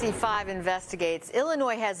C5 investigates.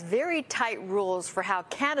 Illinois has very tight rules for how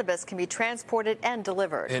cannabis can be transported and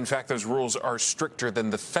delivered. In fact, those rules are stricter than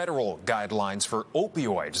the federal guidelines for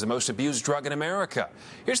opioids, the most abused drug in America.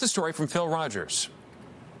 Here's the story from Phil Rogers.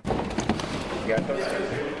 Do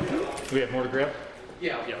we have more to grab?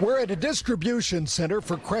 Yeah. We're at a distribution center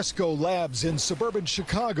for Cresco Labs in suburban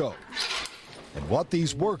Chicago. And what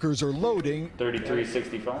these workers are loading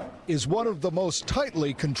 3365 is one of the most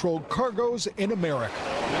tightly controlled cargoes in America.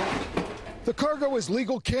 The cargo is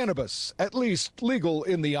legal cannabis, at least legal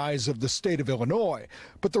in the eyes of the state of Illinois.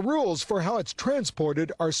 But the rules for how it's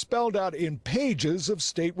transported are spelled out in pages of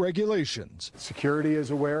state regulations. Security is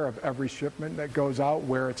aware of every shipment that goes out,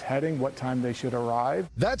 where it's heading, what time they should arrive.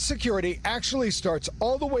 That security actually starts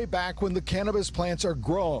all the way back when the cannabis plants are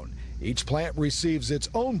grown. Each plant receives its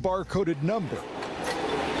own barcoded number.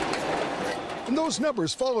 And those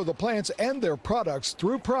numbers follow the plants and their products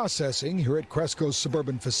through processing here at Cresco's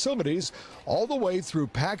suburban facilities, all the way through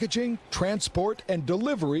packaging, transport, and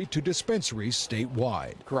delivery to dispensaries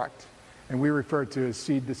statewide. Correct. And we refer to as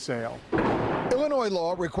seed to sale. Illinois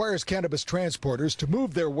law requires cannabis transporters to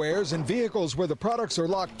move their wares in vehicles where the products are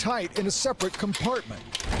locked tight in a separate compartment.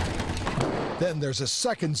 Then there's a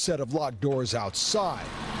second set of locked doors outside.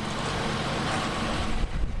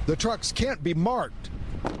 The trucks can't be marked,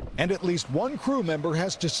 and at least one crew member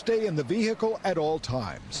has to stay in the vehicle at all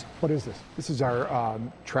times. What is this? This is our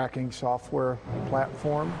tracking software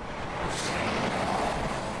platform.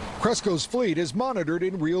 Cresco's fleet is monitored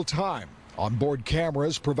in real time. Onboard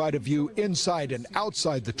cameras provide a view inside and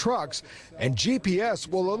outside the trucks, and GPS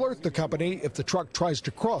will alert the company if the truck tries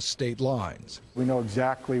to cross state lines. We know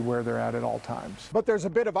exactly where they're at all times. But there's a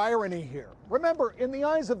bit of irony here. Remember, in the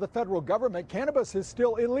eyes of the federal government, cannabis is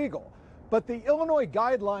still illegal. But the Illinois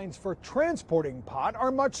guidelines for transporting pot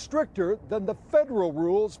are much stricter than the federal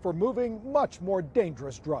rules for moving much more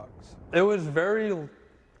dangerous drugs. It was very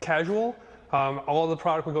casual. All of the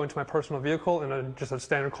product would go into my personal vehicle in just a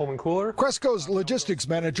standard Coleman cooler. Cresco's logistics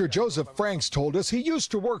manager, Joseph Franks, told us he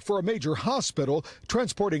used to work for a major hospital,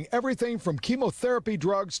 transporting everything from chemotherapy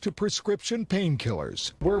drugs to prescription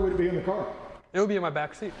painkillers. Where would it be in the car? It would be in my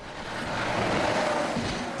back seat.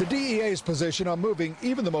 The DEA's position on moving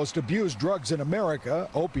even the most abused drugs in America,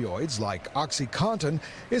 opioids like OxyContin,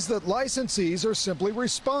 is that licensees are simply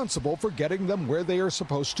responsible for getting them where they are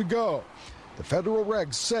supposed to go. The federal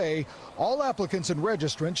regs say all applicants and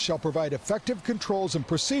registrants shall provide effective controls and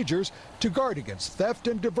procedures to guard against theft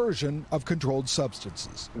and diversion of controlled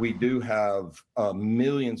substances. We do have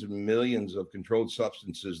millions and millions of controlled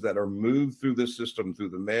substances that are moved through this system, through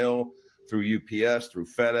the mail, through UPS, through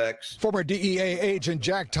FedEx. Former DEA agent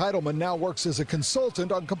Jack Titleman now works as a consultant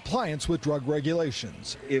on compliance with drug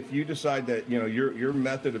regulations. If you decide that your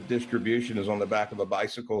method of distribution is on the back of a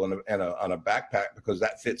bicycle and on a backpack because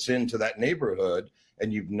that fits into that neighborhood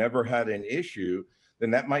and you've never had an issue, then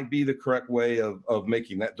that might be the correct way of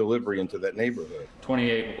making that delivery into that neighborhood.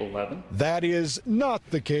 2811. That is not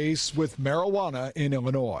the case with marijuana in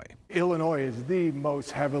Illinois. Illinois is the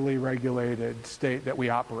most heavily regulated state that we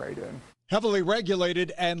operate in. Heavily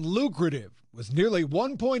regulated and lucrative, with nearly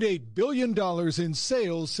 $1.8 billion in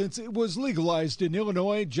sales since it was legalized in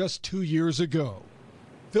Illinois just 2 years ago.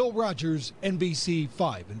 Phil Rogers,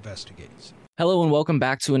 NBC5 Investigates. Hello and welcome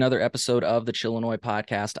back to another episode of the Chillinois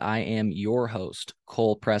Podcast. I am your host,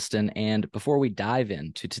 Cole Preston, and before we dive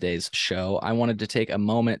into today's show, I wanted to take a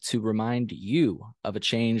moment to remind you of a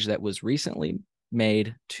change that was recently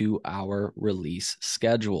made to our release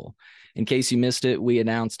schedule. In case you missed it, we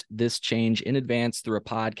announced this change in advance through a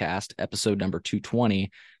podcast, episode number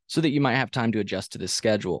 220, so that you might have time to adjust to this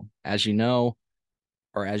schedule. As you know,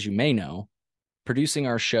 or as you may know, producing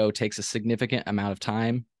our show takes a significant amount of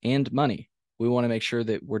time and money. We want to make sure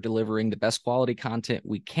that we're delivering the best quality content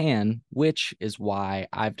we can, which is why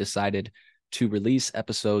I've decided to release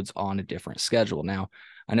episodes on a different schedule. Now,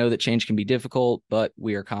 I know that change can be difficult, but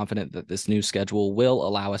we are confident that this new schedule will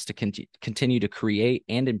allow us to continue to create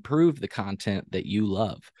and improve the content that you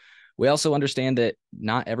love. We also understand that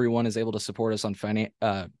not everyone is able to support us on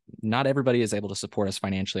not everybody is able to support us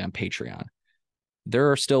financially on Patreon.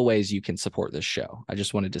 There are still ways you can support this show. I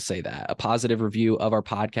just wanted to say that. A positive review of our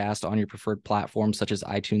podcast on your preferred platforms such as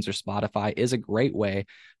iTunes or Spotify is a great way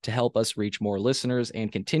to help us reach more listeners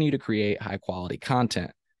and continue to create high quality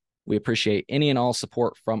content. We appreciate any and all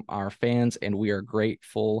support from our fans, and we are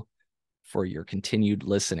grateful for your continued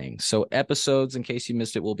listening. So episodes, in case you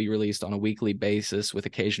missed it, will be released on a weekly basis with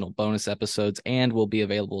occasional bonus episodes and will be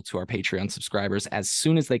available to our Patreon subscribers as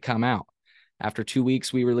soon as they come out. After 2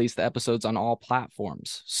 weeks, we release the episodes on all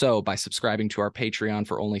platforms. So by subscribing to our Patreon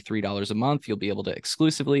for only $3 a month, you'll be able to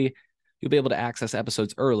exclusively you'll be able to access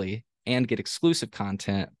episodes early and get exclusive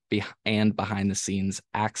content and behind-the-scenes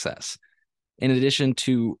access. In addition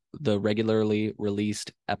to the regularly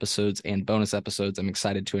released episodes and bonus episodes, I'm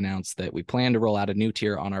excited to announce that we plan to roll out a new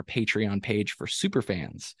tier on our Patreon page for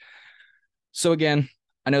superfans. So again,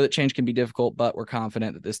 I know that change can be difficult, but we're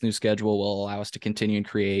confident that this new schedule will allow us to continue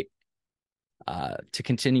to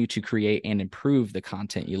create and improve the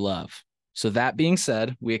content you love. So that being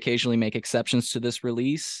said, we occasionally make exceptions to this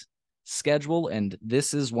release schedule, and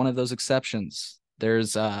this is one of those exceptions.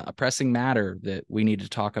 There's a pressing matter that we need to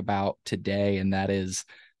talk about today, and that is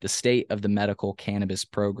the state of the medical cannabis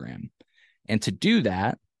program. And to do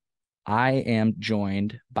that, I am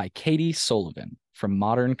joined by Katie Sullivan from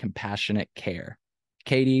Modern Compassionate Care.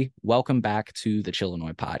 Katie, welcome back to the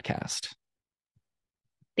Chillinois podcast.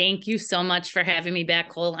 Thank you so much for having me back,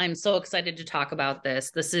 Cole. I'm so excited to talk about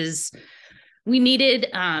this. We needed,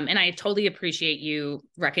 and I totally appreciate you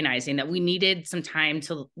recognizing that we needed some time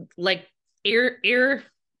to air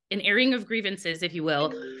an airing of grievances, if you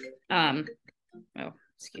will.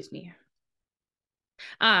 Excuse me.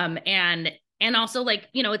 And also,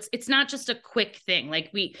 it's not just a quick thing.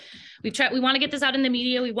 We want to get this out in the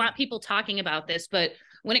media. We want people talking about this, but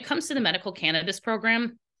when it comes to the medical cannabis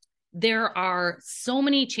program, there are so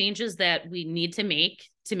many changes that we need to make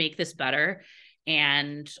this better.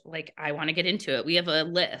 And I want to get into it. We have a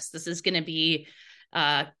list. This is going to be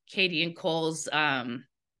Katie and Cole's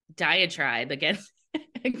diatribe against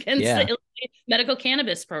the medical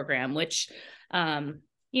cannabis program, which, I'm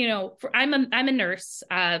a nurse,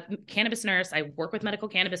 cannabis nurse. I work with medical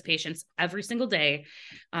cannabis patients every single day.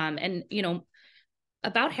 And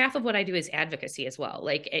about half of what I do is advocacy as well.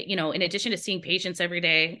 In addition to seeing patients every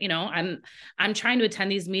day, I'm trying to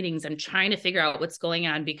attend these meetings. I'm trying to figure out what's going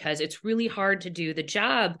on, because it's really hard to do the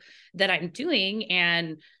job that I'm doing.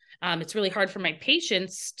 And it's really hard for my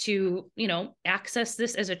patients to, access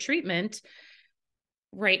this as a treatment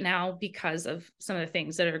right now because of some of the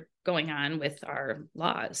things that are going on with our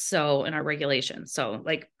laws and our regulations. So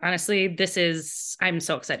honestly, I'm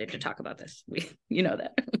so excited to talk about this.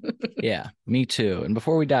 That. Yeah, me too. And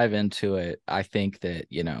before we dive into it, I think that,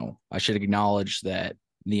 I should acknowledge that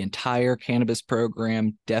the entire cannabis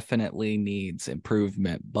program definitely needs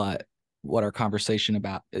improvement. But what our conversation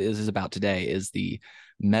is about today is the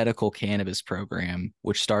medical cannabis program,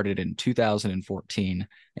 which started in 2014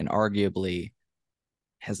 and arguably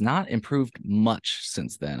has not improved much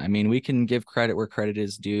since then. I mean, we can give credit where credit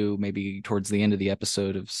is due, maybe towards the end of the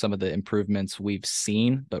episode, of some of the improvements we've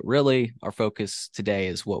seen, but really our focus today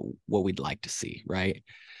is what we'd like to see, right?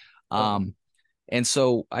 And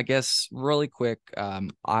so I guess really quick,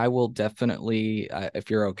 I will definitely,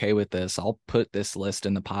 if you're okay with this, I'll put this list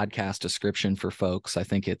in the podcast description for folks. I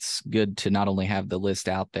think it's good to not only have the list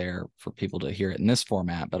out there for people to hear it in this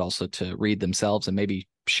format, but also to read themselves and maybe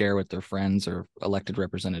share with their friends or elected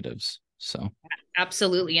representatives. So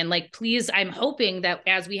absolutely. And please, I'm hoping that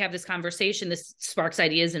as we have this conversation, this sparks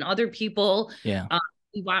ideas in other people. Yeah.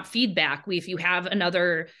 We want feedback. If you have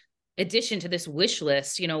another addition to this wish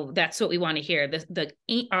list, that's what we want to hear.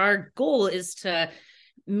 Our goal is to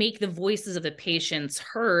make the voices of the patients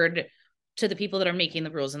heard to the people that are making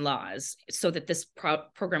the rules and laws, so that this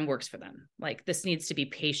program works for them. This needs to be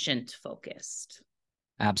patient focused.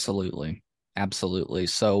 Absolutely.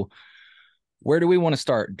 So where do we want to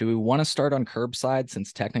start? Do we want to start on curbside,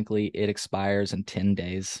 since technically it expires in 10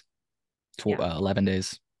 days, 11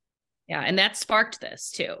 days? Yeah. And that sparked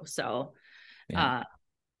this too. So,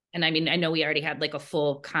 and I mean, I know we already had a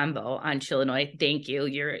full combo on Chillinois. Thank you.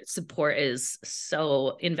 Your support is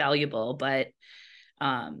so invaluable. But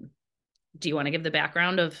do you want to give the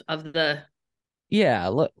background of the? Yeah,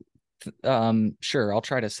 look, sure. I'll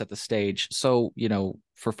try to set the stage. So,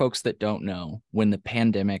 for folks that don't know, when the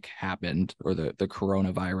pandemic happened, or the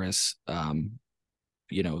coronavirus,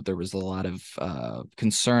 there was a lot of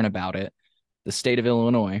concern about it. The state of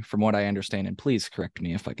Illinois, from what I understand, and please correct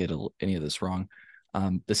me if I get any of this wrong,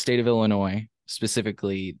 the state of Illinois,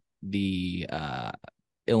 specifically the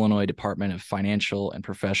Illinois Department of Financial and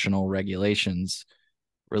Professional Regulations,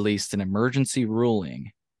 released an emergency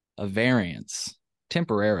ruling, a variance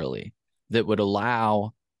temporarily, that would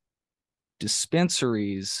allow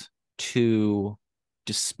dispensaries to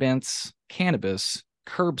dispense cannabis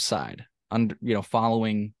curbside,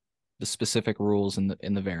 following the specific rules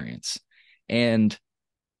in the variance. And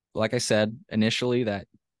like I said, initially that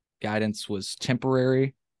guidance was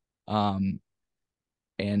temporary, and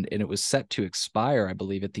it was set to expire, I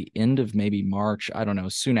believe, at the end of maybe March. I don't know,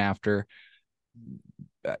 soon after.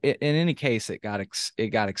 In any case, it got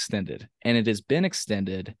extended, and it has been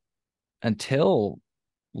extended until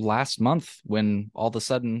last month, when all of a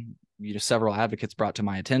sudden several advocates brought to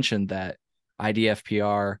my attention that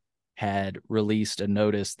IDFPR had released a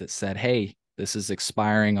notice that said, hey, this is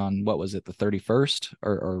expiring on, what was it, the 31st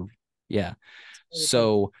or yeah.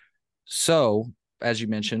 So as you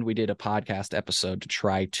mentioned, we did a podcast episode to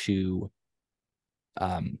try to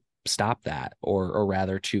stop that, or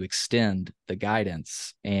rather to extend the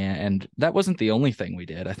guidance. And that wasn't the only thing we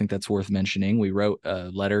did. I think that's worth mentioning. We wrote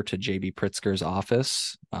a letter to JB Pritzker's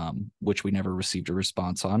office, which we never received a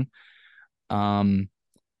response on.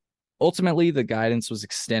 Ultimately, the guidance was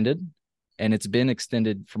extended, and it's been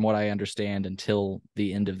extended, from what I understand, until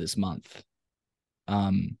the end of this month.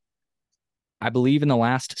 I believe in the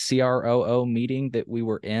last CROO meeting that we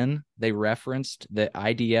were in, they referenced that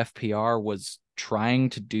IDFPR was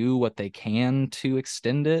trying to do what they can to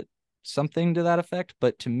extend it, something to that effect.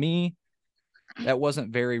 But to me, that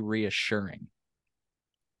wasn't very reassuring.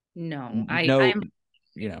 No, I'm,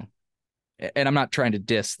 and I'm not trying to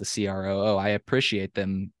diss the CROO. I appreciate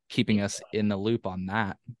them keeping us in the loop on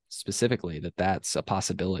that specifically, that's a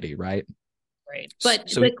possibility, right? Right. But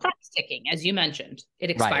the clock's ticking, as you mentioned. It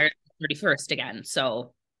expired on the 31st again.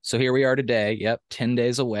 So here we are today. Yep, 10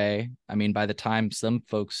 days away. I mean, by the time some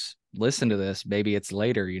folks listen to this, maybe it's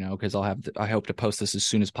later, because I hope to post this as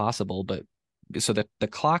soon as possible. But so that the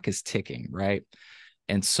clock is ticking, right?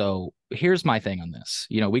 And so here's my thing on this.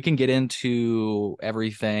 We can get into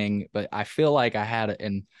everything, but I feel like I had,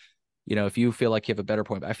 and if you feel like you have a better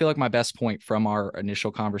point, but I feel like my best point from our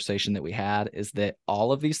initial conversation that we had is that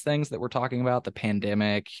all of these things that we're talking about, the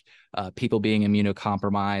pandemic, people being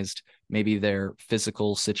immunocompromised, maybe their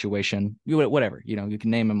physical situation, whatever, you can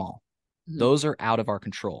name them all. Mm-hmm. Those are out of our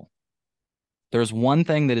control. There's one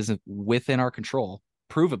thing that is within our control,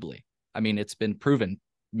 provably. I mean, it's been proven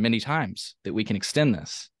many times that we can extend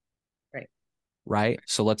this. Right.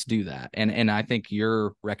 So let's do that. And I think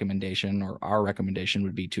your recommendation, or our recommendation,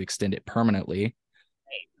 would be to extend it permanently.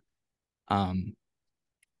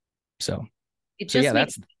 So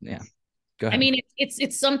yeah, go ahead. I mean,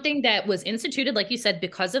 it's something that was instituted, like you said,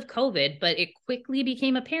 because of COVID, but it quickly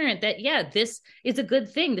became apparent that, this is a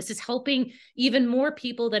good thing. This is helping even more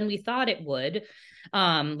people than we thought it would.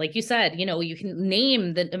 Like you said, you can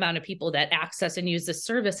name the amount of people that access and use this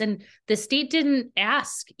service. And the state didn't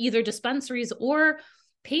ask either dispensaries or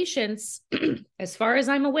patients, as far as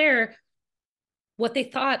I'm aware, what they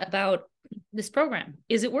thought about this program.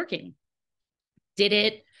 Is it working? Did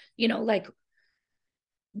it,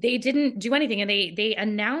 they didn't do anything. And they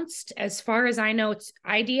announced, as far as I know, it's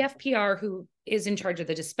IDFPR, who is in charge of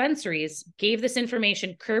the dispensaries, gave this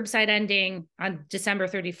information, curbside ending on December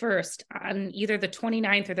 31st, on either the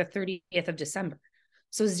 29th or the 30th of December.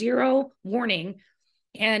 So zero warning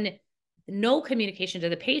and no communication to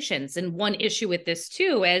the patients. And one issue with this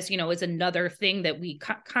too, as is another thing that we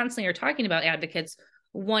constantly are talking about, advocates,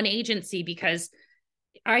 one agency, because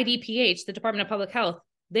IDPH, the Department of Public Health,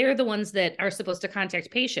 they're the ones that are supposed to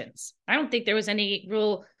contact patients. I don't think there was any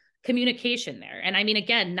real communication there. And I mean,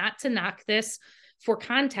 again, not to knock this, for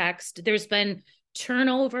context, there's been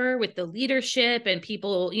turnover with the leadership and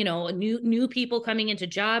people, new people coming into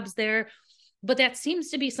jobs there. But that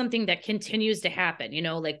seems to be something that continues to happen.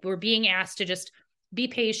 Like, we're being asked to just be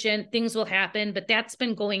patient, things will happen, but that's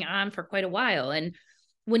been going on for quite a while. And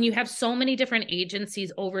when you have so many different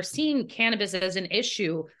agencies overseeing cannabis as an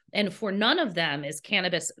issue, and for none of them is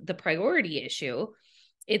cannabis the priority issue,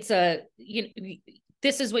 it's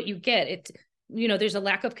this is what you get. There's a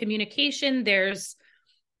lack of communication. There's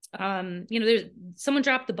someone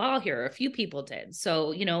dropped the ball here. A few people did.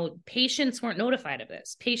 So, patients weren't notified of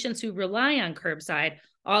this. Patients who rely on curbside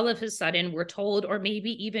all of a sudden were told, or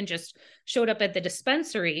maybe even just showed up at the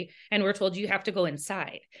dispensary and were told, you have to go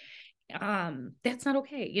inside. That's not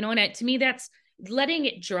okay. And to me, that's letting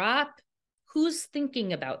it drop. Who's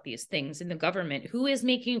thinking about these things in the government? Who is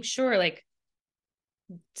making sure, like,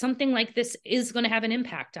 something like this is going to have an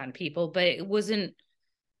impact on people, but it wasn't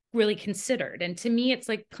really considered. And to me, it's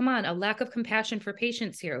like, come on, a lack of compassion for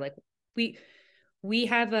patients here. Like, we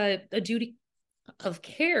have a duty of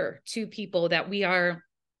care to people that we are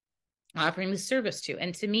offering the service to.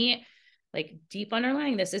 And to me, like, deep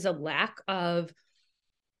underlying this is a lack of,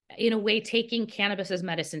 in a way, taking cannabis as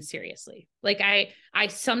medicine seriously. Like, I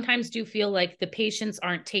sometimes do feel like the patients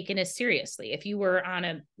aren't taken as seriously. If you were on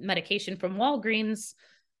a medication from Walgreens,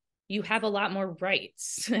 you have a lot more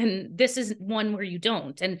rights. And this is one where you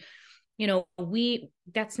don't. And,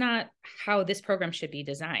 that's not how this program should be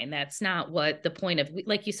designed. That's not what the point of,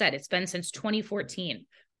 like you said, it's been since 2014.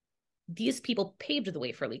 These people paved the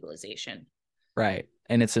way for legalization. Right.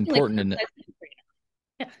 And it's important.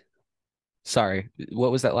 Yeah. Sorry,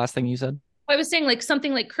 what was that last thing you said? I was saying, like,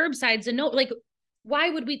 something like curbside's a no, like, why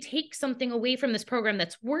would we take something away from this program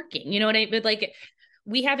that's working? You know what I mean? Like,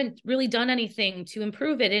 we haven't really done anything to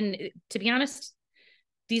improve it. And to be honest,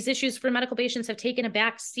 these issues for medical patients have taken a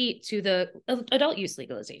back seat to the adult use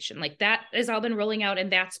legalization. Like, that has all been rolling out,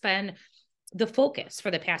 and that's been the focus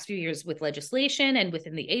for the past few years with legislation and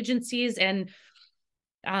within the agencies. And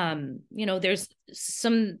you know, there's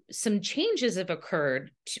some changes have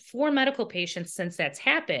occurred for medical patients since that's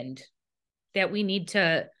happened that we need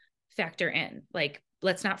to factor in. Like,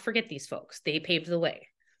 let's not forget these folks. They paved the way.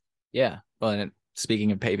 Yeah. Well, and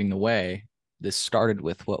speaking of paving the way, this started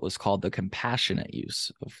with what was called the compassionate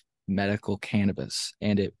use of medical cannabis,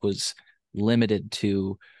 and it was limited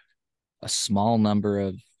to a small number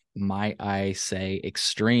of, might I say,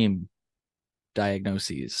 extreme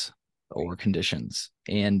diagnoses or conditions.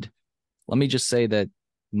 And let me just say that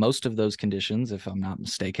most of those conditions, if I'm not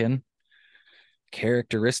mistaken,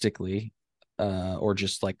 characteristically, or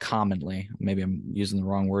just like commonly, maybe I'm using the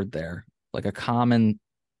wrong word there, like a common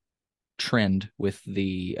trend with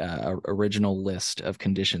the original list of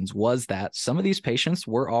conditions was that some of these patients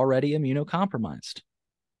were already immunocompromised.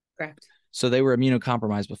 Correct. So they were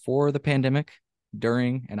immunocompromised before the pandemic,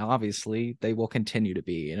 during, and obviously they will continue to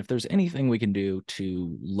be. And if there's anything we can do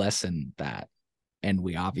to lessen that, and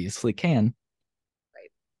we obviously can,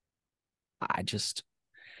 right?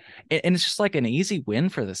 And it's just like an easy win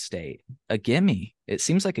for the state, a gimme. It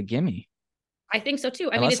seems like a gimme. I think so too.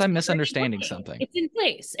 Unless I'm misunderstanding something. It's in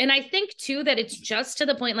place. And I think too that it's just to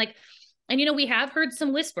the point, like, and you know, we have heard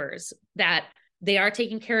some whispers that they are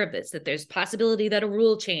taking care of this, that there's possibility that a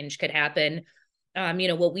rule change could happen. You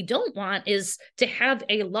know, what we don't want is to have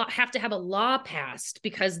a law passed,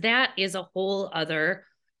 because that is a whole other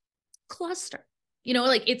cluster. You know,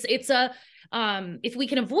 like it's a if we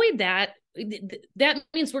can avoid that, that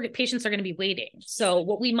means patients are going to be waiting. So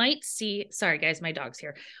what we might see, sorry guys, my dog's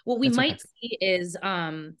here. What we might see is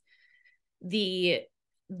the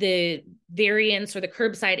variance or the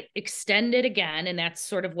curbside extended again. And that's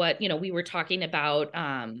sort of what, you know, we were talking about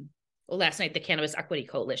last night, the Cannabis Equity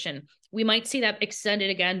Coalition. We might see that extended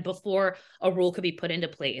again before a rule could be put into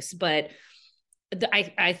place. But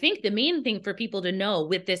I think the main thing for people to know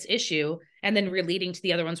with this issue, and then relating to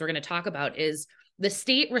the other ones we're going to talk about, is the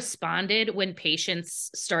state responded when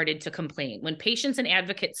patients started to complain. When patients and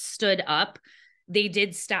advocates stood up, they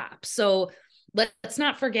did stop. So let's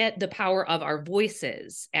not forget the power of our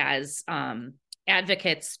voices as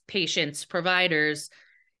advocates, patients, providers,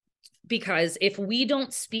 because if we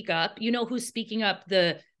don't speak up, you know who's speaking up?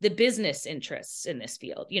 The business interests in this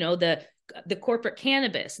field, you know, the corporate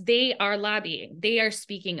cannabis, they are lobbying, they are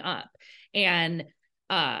speaking up. And,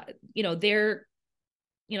 you know, they're,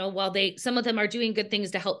 you know, while some of them are doing good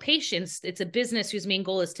things to help patients, it's a business whose main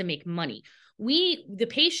goal is to make money. The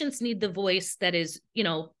patients need the voice that is, you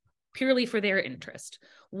know, purely for their interest.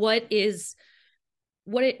 What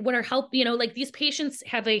are help, you know, like these patients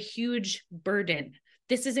have a huge burden.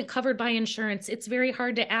 This isn't covered by insurance. It's very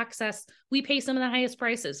hard to access. We pay some of the highest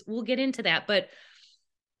prices. We'll get into that, but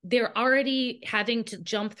they're already having to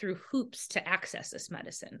jump through hoops to access this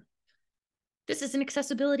medicine. This is an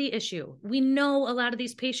accessibility issue. We know a lot of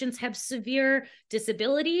these patients have severe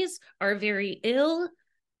disabilities, are very ill.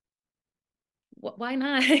 Why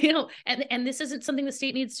not? You know, and this isn't something the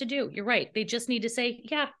state needs to do. You're right. They just need to say,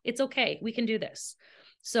 yeah, it's okay. We can do this.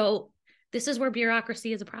 So this is where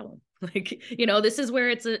bureaucracy is a problem. Like, you know, this is where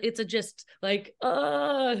it's a just like,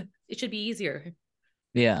 it should be easier.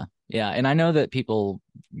 Yeah. Yeah. And I know that people,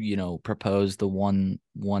 you know, propose the one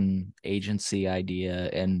agency idea,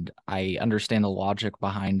 and I understand the logic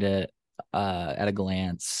behind it at a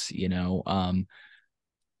glance, you know.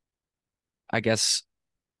 I guess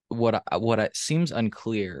what it seems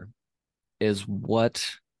unclear is what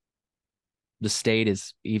the state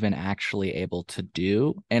is even actually able to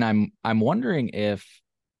do. And I'm wondering if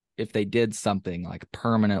they did something like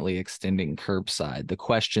permanently extending curbside, the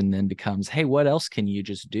question then becomes, hey, what else can you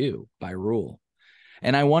just do by rule?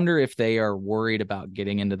 And I wonder if they are worried about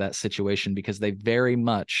getting into that situation, because they very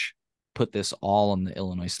much put this all in the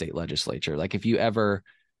Illinois state legislature. Like if you ever,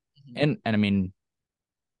 and I mean,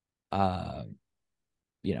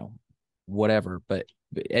 you know, whatever, but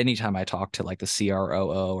anytime I talk to like the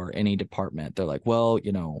CROO or any department, they're like, well,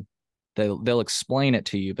 you know, they'll explain it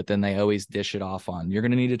to you, but then they always dish it off on, you're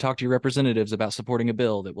going to need to talk to your representatives about supporting a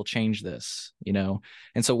bill that will change this, you know?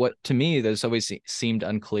 And so what, to me, there's always seemed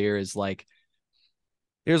unclear is like,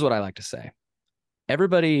 here's what I like to say.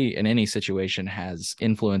 Everybody in any situation has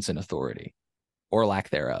influence and authority, or lack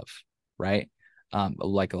thereof, right?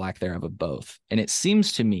 Like a lack thereof of both. And it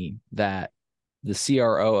seems to me that the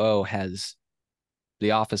CROO has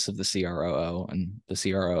the office of the CROO and the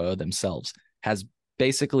CROO themselves has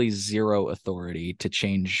basically zero authority to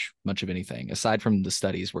change much of anything, aside from the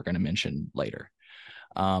studies we're going to mention later.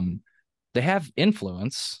 They have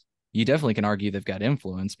influence. You definitely can argue they've got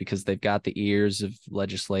influence because they've got the ears of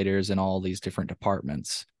legislators in all these different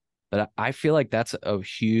departments. But I feel like that's a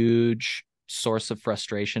huge source of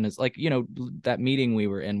frustration. It's like, that meeting we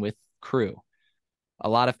were in with crew. A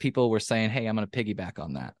lot of people were saying, hey, I'm going to piggyback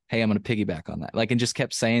on that. Hey, I'm going to piggyback on that. And just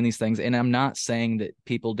kept saying these things. And I'm not saying that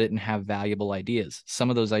people didn't have valuable ideas. Some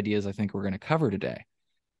of those ideas I think we're going to cover today.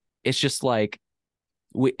 It's just like,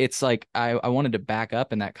 I wanted to back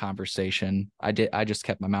up in that conversation. I just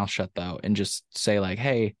kept my mouth shut though, and just say like,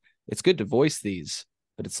 hey, it's good to voice these,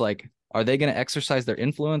 but it's like, are they going to exercise their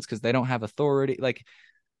influence because they don't have authority? Like,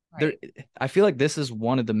 right. I feel like this is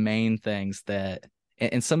one of the main things that,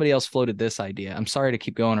 and somebody else floated this idea. I'm sorry to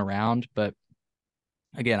keep going around, but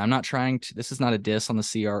again, I'm not trying to, this is not a diss on the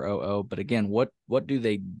CROO, but again, what do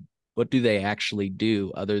they actually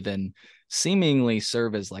do other than seemingly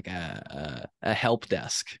serve as like a help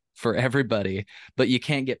desk for everybody, but you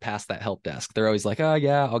can't get past that help desk. They're always like, oh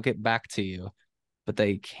yeah, I'll get back to you, but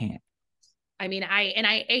they can't. I mean,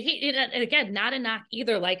 I hate it. And again, not a knock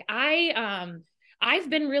either. Like I've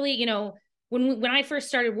been really, when I first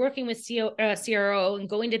started working with CRO and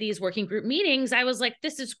going to these working group meetings, I was like,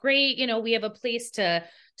 this is great. We have a place to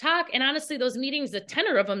talk. And honestly, those meetings, the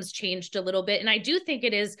tenor of them's changed a little bit. And I do think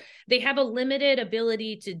they have a limited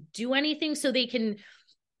ability to do anything. So they can,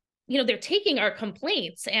 they're taking our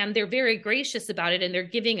complaints and they're very gracious about it and they're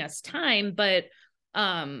giving us time, but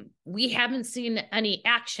we haven't seen any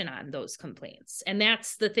action on those complaints. And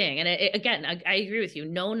that's the thing. And again, I agree with you.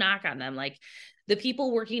 No knock on them. Like the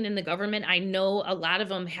people working in the government, I know a lot of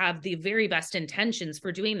them have the very best intentions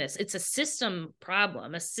for doing this. It's a system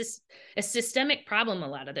problem, a systemic problem a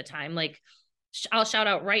lot of the time. Like I'll shout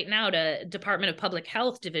out right now to Department of Public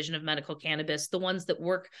Health Division of Medical Cannabis, the ones that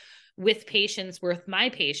work with patients, with my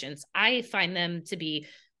patients. I find them to be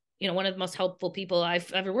one of the most helpful people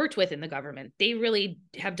I've ever worked with in the government. They really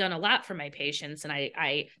have done a lot for my patients and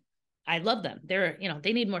I love them. They're,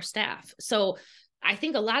 they need more staff. So I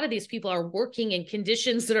think a lot of these people are working in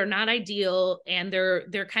conditions that are not ideal and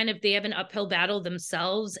they have an uphill battle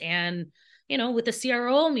themselves. And, with the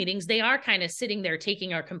CRO meetings, they are kind of sitting there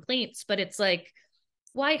taking our complaints, but it's like,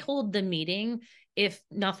 why hold the meeting if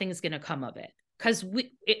nothing's going to come of it? Because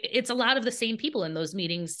it's a lot of the same people in those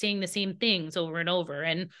meetings saying the same things over and over.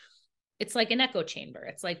 And it's like an echo chamber.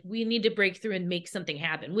 It's like, we need to break through and make something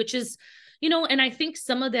happen, which is, and I think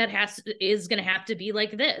some of that is going to have to be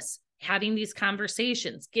like this, having these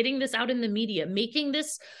conversations, getting this out in the media, making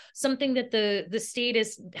this something that the state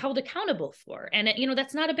is held accountable for. And,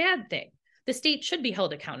 that's not a bad thing. The state should be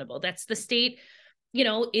held accountable. That's the state,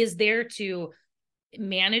 is there to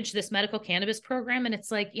manage this medical cannabis program. And it's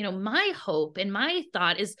like, my hope and my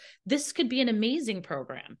thought is this could be an amazing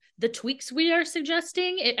program. The tweaks we are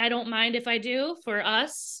suggesting, I don't mind if I do for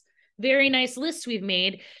us. Very nice lists we've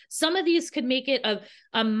made. Some of these could make it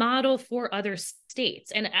a model for other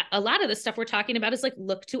states. And a lot of the stuff we're talking about is like,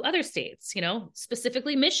 look to other states,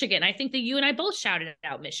 specifically Michigan. I think that you and I both shouted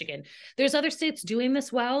out Michigan. There's other states doing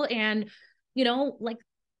this well. And,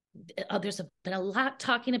 there's been a lot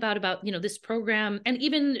talking about, this program and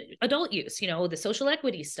even adult use, the social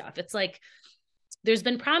equity stuff. It's like, there's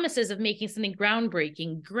been promises of making something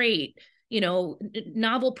groundbreaking, great,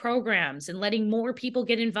 novel programs and letting more people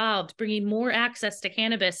get involved, bringing more access to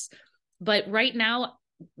cannabis. But right now,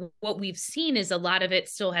 what we've seen is a lot of it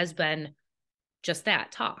still has been just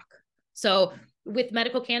that talk. So with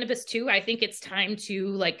medical cannabis too, I think it's time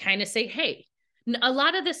to kind of say, hey, a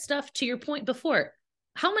lot of this stuff, to your point before,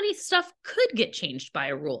 how many stuff could get changed by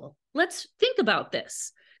a rule? Let's think about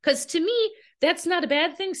this. Because to me, that's not a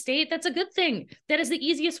bad thing, state. That's a good thing. That is the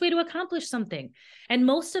easiest way to accomplish something. And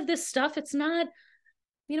most of this stuff, it's not,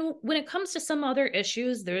 when it comes to some other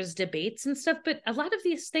issues, there's debates and stuff. But a lot of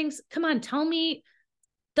these things, come on, tell me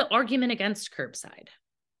the argument against curbside.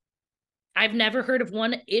 I've never heard of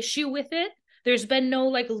one issue with it. There's been no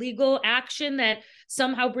legal action that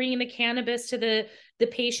somehow bringing the cannabis to the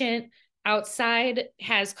patient outside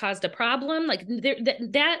has caused a problem.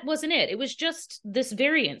 That wasn't it. It was just this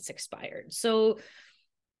variance expired. So,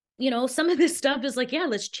 some of this stuff is like, yeah,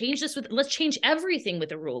 let's change everything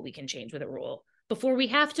with a rule we can change with a rule before we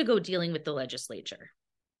have to go dealing with the legislature.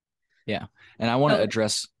 Yeah. And I want to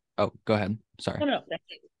address, go ahead. Sorry. No,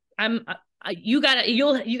 you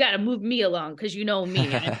gotta move me along because you know me.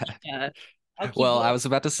 Well, I was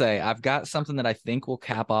about to say, I've got something that I think will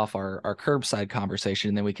cap off our curbside conversation,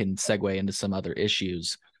 and then we can segue into some other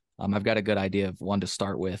issues. I've got a good idea of one to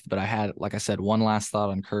start with, but I had, like I said, one last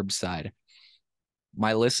thought on curbside.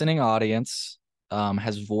 my listening audience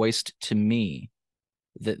has voiced to me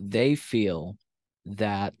that they feel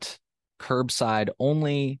that curbside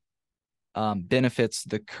only benefits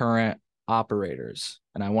the current operators.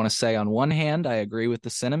 And I want to say, on one hand, I agree with the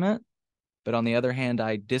sentiment, but on the other hand,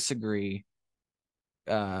 I disagree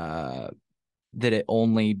that it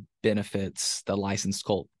only benefits the licensed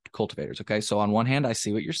cultivators. Okay, so on one hand, I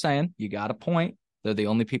see what you're saying. You got a point. They're the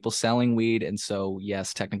only people selling weed, and so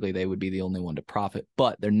yes, technically they would be the only one to profit,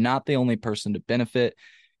 but they're not the only person to benefit.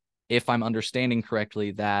 If I'm understanding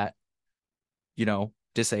correctly, that, you know,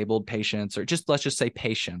 disabled patients, or just, let's just say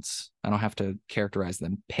patients, I don't have to characterize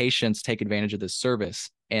them, patients take advantage of this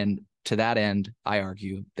service, and to that end, I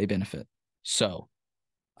argue they benefit. So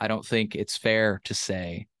I don't think it's fair to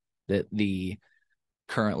say that the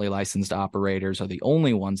currently licensed operators are the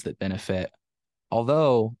only ones that benefit,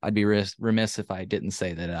 although I'd be remiss if I didn't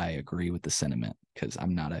say that I agree with the sentiment, because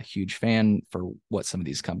I'm not a huge fan for what some of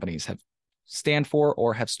these companies have stand for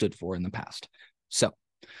or have stood for in the past. So,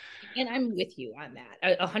 and I'm with you on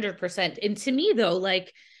that 100%. And to me though,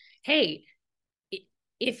 like, hey,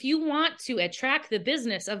 if you want to attract the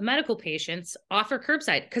business of medical patients, offer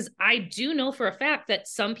curbside, because I do know for a fact that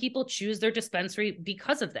some people choose their dispensary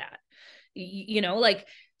because of that. You know, like,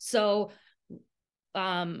 so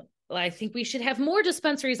I think we should have more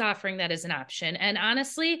dispensaries offering that as an option. And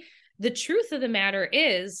honestly, the truth of the matter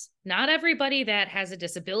is not everybody that has a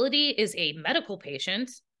disability is a medical patient.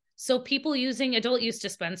 So people using adult use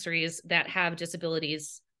dispensaries that have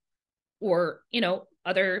disabilities or, you know,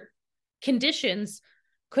 other conditions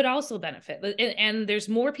could also benefit. And there's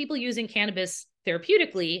more people using cannabis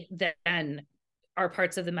therapeutically than are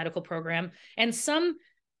parts of the medical program. And some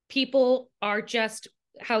people are just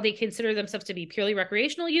how they consider themselves to be purely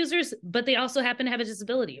recreational users, but they also happen to have a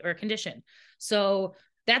disability or a condition. So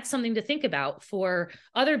that's something to think about for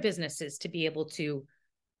other businesses to be able to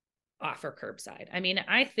offer curbside. I mean,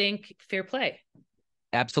 I think fair play.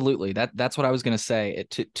 Absolutely. That's what I was going to say.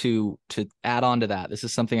 To add on to that, this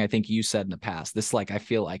is something I think you said in the past. This, like, I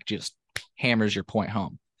feel like just hammers your point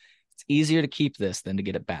home. It's easier to keep this than to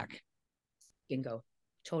get it back. Bingo.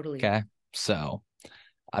 Totally. Okay. So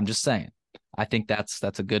I'm just saying, I think that's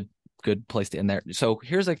a good place to end there. So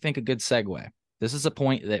here's, I think, a good segue. This is a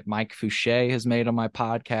point that Mike Fouché has made on my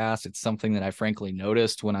podcast. It's something that I frankly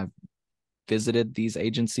noticed when I've visited these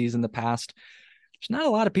agencies in the past. There's not a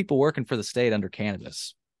lot of people working for the state under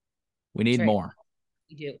cannabis. We need more.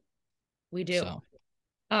 We do. So.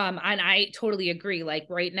 And I totally agree. Like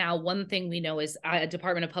right now, one thing we know is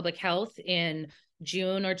Department of Public Health in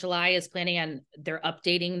June or July is planning on, they're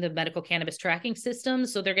updating the medical cannabis tracking system.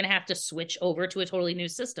 So they're going to have to switch over to a totally new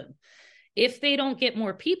system. If they don't get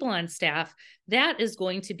more people on staff, that is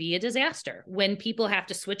going to be a disaster when people have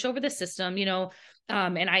to switch over the system, you know.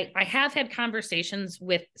 And I have had conversations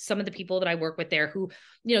with some of the people that I work with there who,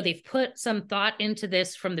 you know, they've put some thought into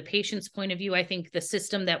this from the patient's point of view. I think the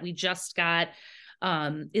system that we just got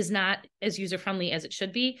is not as user-friendly as it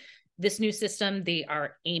should be. This new system, they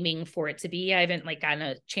are aiming for it to be. I haven't like gotten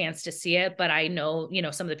a chance to see it, but I know, you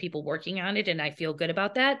know, some of the people working on it, and I feel good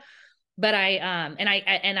about that. But I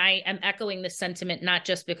am echoing the sentiment, not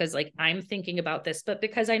just because like I'm thinking about this, but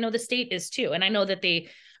because I know the state is too. And I know that they,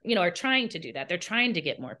 you know, are trying to do that. They're trying to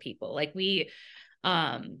get more people. Like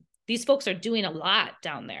these folks are doing a lot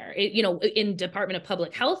down there, you know, in Department of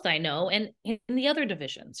Public Health, I know, and in the other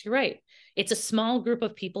divisions. You're right. It's a small group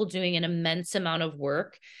of people doing an immense amount of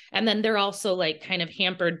work. And then they're also like kind of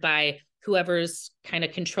hampered by whoever's kind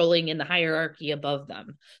of controlling in the hierarchy above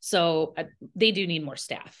them. So they do need more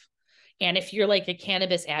staff. And if you're like a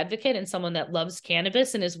cannabis advocate and someone that loves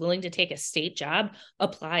cannabis and is willing to take a state job,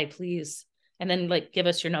 apply, please. And then like, give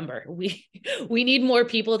us your number. We need more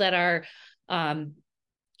people that are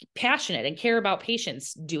passionate and care about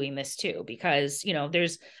patients doing this too, because, you know,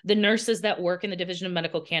 there's the nurses that work in the Division of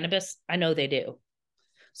Medical Cannabis. I know they do.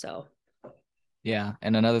 So. Yeah.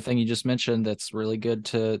 And another thing you just mentioned that's really good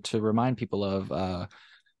to remind people of,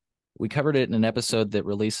 we covered it in an episode that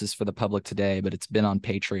releases for the public today, but it's been on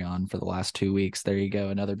Patreon for the last 2 weeks. There you go.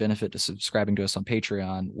 Another benefit to subscribing to us on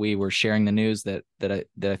Patreon. We were sharing the news that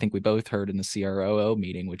I think we both heard in the CROO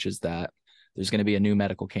meeting, which is that there's going to be a new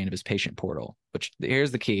medical cannabis patient portal, which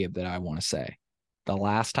here's the key that I want to say. The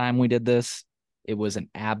last time we did this, it was an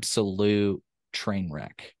absolute train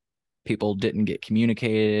wreck. People didn't get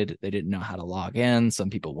communicated. They didn't know how to log in. Some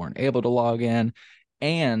people weren't able to log in.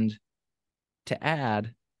 And to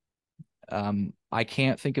add, I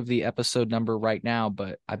can't think of the episode number right now,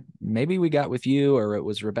 but maybe we got with you, or it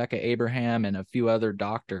was Rebecca Abraham and a few other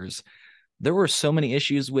doctors. There were so many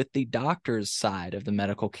issues with the doctor's side of the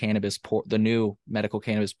medical cannabis the new medical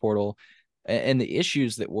cannabis portal, And the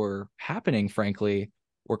issues that were happening, frankly,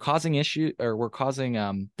 were causing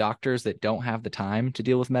doctors that don't have the time to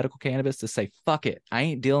deal with medical cannabis to say, fuck it, I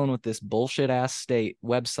ain't dealing with this bullshit ass state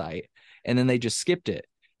website. And then they just skipped it.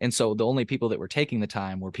 And so the only people that were taking the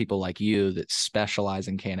time were people like you that specialize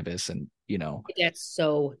in cannabis. And, you know, that's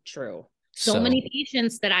so true. So many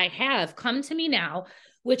patients that I have come to me now,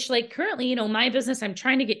 which like currently, you know, my business, I'm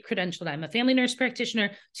trying to get credentialed. I'm a family nurse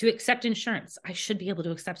practitioner to accept insurance. I should be able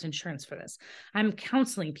to accept insurance for this. I'm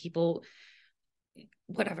counseling people,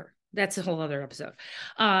 whatever. That's a whole other episode.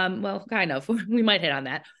 Well, kind of, we might hit on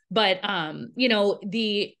that, but, you know,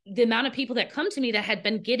 the amount of people that come to me that had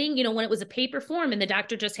been getting, you know, when it was a paper form and the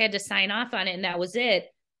doctor just had to sign off on it and that was it,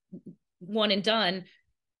 one and done,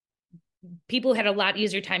 people had a lot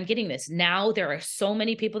easier time getting this. Now there are so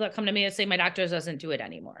many people that come to me and say, my doctor doesn't do it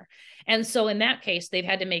anymore. And so in that case, they've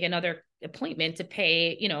had to make another appointment to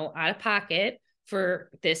pay, you know, out of pocket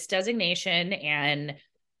for this designation and,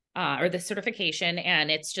 or the certification.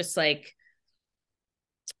 And it's just like,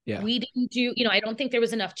 we didn't do, you know, I don't think there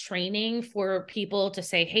was enough training for people to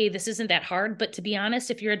say, hey, this isn't that hard. But to be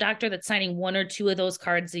honest, if you're a doctor that's signing 1 or 2 of those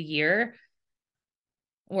cards a year,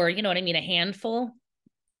 or, you know what I mean, a handful,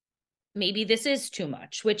 maybe this is too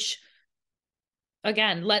much, which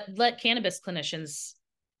again, let cannabis clinicians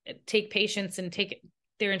take patients and take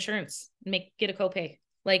their insurance, get a copay.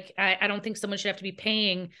 Like, I don't think someone should have to be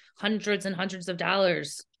paying hundreds and hundreds of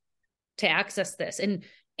dollars to access this.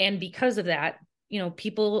 And because of that, you know,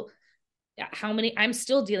 people, I'm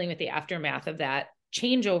still dealing with the aftermath of that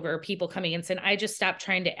changeover, people coming in saying, I just stopped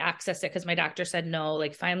trying to access it because my doctor said no,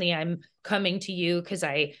 like finally I'm coming to you because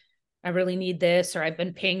I really need this, or I've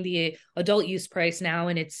been paying the adult use price now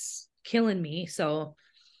and it's killing me. So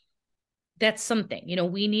that's something, you know,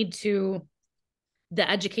 we need to, the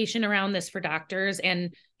education around this for doctors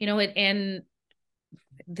and, you know, and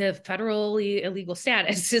the federally illegal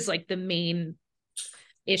status is like the main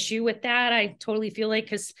issue with that. I totally feel like,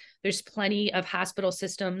 because there's plenty of hospital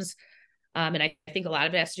systems. And I think a lot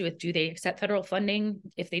of it has to do with, do they accept federal funding?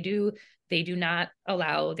 If they do, they do not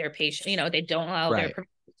allow their patient, you know, they don't allow their providers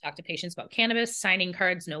to talk to patients about cannabis, signing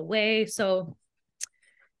cards, no way. So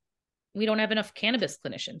we don't have enough cannabis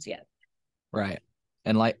clinicians yet. Right.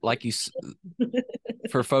 And like you,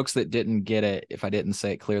 for folks that didn't get it, if I didn't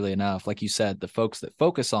say it clearly enough, like you said, the folks that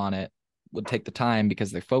focus on it would take the time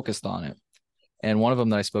because they focused on it. And one of them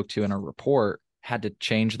that I spoke to in a report had to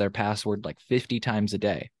change their password like 50 times a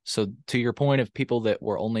day. So to your point of people that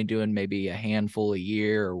were only doing maybe a handful a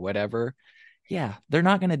year or whatever, yeah, they're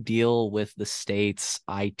not going to deal with the state's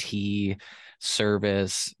IT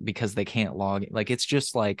service because they can't log in. Like, it's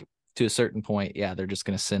just like, to a certain point, yeah, they're just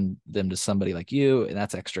going to send them to somebody like you, and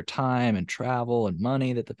that's extra time and travel and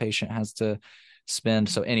money that the patient has to spend.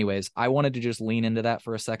 So anyways, I wanted to just lean into that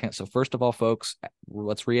for a second. So first of all, folks,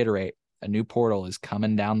 let's reiterate, a new portal is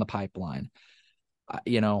coming down the pipeline.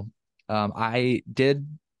 I did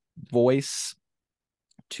voice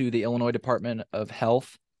to the Illinois Department of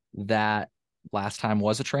Health that last time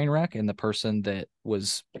was a train wreck, and the person that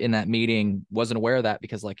was in that meeting wasn't aware of that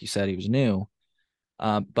because, like you said, he was new.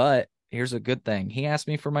 But here's a good thing. He asked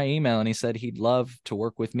me for my email and he said he'd love to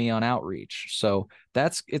work with me on outreach. So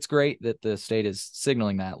it's great that the state is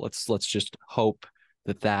signaling that. Let's just hope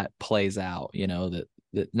that plays out, you know, that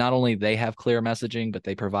not only they have clear messaging, but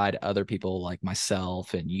they provide other people like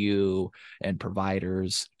myself and you and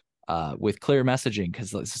providers with clear messaging.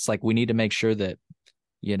 Cause it's like, we need to make sure that,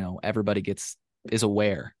 you know, everybody is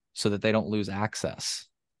aware so that they don't lose access.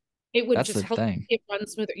 It would just help it run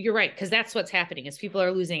smoother. You're right, because that's what's happening is people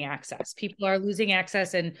are losing access. People are losing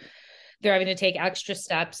access and they're having to take extra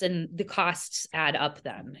steps and the costs add up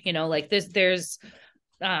then. You know, like there's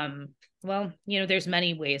well, you know, there's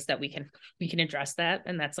many ways that we can address that.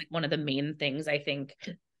 And that's like one of the main things I think,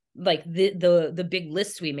 like the big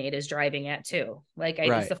list we made is driving at too. Like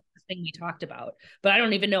it's the first thing we talked about, but I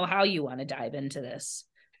don't even know how you want to dive into this.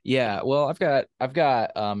 Yeah, well, I've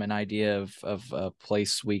got an idea of a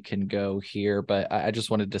place we can go here, but I just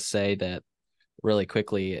wanted to say that really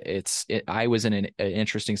quickly. I was in an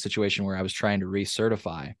interesting situation where I was trying to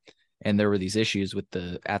recertify, and there were these issues with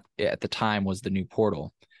at the time was the new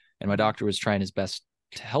portal, and my doctor was trying his best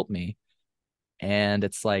to help me, and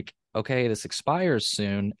it's like, okay, this expires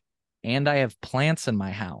soon, and I have plants in my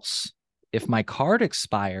house. If my card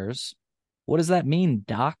expires, what does that mean,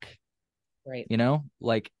 doc? Right. You know,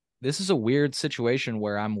 like this is a weird situation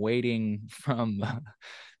where I'm waiting from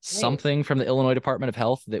something from the Illinois Department of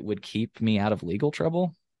Health that would keep me out of legal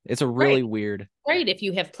trouble. It's a really weird. Right. If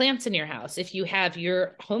you have plants in your house, if you have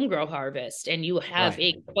your home grow harvest and you have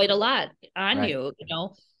quite a lot on you, you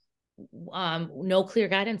know, no clear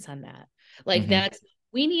guidance on that. Like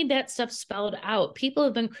we need that stuff spelled out. People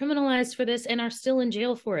have been criminalized for this and are still in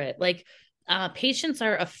jail for it. Like patients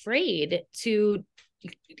are afraid to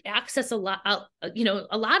access a lot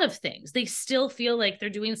of things. They still feel like they're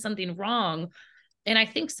doing something wrong. And I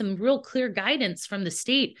think some real clear guidance from the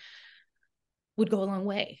state would go a long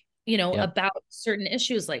way, about certain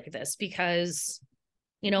issues like this, because,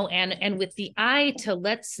 and with the eye to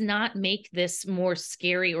let's not make this more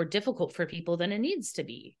scary or difficult for people than it needs to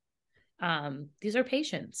be. These are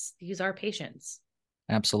patients.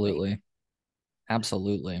 Absolutely.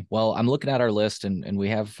 Well, I'm looking at our list and we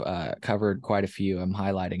have covered quite a few. I'm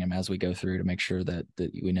highlighting them as we go through to make sure that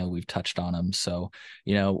we know we've touched on them. So,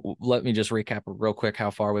 let me just recap real quick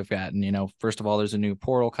how far we've gotten. First of all, there's a new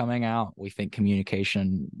portal coming out. We think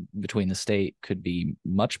communication between the state could be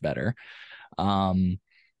much better.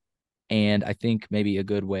 And I think maybe a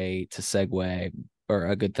good way to segue, or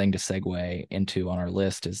a good thing to segue into on our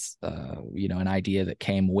list is, an idea that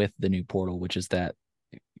came with the new portal, which is that,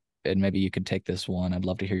 and maybe you could take this one, I'd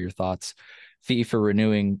love to hear your thoughts, fee for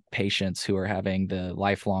renewing patients who are having the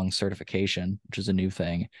lifelong certification, which is a new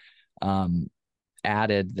thing,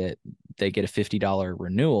 added that they get a $50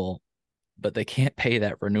 renewal, but they can't pay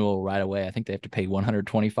that renewal right away. I think they have to pay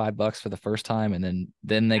 $125 for the first time, and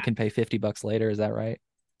then they can pay $50 later. Is that right?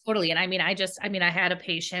 Totally. And I had a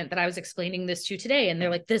patient that I was explaining this to today, and they're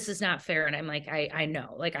like, this is not fair. And I'm like, I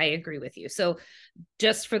know, like, I agree with you. So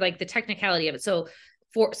just for like the technicality of it. So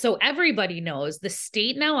everybody knows the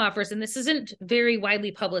state now offers, and this isn't very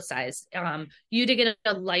widely publicized, you to get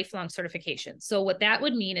a lifelong certification. So what that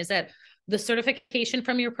would mean is that the certification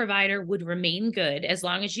from your provider would remain good as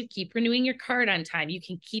long as you keep renewing your card on time. You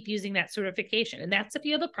can keep using that certification. And that's if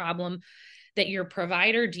you have a problem that your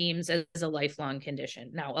provider deems as a lifelong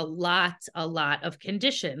condition. Now, a lot of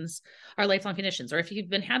conditions are lifelong conditions. Or if you've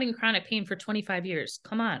been having chronic pain for 25 years,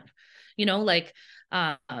 come on, I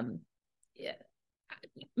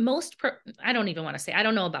don't even want to say, I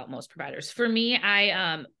don't know about most providers. For me,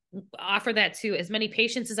 I offer that to as many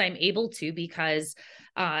patients as I'm able to, because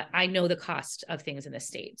I know the cost of things in the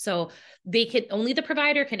state. So only the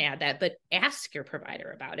provider can add that, but ask your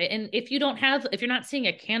provider about it. And if you're not seeing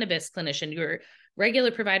a cannabis clinician, your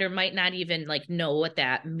regular provider might not even know what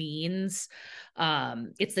that means.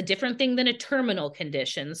 It's a different thing than a terminal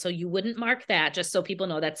condition. So you wouldn't mark that, just so people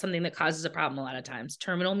know that's something that causes a problem a lot of times.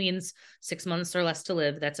 Terminal means 6 months or less to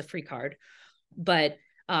live. That's a free card. But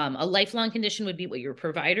a lifelong condition would be what your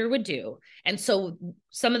provider would do. And so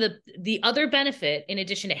some of the other benefit, in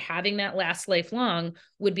addition to having that last lifelong,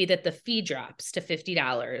 would be that the fee drops to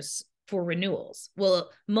 $50 for renewals.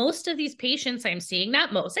 Well, most of these patients I'm seeing,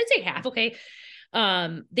 not most, I'd say half, okay,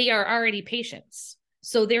 they are already patients.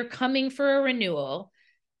 So they're coming for a renewal,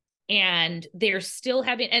 and they're still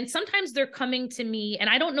and sometimes they're coming to me, and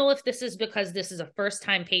I don't know if this is because this is a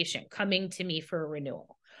first-time patient coming to me for a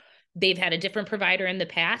renewal. They've had a different provider in the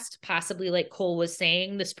past, possibly like Cole was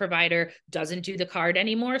saying, this provider doesn't do the card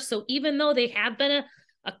anymore. So even though they have been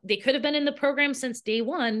they could have been in the program since day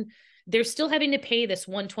one, they're still having to pay this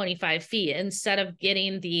 $125 fee instead of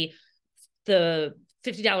getting the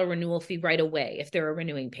 $50 renewal fee right away if they're a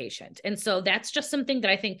renewing patient. And so that's just something that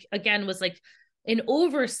I think, again, was like an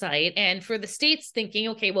oversight. And for the states thinking,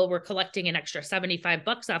 okay, well, we're collecting an extra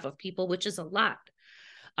 $75 off of people, which is a lot.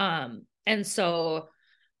 And so,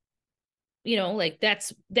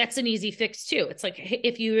 that's an easy fix too. It's like,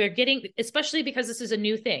 if you are getting, especially because this is a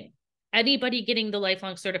new thing, anybody getting the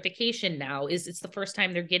lifelong certification now it's the first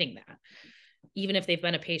time they're getting that, even if they've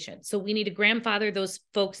been a patient. So we need to grandfather those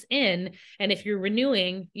folks in. And if you're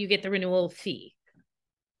renewing, you get the renewal fee.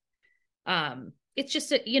 It's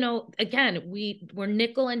just, again, we're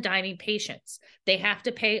nickel and diming patients. They have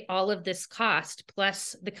to pay all of this cost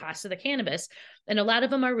plus the cost of the cannabis. And a lot of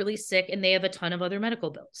them are really sick and they have a ton of other medical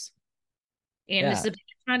bills. And this is a big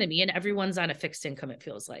economy, and everyone's on a fixed income, it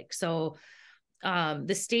feels like. So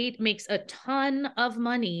the state makes a ton of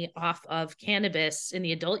money off of cannabis in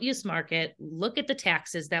the adult use market. Look at the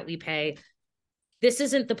taxes that we pay. This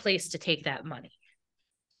isn't the place to take that money.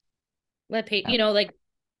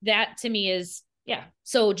 That to me is,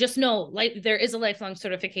 So just know, there is a lifelong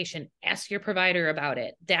certification. Ask your provider about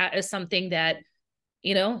it. That is something that,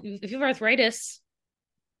 if you have arthritis,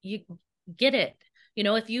 you get it.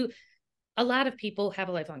 A lot of people have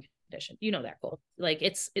a lifelong condition. That, Cole.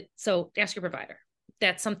 So ask your provider.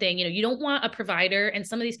 That's something, you don't want a provider, and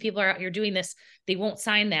some of these people are out here doing this, they won't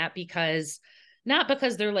sign that not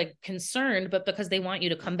because they're concerned, but because they want you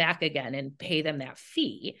to come back again and pay them that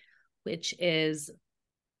fee, which is,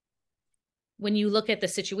 when you look at the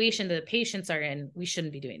situation that the patients are in, we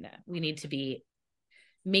shouldn't be doing that. We need to be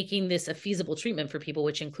making this a feasible treatment for people,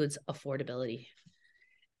 which includes affordability.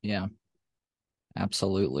 Yeah,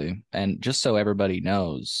 absolutely. And just so everybody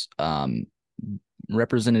knows,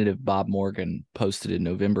 Representative Bob Morgan posted in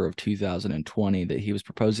November of 2020 that he was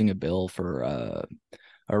proposing a bill for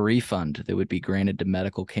a refund that would be granted to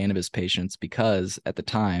medical cannabis patients because at the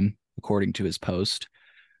time, according to his post,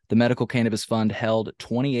 the Medical Cannabis Fund held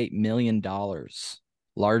 $28 million,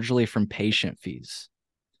 largely from patient fees.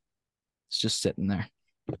 It's just sitting there.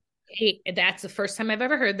 Hey, that's the first time I've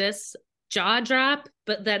ever heard this. Jaw drop,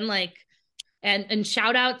 but then and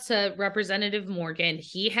shout out to Representative Morgan.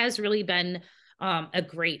 He has really been a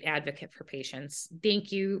great advocate for patients.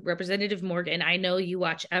 Thank you, Representative Morgan. I know you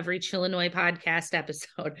watch every Chillinois podcast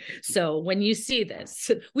episode. So when you see this,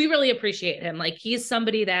 we really appreciate him. Like, he's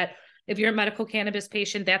somebody that if you're a medical cannabis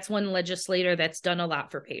patient, that's one legislator that's done a lot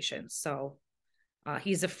for patients. So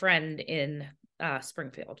he's a friend in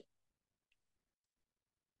Springfield.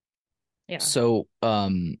 Yeah. So,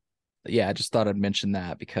 yeah, I just thought I'd mention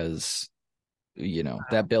that because,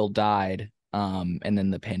 that bill died. And then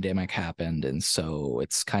the pandemic happened. And so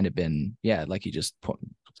it's kind of been, like you just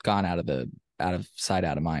gone out of sight,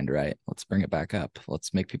 out of mind, right? Let's bring it back up.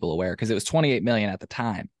 Let's make people aware because it was 28 million at the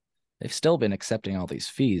time. They've still been accepting all these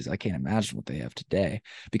fees. I can't imagine what they have today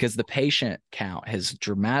because the patient count has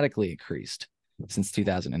dramatically increased since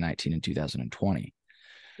 2019 and 2020.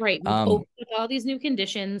 Right. We've opened all these new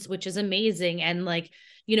conditions, which is amazing. And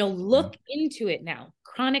look into it now.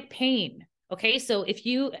 Chronic pain. Okay. So if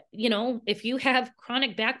you have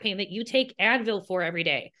chronic back pain that you take Advil for every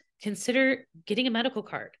day, consider getting a medical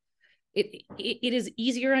card. It is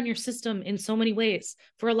easier on your system in so many ways.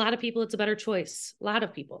 For a lot of people, it's a better choice. A lot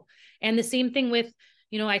of people. And the same thing with,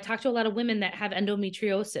 I talk to a lot of women that have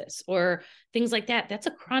endometriosis or things like that. That's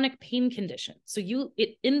a chronic pain condition. So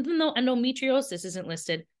even though endometriosis isn't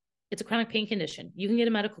listed, it's a chronic pain condition. You can get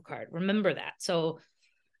a medical card. Remember that. So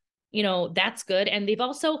that's good. And they've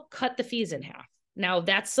also cut the fees in half. Now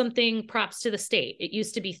that's something, props to the state. It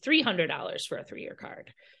used to be $300 for a 3-year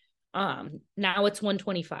card. Now it's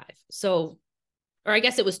 $125. So, or I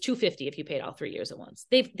guess it was $250 if you paid all 3 years at once.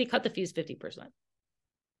 They cut the fees 50%.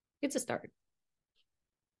 It's a start.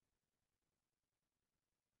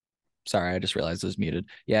 Sorry, I just realized it was muted.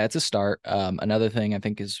 Yeah, it's a start. Another thing I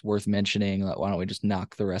think is worth mentioning, why don't we just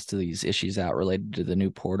knock the rest of these issues out related to the new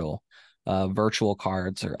portal? Virtual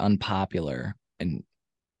cards are unpopular, and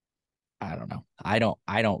I don't know. I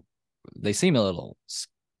don't, they seem a little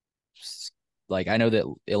like, I know that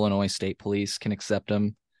Illinois State Police can accept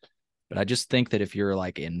them, but I just think that if you're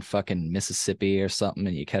like in fucking Mississippi or something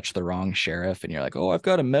and you catch the wrong sheriff and you're like, oh, I've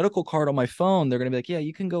got a medical card on my phone, they're going to be like, yeah,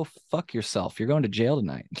 you can go fuck yourself. You're going to jail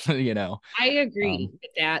tonight. I agree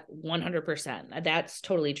with that 100%. That's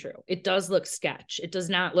totally true. It does look sketch. It does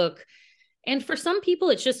not look, and for some people,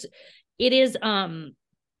 it's an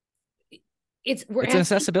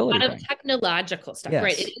accessibility a lot thing. Of technological stuff, yes.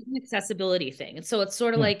 Right? It is an accessibility thing. And so it's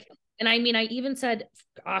sort of like, and I mean, I even said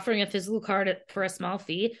offering a physical card for a small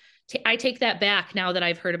fee. I take that back now that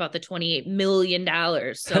I've heard about the $28 million.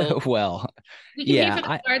 So well, we can pay for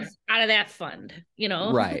the cards out of that fund,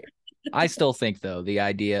 Right. I still think, though, the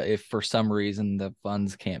idea, if for some reason the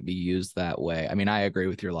funds can't be used that way, I mean, I agree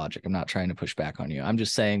with your logic. I'm not trying to push back on you. I'm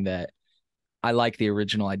just saying that I like the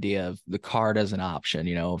original idea of the card as an option.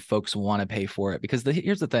 If folks want to pay for it, because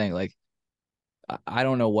here's the thing, like, I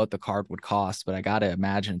don't know what the card would cost, but I got to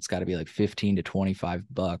imagine it's got to be like $15 to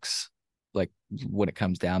 $25, like when it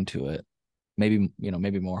comes down to it. Maybe,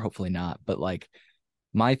 maybe more, hopefully not. But like,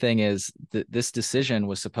 my thing is that this decision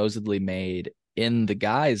was supposedly made in the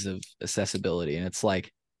guise of accessibility. And it's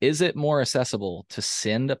like, is it more accessible to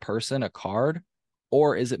send a person a card,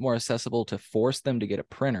 or is it more accessible to force them to get a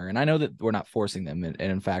printer? And I know that we're not forcing them. And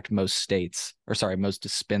in fact, most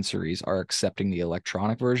dispensaries are accepting the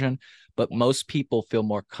electronic version, but most people feel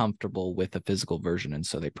more comfortable with the physical version. And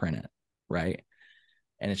so they print it. Right.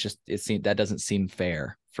 And that doesn't seem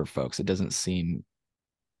fair for folks. It doesn't seem,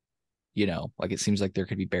 like, it seems like there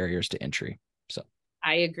could be barriers to entry. So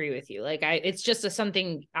I agree with you. Like, it's just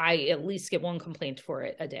something I at least get one complaint for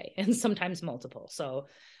it a day, and sometimes multiple. So,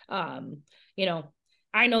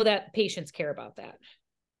 I know that patients care about that.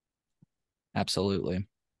 Absolutely.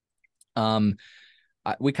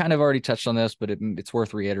 We kind of already touched on this, but it's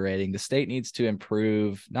worth reiterating. The state needs to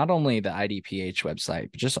improve not only the IDPH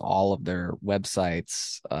website, but just all of their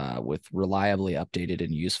websites with reliably updated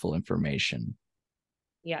and useful information.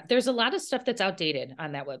 Yeah, there's a lot of stuff that's outdated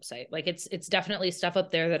on that website. Like, it's definitely stuff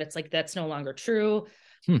up there that it's like, that's no longer true.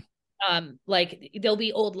 Like there'll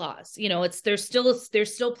be old laws, there's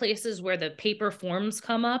still places where the paper forms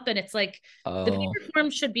come up, and it's like the paper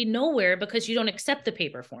forms should be nowhere because you don't accept the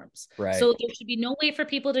paper forms. Right. So there should be no way for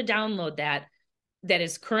people to download that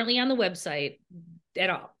is currently on the website at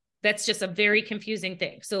all. That's just a very confusing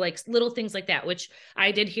thing. So like little things like that, which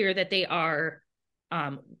I did hear that they are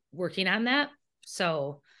working on that.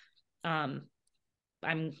 So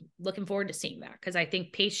I'm looking forward to seeing that, because I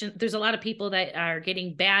think there's a lot of people that are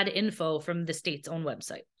getting bad info from the state's own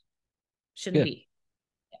website. Shouldn't be.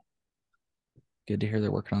 Yeah. Good to hear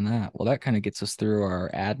they're working on that. Well, that kind of gets us through our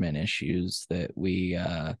admin issues that we've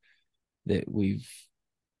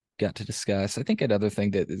got to discuss. I think another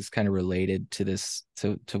thing that is kind of related to this,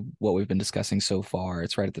 to what we've been discussing so far,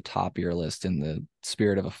 it's right at the top of your list in the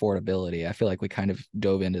spirit of affordability. I feel like we kind of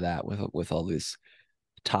dove into that with all these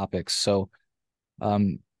topics. So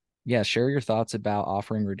share your thoughts about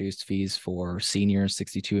offering reduced fees for seniors,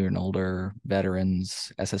 62 and older,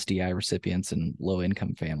 veterans, SSDI recipients, and low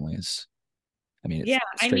income families. I mean,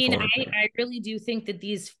 I really do think that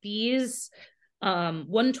these fees,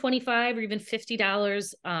 $125 or even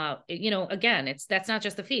 $50, again, that's not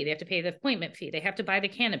just the fee. They have to pay the appointment fee. They have to buy the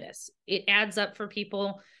cannabis. It adds up for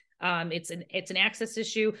people. It's an access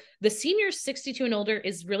issue. The seniors 62 and older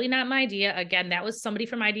is really not my idea. Again, that was somebody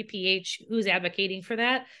from IDPH who's advocating for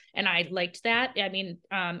that, and I liked that. I mean,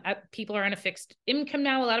 people are on a fixed income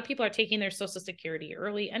now. A lot of people are taking their Social Security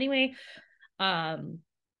early anyway. Come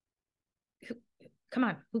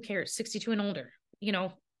on, who cares? 62 and older,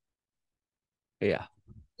 Yeah.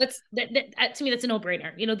 That to me, that's a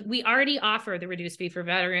no-brainer. We already offer the reduced fee for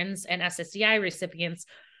veterans and SSDI recipients.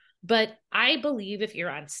 But I believe if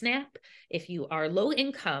you're on SNAP, if you are low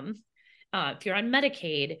income, if you're on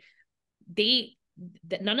Medicaid,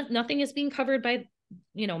 nothing is being covered by,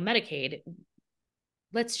 Medicaid.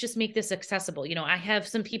 Let's just make this accessible. I have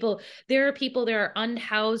some people, there are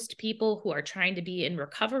unhoused people who are trying to be in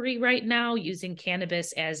recovery right now using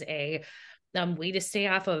cannabis as a way to stay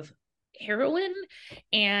off of heroin,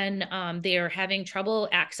 and they are having trouble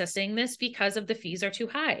accessing this because of the fees are too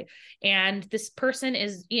high. And this person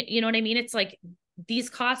is, you know what I mean? It's like these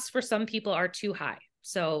costs for some people are too high.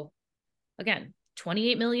 So again,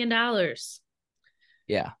 $28 million.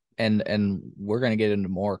 Yeah. And we're going to get into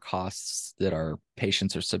more costs that our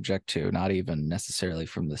patients are subject to, not even necessarily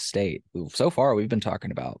from the state. So far, we've been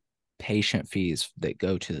talking about patient fees that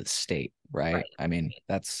go to the state, right? I mean,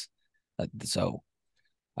 that's so.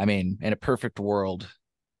 I mean, in a perfect world,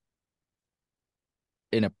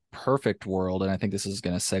 and I think this is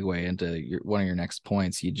going to segue into one of your next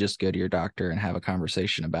points, you just go to your doctor and have a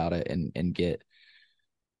conversation about it and get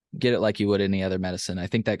it like you would any other medicine. I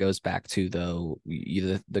think that goes back to, though,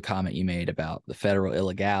 the comment you made about the federal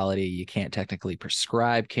illegality. You can't technically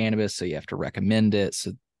prescribe cannabis, so you have to recommend it.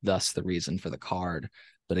 So thus the reason for the card.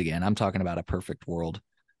 But again, I'm talking about a perfect world.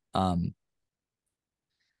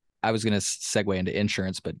 I was going to segue into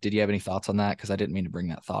insurance, but did you have any thoughts on that? Because I didn't mean to bring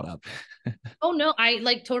that thought up. Oh, no,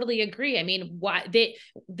 I totally agree. I mean,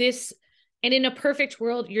 and in a perfect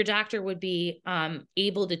world, your doctor would be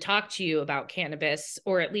able to talk to you about cannabis,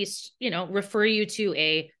 or at least, refer you to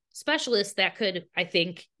a specialist that could, I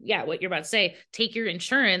think, what you're about to say, take your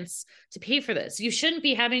insurance to pay for this. You shouldn't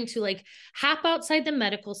be having to hop outside the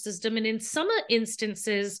medical system. And in some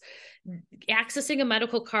instances, accessing a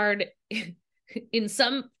medical card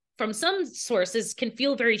from some sources can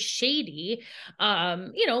feel very shady,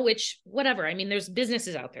 which whatever. I mean, there's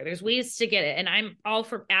businesses out there, there's ways to get it. And I'm all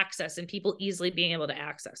for access and people easily being able to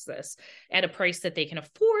access this at a price that they can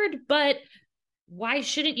afford. But why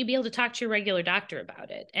shouldn't you be able to talk to your regular doctor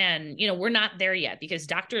about it? And, we're not there yet because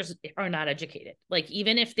doctors are not educated.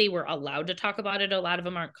 Even if they were allowed to talk about it, a lot of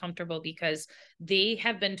them aren't comfortable because they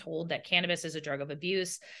have been told that cannabis is a drug of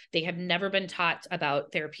abuse. They have never been taught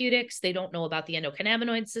about therapeutics. They don't know about the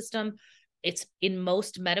endocannabinoid system. It's in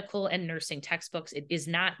most medical and nursing textbooks. It is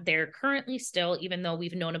not there currently still, even though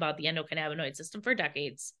we've known about the endocannabinoid system for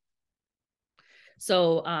decades.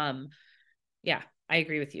 So, I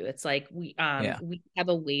agree with you. It's like we have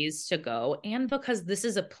a ways to go. And because this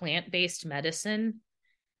is a plant-based medicine,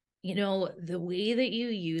 the way that you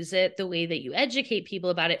use it, the way that you educate people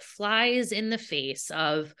about it flies in the face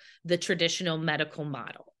of the traditional medical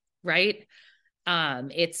model, right?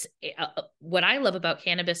 It's what I love about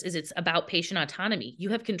cannabis is it's about patient autonomy.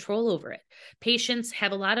 You have control over it. Patients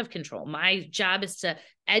have a lot of control. My job is to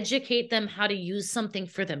educate them how to use something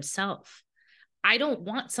for themselves. I don't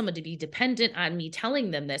want someone to be dependent on me telling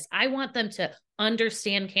them this. I want them to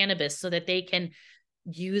understand cannabis so that they can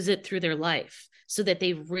use it through their life, so that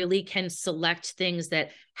they really can select things that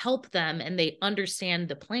help them and they understand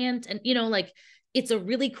the plant. And, it's a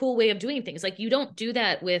really cool way of doing things. Like you don't do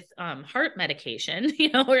that with heart medication,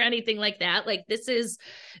 or anything like that. Like this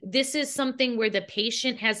is something where the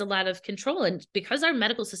patient has a lot of control. And because our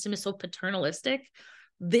medical system is so paternalistic,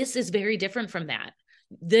 this is very different from that.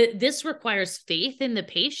 This requires faith in the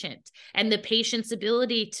patient and the patient's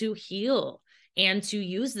ability to heal and to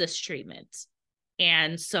use this treatment.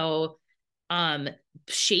 And so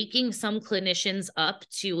shaking some clinicians up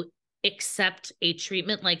to accept a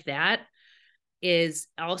treatment like that is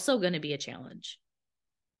also going to be a challenge.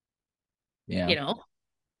 Yeah.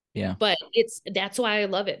 Yeah. But that's why I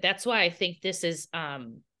love it. That's why I think this is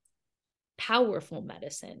powerful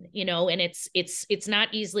medicine, and it's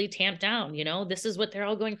not easily tamped down. This is what they're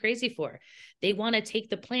all going crazy for. They want to take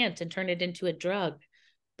the plant and turn it into a drug.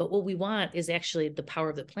 But what we want is actually the power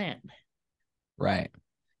of the plant. Right.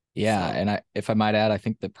 Yeah. So, and if I might add, I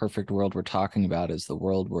think the perfect world we're talking about is the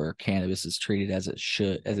world where cannabis is treated as it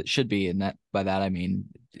should be. And by that, I mean,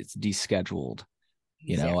 it's descheduled,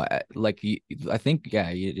 exactly. I think,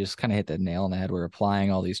 you just kind of hit the nail on the head. We're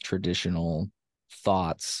applying all these traditional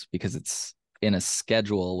thoughts because it's in a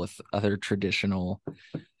schedule with other traditional.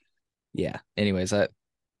 Yeah. Anyways, And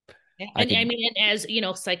as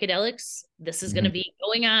psychedelics, this is going to be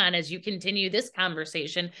going on as you continue this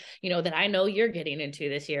conversation, that I know you're getting into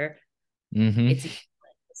this year. It's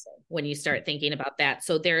when you start thinking about that.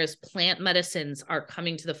 So there's plant medicines are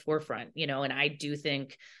coming to the forefront, and I do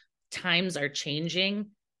think times are changing,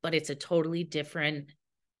 but it's a totally different.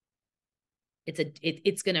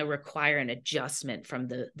 It's going to require an adjustment from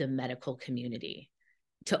the medical community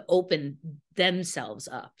to open themselves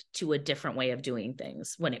up to a different way of doing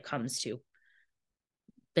things when it comes to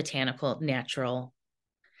botanical, natural,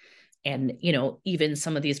 and, even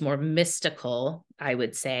some of these more mystical, I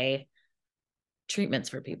would say, treatments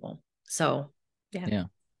for people. So, yeah.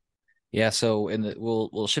 Yeah. So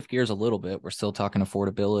we'll shift gears a little bit. We're still talking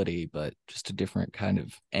affordability, but just a different kind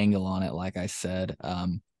of angle on it. Like I said,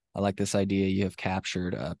 I like this idea you have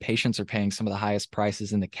captured. Patients are paying some of the highest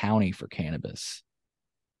prices in the county for cannabis.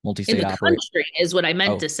 Multi-state in the country is what I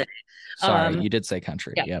meant to say. Sorry, you did say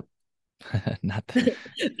country. Yeah. Yep. Not that.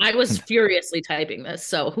 I was furiously typing this,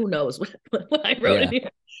 so who knows what I wrote in here.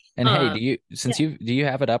 And hey, do you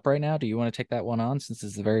have it up right now? Do you want to take that one on since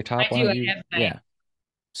it's the very top one? Yeah.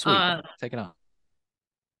 Sweet. Take it on.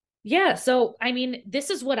 Yeah. So, I mean, this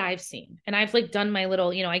is what I've seen, and I've done my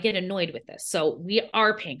little, I get annoyed with this. So we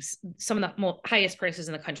are paying some of the highest prices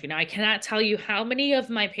in the country. Now, I cannot tell you how many of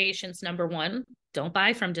my patients, number one, don't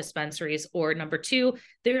buy from dispensaries, or number two,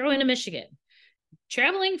 they're going to Michigan.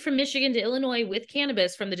 Traveling from Michigan to Illinois with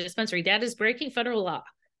cannabis from the dispensary, that is breaking federal law.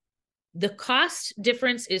 The cost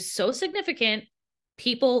difference is so significant,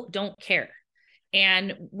 people don't care.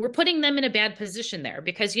 And we're putting them in a bad position there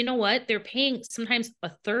because you know what? They're paying sometimes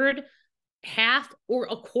a third, half, or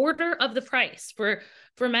a quarter of the price for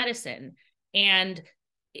medicine. And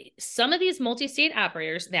some of these multi-state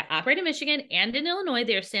operators that operate in Michigan and in Illinois,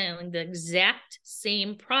 they're selling the exact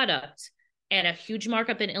same product at a huge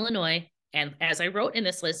markup in Illinois. And as I wrote in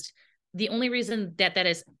this list, the only reason that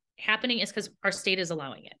is happening is because our state is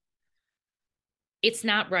allowing it. It's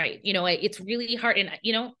not right. It's really hard. And,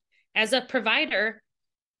 as a provider,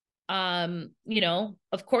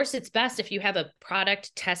 of course it's best if you have a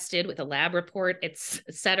product tested with a lab report, et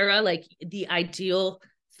cetera, like the ideal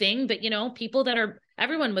thing. But, people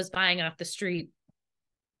everyone was buying off the street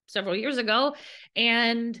several years ago.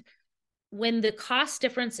 And when the cost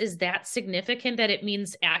difference is that significant that it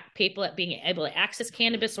means people at being able to access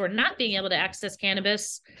cannabis or not being able to access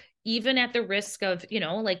cannabis, even at the risk of,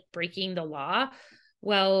 breaking the law,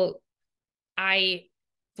 well, I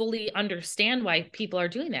fully understand why people are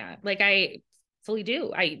doing that. I fully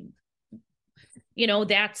do.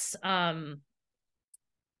 That's, and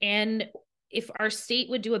if our state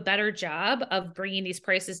would do a better job of bringing these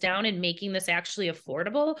prices down and making this actually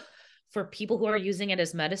affordable for people who are using it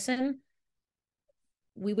as medicine,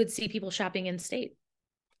 we would see people shopping in state,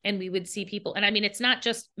 and we would see people. And I mean, it's not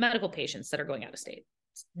just medical patients that are going out of state.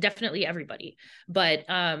 It's definitely everybody, but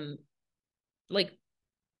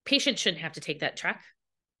patients shouldn't have to take that trek.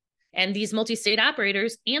 And these multi-state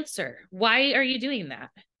operators answer, why are you doing that?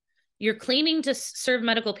 You're claiming to serve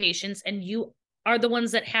medical patients, and you are the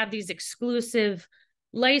ones that have these exclusive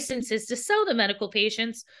licenses to sell to medical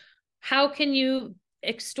patients. How can you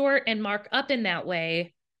extort and mark up in that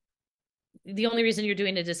way? The only reason you're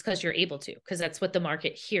doing it is because you're able to, because that's what the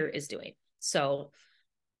market here is doing. So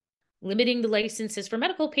limiting the licenses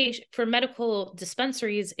for medical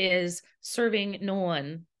dispensaries is serving no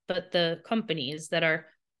one but the companies that are,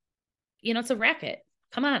 it's a racket.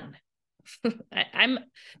 Come on.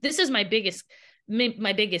 This is my biggest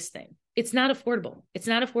thing it's not affordable. It's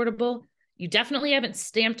not affordable. You definitely haven't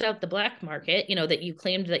stamped out the black market, you know, that you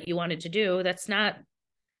claimed that you wanted to do. That's not,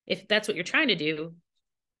 if that's what you're trying to do,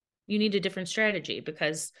 you need a different strategy,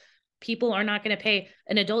 because people are not going to pay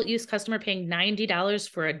an adult use customer paying $90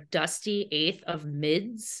 for a dusty eighth of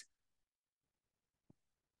mids.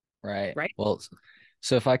 Right. Right. Well,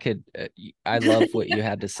 so if I could, I love what you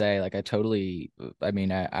had to say. Like, I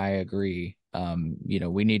agree. You know,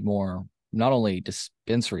 we need more, not only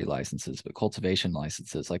dispensary licenses, but cultivation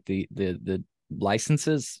licenses. Like the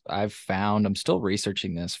licenses I've found, I'm still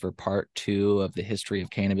researching this for part 2 of the history of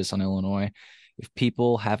cannabis on Illinois. If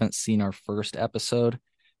people haven't seen our first episode,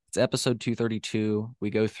 it's episode 232. We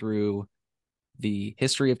go through the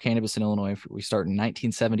history of cannabis in Illinois. We start in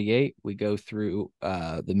 1978. We go through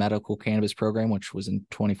the medical cannabis program, which was in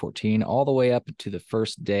 2014, all the way up to the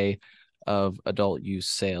first day of adult use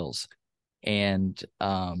sales. And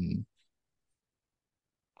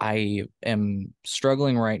I am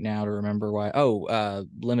struggling right now to remember why.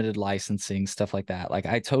 Limited licensing, stuff like that. Like,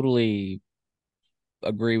 I totally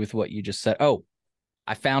agree with what you just said. Oh,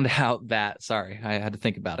 I found out that, sorry, I had to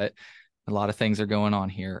think about it. A lot of things are going on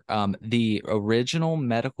here. The original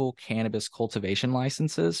medical cannabis cultivation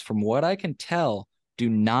licenses, from what I can tell, do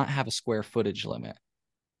not have a square footage limit.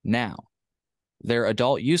 Now, their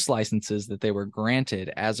adult use licenses that they were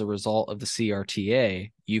granted as a result of the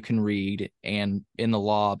CRTA, you can read, and in the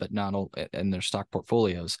law, but not in their stock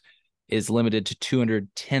portfolios, is limited to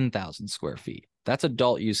 210,000 square feet. That's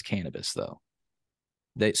adult use cannabis, though.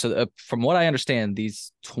 From what I understand,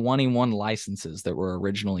 these 21 licenses that were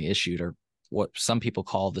originally issued are what some people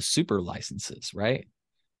call the super licenses, right?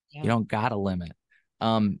 Yeah. You don't got a limit.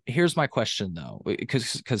 Here's my question, though,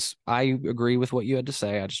 because I agree with what you had to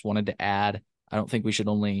say. I just wanted to add, I don't think we should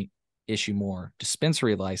only issue more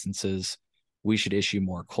dispensary licenses. We should issue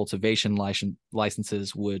more cultivation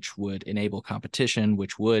licenses, which would enable competition,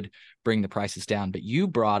 which would bring the prices down. But you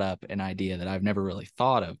brought up an idea that I've never really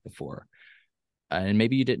thought of before. And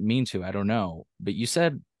maybe you didn't mean to, I don't know. But you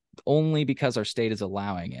said only because our state is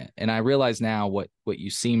allowing it. And I realize now what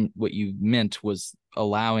you meant was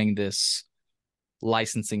allowing this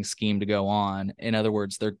licensing scheme to go on. In other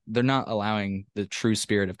words, they're not allowing the true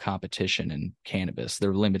spirit of competition in cannabis.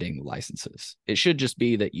 They're limiting the licenses. It should just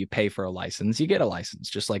be that you pay for a license, you get a license,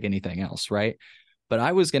 just like anything else, right? But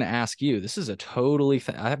I was going to ask you, this is a totally,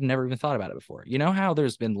 I have never even thought about it before. You know how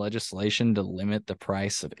there's been legislation to limit the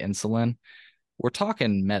price of insulin? We're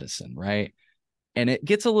talking medicine, right? And it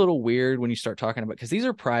gets a little weird when you start talking about, because these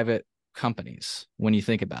are private companies when you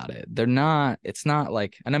think about it. It's not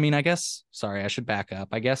like, and I mean, I guess, sorry, I should back up.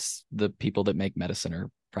 I guess the people that make medicine are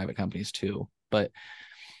private companies too. But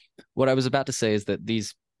what I was about to say is that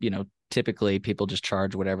these, you know, typically people just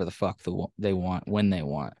charge whatever the fuck they want when they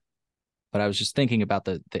want. But I was just thinking about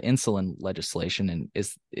the insulin legislation, and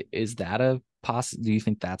is that a do you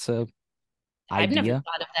think that's a idea? I've never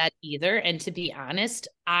thought of that either. And to be honest,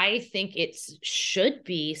 I think it should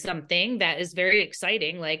be something that is very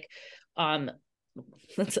exciting. Like,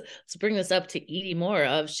 let's bring this up to Edie Moore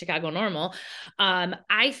of Chicago NORML.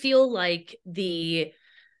 I feel like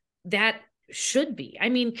that should be. I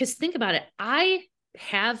mean, because think about it. I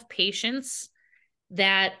have patients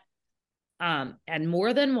that, and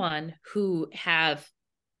more than one, who have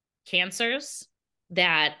cancers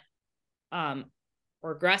that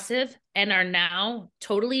were aggressive and are now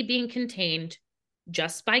totally being contained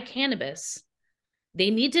just by cannabis. They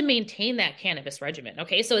need to maintain that cannabis regimen.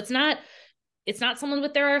 Okay. So it's not someone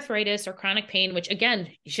with their arthritis or chronic pain, which again,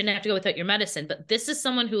 you shouldn't have to go without your medicine, but this is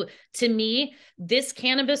someone who, to me, this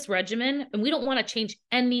cannabis regimen, and we don't want to change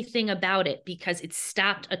anything about it because it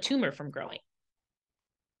stopped a tumor from growing.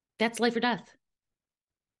 That's life or death.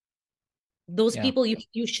 Those people,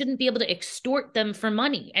 you shouldn't be able to extort them for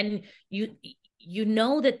money. And you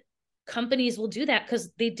know that companies will do that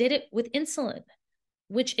because they did it with insulin,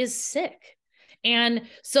 which is sick. And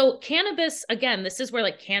so cannabis, again, this is where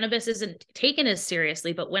like cannabis isn't taken as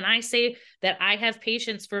seriously. But when I say that I have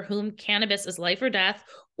patients for whom cannabis is life or death,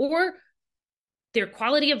 or their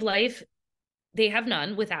quality of life, they have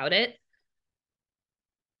none without it.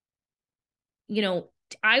 You know,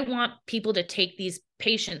 I want people to take these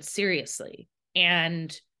patients seriously,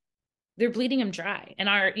 and they're bleeding them dry. And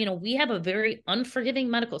we have a very unforgiving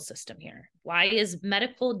medical system here. Why is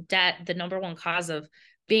medical debt the number one cause of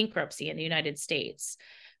bankruptcy in the United States?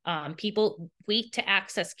 People wait to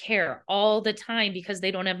access care all the time because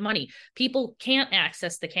they don't have money. People can't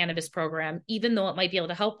access the cannabis program, even though it might be able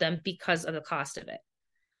to help them, because of the cost of it.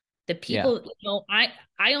 The people,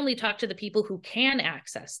 I only talk to the people who can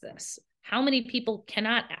access this. How many people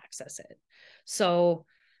cannot access it? So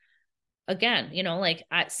again, like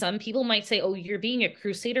some people might say, oh, you're being a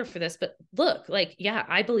crusader for this, but look, like, yeah,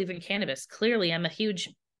 I believe in cannabis. Clearly, I'm a huge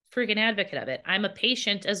freaking advocate of it. I'm a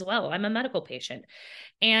patient as well. I'm a medical patient.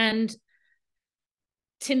 And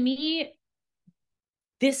to me,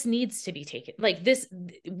 this needs to be taken like this.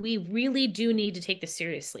 We really do need to take this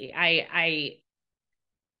seriously. I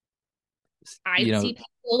see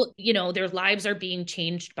people, their lives are being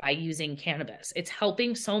changed by using cannabis. It's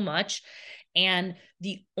helping so much. And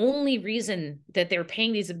the only reason that they're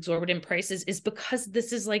paying these exorbitant prices is because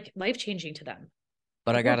this is like life-changing to them.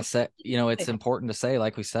 But I gotta say, it's important to say,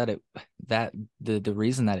 like we said, that the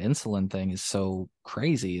reason that insulin thing is so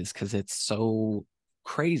crazy is because it's so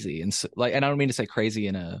crazy. And so, like, and I don't mean to say crazy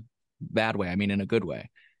in a bad way. I mean in a good way.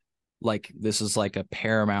 Like, this is like a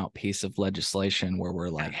paramount piece of legislation where we're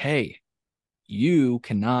like, hey, you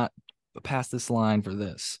cannot pass this line for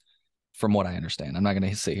this. From what I understand, I'm not going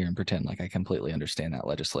to sit here and pretend like I completely understand that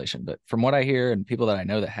legislation, but from what I hear and people that I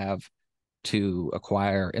know that have to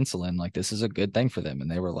acquire insulin, like, this is a good thing for them.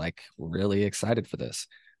 And they were like really excited for this.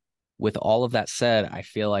 With all of that said, I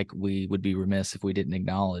feel like we would be remiss if we didn't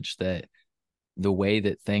acknowledge that the way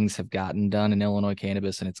that things have gotten done in Illinois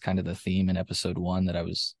cannabis, and it's kind of the theme in episode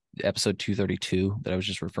 232 that I was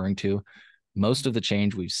just referring to, most of the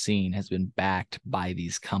change we've seen has been backed by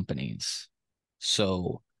these companies.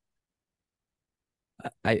 So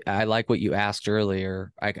I like what you asked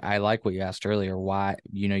earlier. I like what you asked earlier. Why,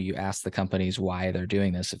 you asked the companies why they're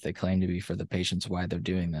doing this. If they claim to be for the patients, why they're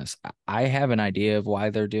doing this. I have an idea of why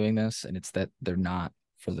they're doing this, and it's that they're not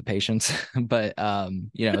for the patients, but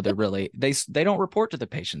they're really, they don't report to the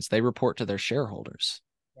patients. They report to their shareholders.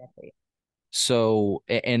 Exactly. So,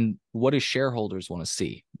 and what do shareholders want to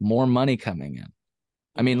see? More money coming in.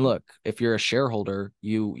 I mean, look, if you're a shareholder,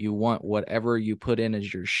 you want whatever you put in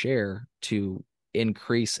as your share to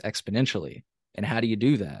increase exponentially. And how do you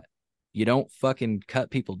do that? You don't fucking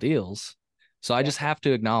cut people deals. So I just have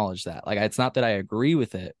to acknowledge that. Like, it's not that I agree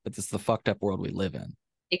with it, but it's the fucked up world we live in.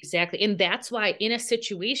 Exactly. And that's why in a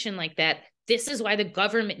situation like that, this is why the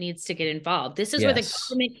government needs to get involved. This is where the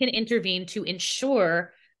government can intervene to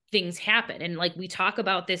ensure things happen. And like, we talk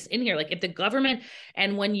about this in here, like if the government,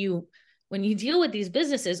 and when you deal with these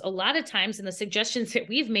businesses, a lot of times, and the suggestions that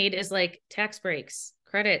we've made is like tax breaks,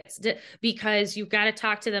 credits, because you've got to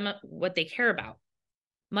talk to them what they care about,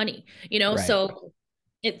 money, right. So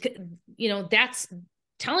that's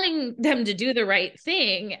telling them to do the right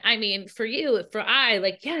thing. I mean,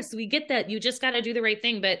 yes, we get that. You just got to do the right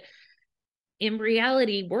thing. But in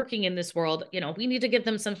reality, working in this world, we need to give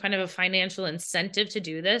them some kind of a financial incentive to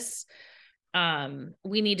do this.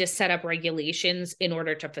 We need to set up regulations in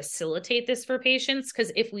order to facilitate this for patients.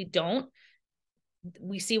 Because if we don't,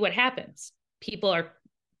 we see what happens. People are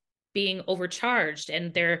being overcharged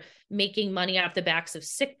and they're making money off the backs of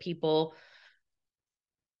sick people.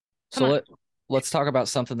 Let's talk about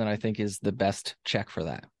something that I think is the best check for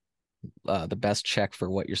that. The best check for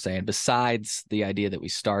what you're saying, besides the idea that we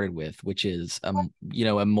started with, which is,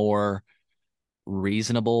 a more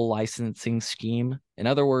reasonable licensing scheme. In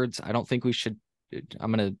other words, I don't think we should,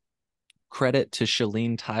 I'm going to credit to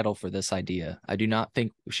Shalene Title for this idea. I do not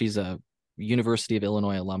think she's a University of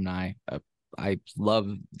Illinois alumni. I love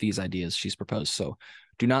these ideas she's proposed. So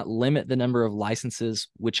do not limit the number of licenses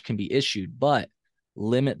which can be issued, but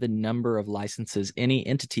limit the number of licenses any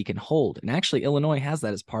entity can hold. And actually, Illinois has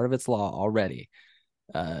that as part of its law already.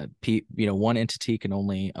 One entity can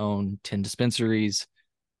only own 10 dispensaries,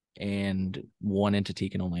 and one entity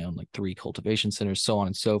can only own like 3 cultivation centers, so on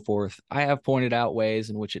and so forth. I have pointed out ways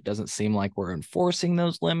in which it doesn't seem like we're enforcing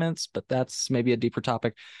those limits, but that's maybe a deeper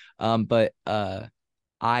topic.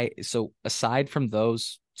 So aside from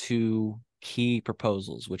those 2 key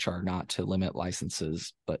proposals, which are not to limit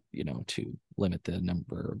licenses, but, to limit the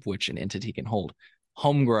number of which an entity can hold,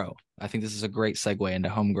 home grow. I think this is a great segue into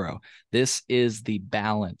home grow. This is the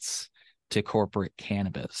balance to corporate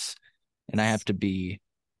cannabis. And I have to be,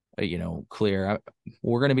 clear.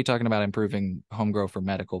 We're going to be talking about improving home grow for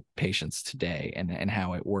medical patients today and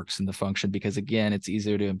how it works in the function, because again, it's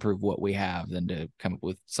easier to improve what we have than to come up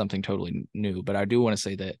with something totally new. But I do want to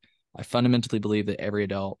say that I fundamentally believe that every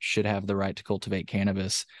adult should have the right to cultivate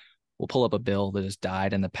cannabis. We'll pull up a bill that has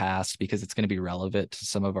died in the past because it's going to be relevant to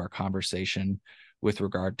some of our conversation with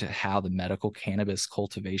regard to how the medical cannabis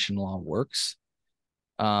cultivation law works.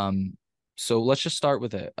 So let's just start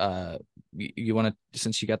with it. You want to,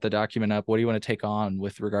 since you got the document up, what do you want to take on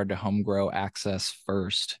with regard to home grow access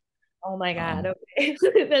first? Oh my God.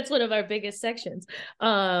 Okay. That's one of our biggest sections.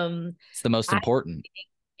 It's the most important.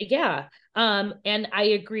 Yeah. And I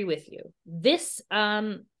agree with you. This,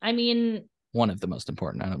 one of the most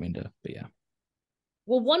important. I don't mean to, but yeah.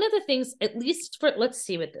 Well, one of the things, at least for, let's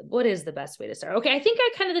see what is the best way to start. Okay, I think I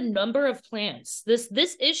kind of the number of plants.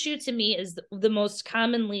 This issue to me is the most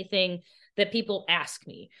commonly thing that people ask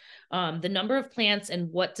me. The number of plants and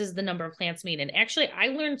what does the number of plants mean? And actually, I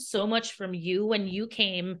learned so much from you when you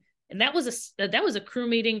came, and that was a crew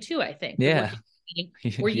meeting too, I think. Yeah.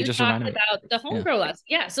 Where you talked about the home grow lots.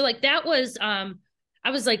 Yeah. So like that was I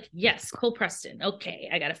was like, yes, Cole Preston. Okay,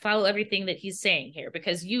 I got to follow everything that he's saying here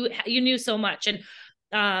because you knew so much.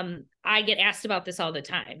 And I get asked about this all the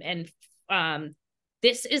time. And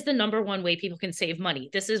this is the number one way people can save money.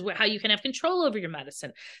 This is how you can have control over your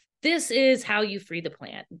medicine. This is how you free the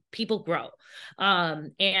plant. People grow.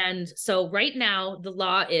 And so right now, the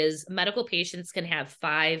law is medical patients can have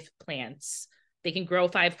 5 plants. They can grow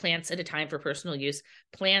 5 plants at a time for personal use.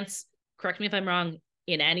 Plants, correct me if I'm wrong,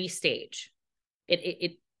 in any stage.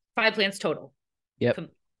 It 5 plants total. Yep.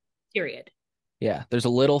 Period. Yeah. There's a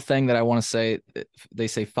little thing that I want to say. They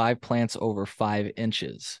say 5 plants over 5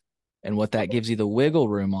 inches. And what that gives you the wiggle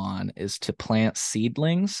room on is to plant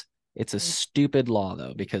seedlings. It's a stupid law,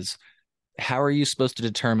 though, because how are you supposed to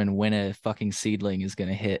determine when a fucking seedling is going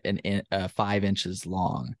to hit 5 inches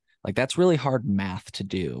long? Like, that's really hard math to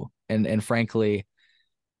do. And frankly,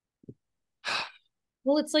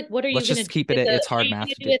 well, it's like, what are you going to do? Let's just keep it. It's hard math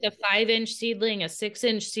to do with a 5-inch seedling, a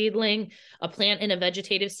 6-inch seedling, a plant in a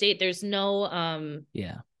vegetative state. There's no,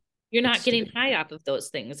 you're not getting high off of those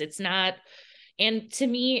things. It's not. And to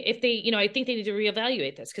me, if they, I think they need to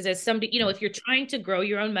reevaluate this because as somebody, if you're trying to grow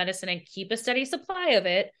your own medicine and keep a steady supply of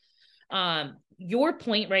it, your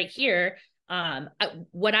point right here,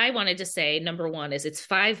 what I wanted to say, number one, is it's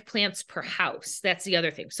 5 plants per house. That's the other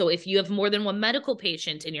thing. So if you have more than one medical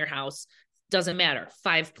patient in your house, doesn't matter.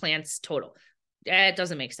 5 plants total. It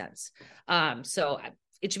doesn't make sense. So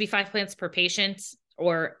it should be 5 plants per patient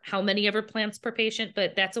or how many ever plants per patient,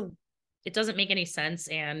 but it doesn't make any sense.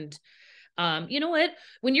 And you know what?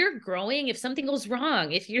 When you're growing, if something goes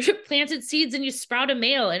wrong, if you planted seeds and you sprout a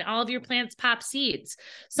male and all of your plants pop seeds,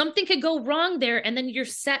 something could go wrong there and then you're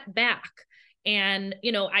set back. And,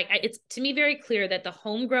 it's to me very clear that the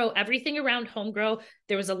home grow, everything around home grow,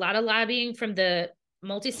 there was a lot of lobbying from the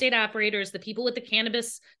multi-state operators, the people with the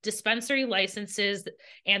cannabis dispensary licenses,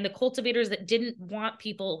 and the cultivators that didn't want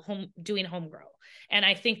people doing home grow. And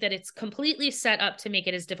I think that it's completely set up to make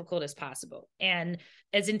it as difficult as possible and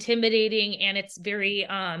as intimidating. And it's very,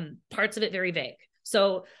 parts of it very vague.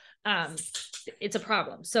 So it's a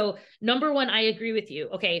problem. So number one, I agree with you.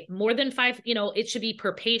 Okay. More than 5, it should be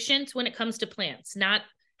per patient when it comes to plants, not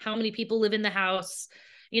how many people live in the house.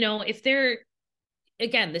 If they're,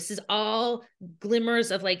 again, this is all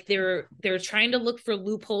glimmers of like they're trying to look for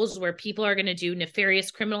loopholes where people are going to do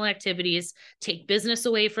nefarious criminal activities, take business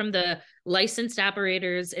away from the licensed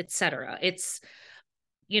operators, etc. It's,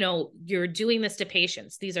 you're doing this to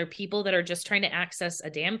patients. These are people that are just trying to access a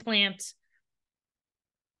damn plant.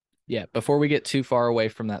 Yeah, before we get too far away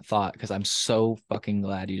from that thought, because I'm so fucking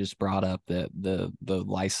glad you just brought up that the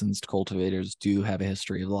licensed cultivators do have a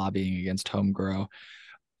history of lobbying against home grow.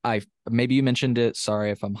 Maybe you mentioned it.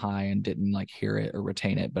 Sorry if I'm high and didn't hear it or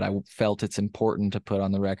retain it, but I felt it's important to put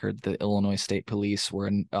on the record that Illinois State Police were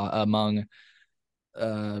among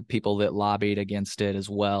people that lobbied against it as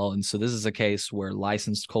well. And so this is a case where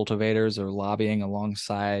licensed cultivators are lobbying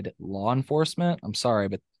alongside law enforcement. I'm sorry,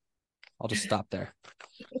 but I'll just stop there.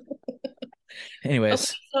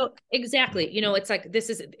 Anyways. Okay, so exactly, it's like this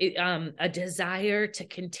is a desire to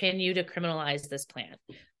continue to criminalize this plant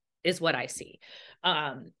is what I see.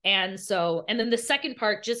 And then the second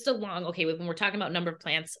part, just along, okay, when we're talking about number of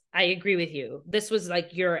plants, I agree with you. This was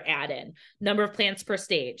like your add-in, number of plants per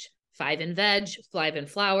stage, 5 in veg, 5 in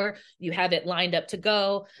flower. You have it lined up to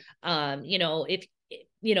go.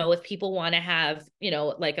 If people want to have,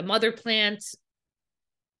 like a mother plant,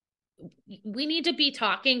 we need to be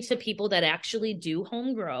talking to people that actually do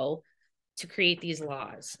home grow to create these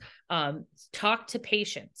laws. Talk to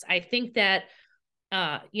patients. I think that,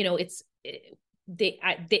 I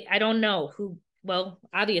don't know who, well,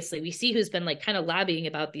 obviously we see who's been kind of lobbying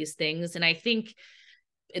about these things. And I think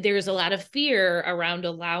there's a lot of fear around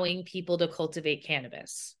allowing people to cultivate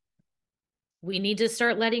cannabis. We need to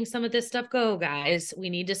start letting some of this stuff go, guys. We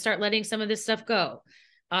need to start letting some of this stuff go.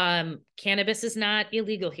 Cannabis is not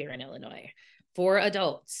illegal here in Illinois for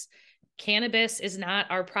adults. Cannabis is not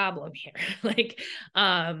our problem here.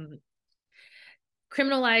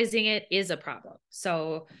 Criminalizing it is a problem.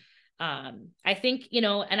 So, I think,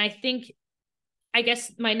 I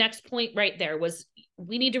guess my next point right there was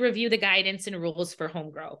we need to review the guidance and rules for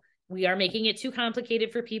home grow. We are making it too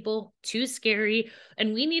complicated for people, too scary,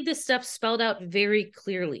 and we need this stuff spelled out very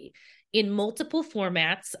clearly in multiple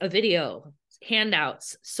formats, a video,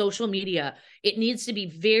 handouts, social media. It needs to be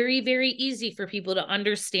very, very easy for people to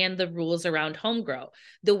understand the rules around home grow.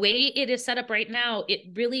 The way it is set up right now,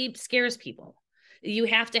 it really scares people. You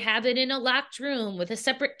have to have it in a locked room with a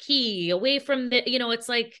separate key away from the, it's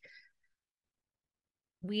like,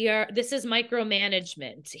 this is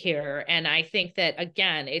micromanagement here. And I think that,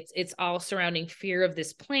 again, it's all surrounding fear of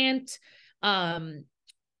this plant.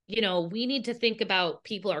 We need to think about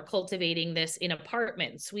people are cultivating this in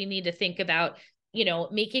apartments. We need to think about,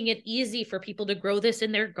 making it easy for people to grow this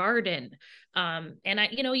in their garden.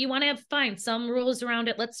 You want to find some rules around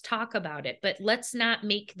it. Let's talk about it, but let's not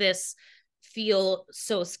make this feel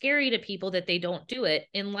so scary to people that they don't do it,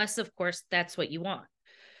 unless, of course, that's what you want.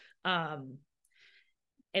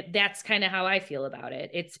 That's kind of how I feel about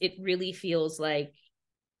it. It really feels like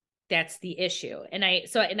that's the issue. I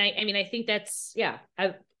think that's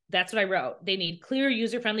what I wrote. They need clear,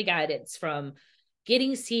 user-friendly guidance from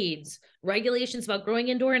getting seeds, regulations about growing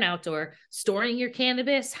indoor and outdoor, storing your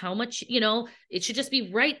cannabis, how much, it should just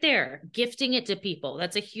be right there, gifting it to people.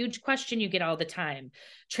 That's a huge question you get all the time.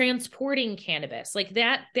 Transporting cannabis, like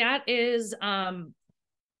that is,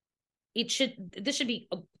 this should be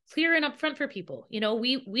clear and upfront for people.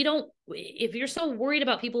 We don't, if you're so worried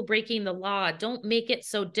about people breaking the law, don't make it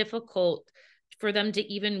so difficult for them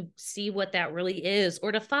to even see what that really is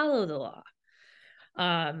or to follow the law.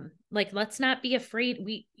 Let's not be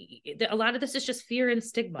afraid. A lot of this is just fear and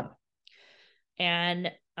stigma.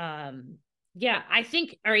 And, I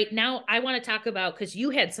think, all right, now I want to talk about, because you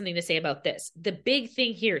had something to say about this, the big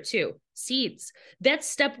thing here too, seeds. That's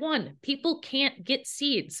step one. People can't get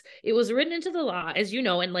seeds. It was written into the law, as you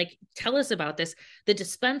know, and tell us about this. The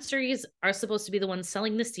dispensaries are supposed to be the ones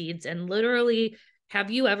selling the seeds, and literally, have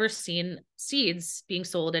you ever seen seeds being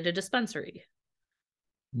sold at a dispensary?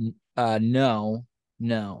 No.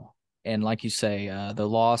 And like you say, the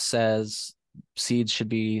law says seeds should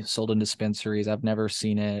be sold in dispensaries. I've never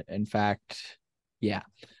seen it. In fact, yeah.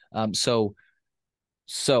 So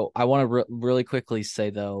I want to really quickly say,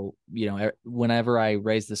 though, whenever I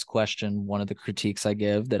raise this question, one of the critiques I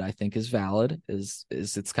give that I think is valid is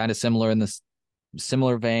it's kind of similar in this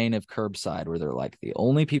similar vein of curbside, where they're like, the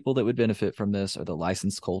only people that would benefit from this are the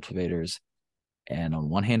licensed cultivators. And on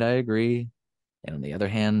one hand, I agree. And on the other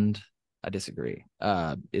hand, I disagree.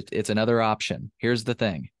 It's another option. Here's the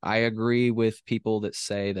thing. I agree with people that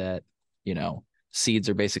say that, seeds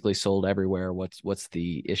are basically sold everywhere. What's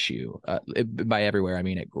the issue? By everywhere, I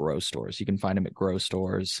mean at grow stores. You can find them at grow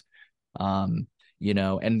stores. And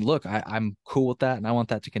look, I'm cool with that, and I want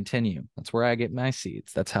that to continue. That's where I get my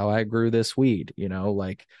seeds. That's how I grew this weed. There's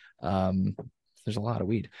a lot of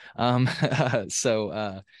weed. But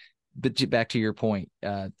back to your point,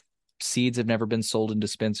 seeds have never been sold in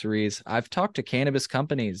dispensaries. I've talked to cannabis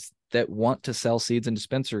companies that want to sell seeds in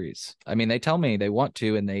dispensaries. I mean, they tell me they want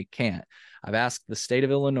to, and they can't. I've asked the state of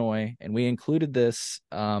Illinois, and we included this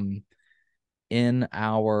in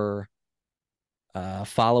our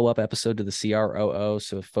follow-up episode to the CROO.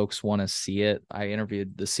 So if folks want to see it, I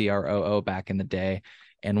interviewed the CROO back in the day.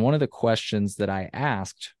 And one of the questions that I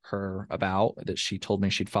asked her about, that she told me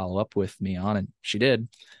she'd follow up with me on, and she did,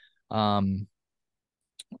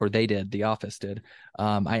 or they did, the office did.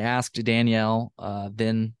 I asked Danielle,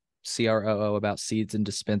 then CROO, about seeds and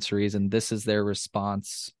dispensaries, and this is their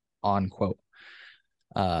response, on quote,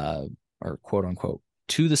 or quote unquote.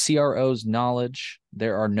 To the CRO's knowledge,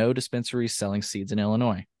 there are no dispensaries selling seeds in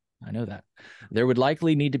Illinois. I know that. There would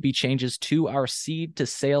likely need to be changes to our seed to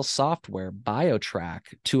sale software, BioTrack,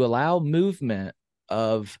 to allow movement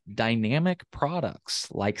of dynamic products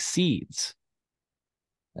like seeds.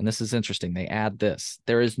 And this is interesting. They add this.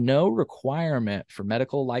 There is no requirement for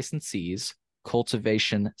medical licensees,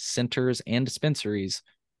 cultivation centers, and dispensaries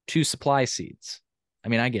to supply seeds. I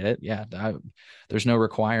mean, I get it. Yeah. There's no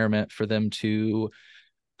requirement for them to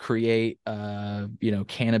create,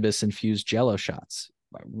 cannabis infused Jello shots.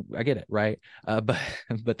 I get it. Right.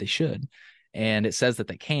 But they should. And it says that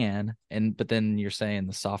they can, but then you're saying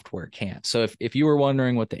the software can't. So if you were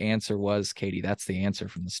wondering what the answer was, Katie, that's the answer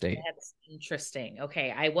from the state. That's interesting.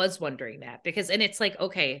 Okay. I was wondering that and it's like,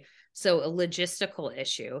 okay, so a logistical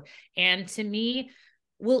issue. And to me,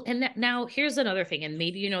 well, and now here's another thing, and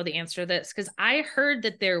maybe you know the answer to this, because I heard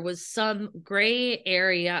that there was some gray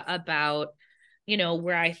area about,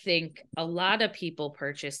 where I think a lot of people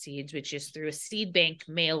purchase seeds, which is through a seed bank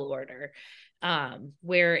mail order,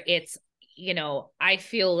 where it's, I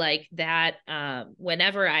feel like that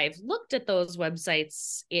whenever I've looked at those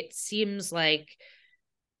websites, it seems like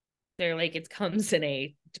they're like, it comes in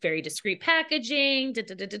a very discreet packaging.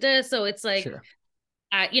 So it's like, sure.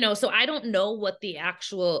 So I don't know what the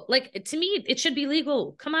actual, like, to me, it should be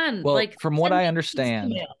legal. Come on. Well, like, from what I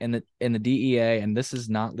understand in the DEA, and this is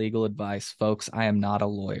not legal advice, folks, I am not a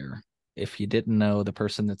lawyer. If you didn't know, the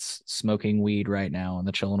person that's smoking weed right now on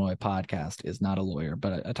the Chillinois podcast is not a lawyer,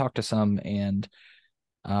 but I talked to some, and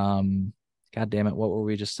God damn it, what were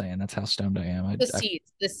we just saying? That's how stoned I am.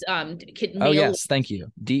 Oh yes, thank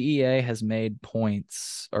you. DEA has made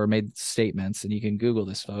points or made statements, and you can Google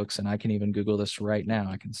this, folks, and I can even Google this right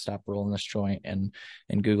now. I can stop rolling this joint and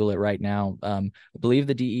Google it right now. I believe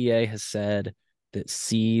the DEA has said that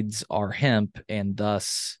seeds are hemp and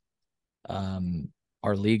thus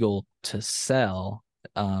are legal to sell.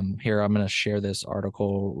 Here, I'm going to share this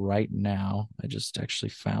article right now. I just actually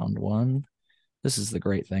found one. This is the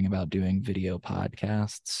great thing about doing video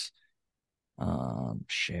podcasts.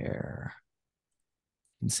 Share.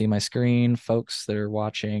 You can see my screen, folks that are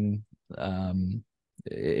watching.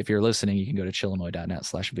 If you're listening, you can go to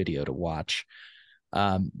chillinois.net/video to watch.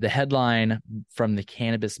 The headline from the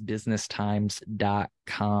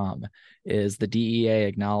cannabisbusinesstimes.com is the DEA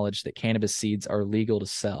acknowledged that cannabis seeds are legal to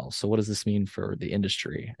sell. So what does this mean for the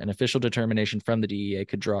industry? An official determination from the DEA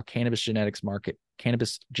could draw cannabis genetics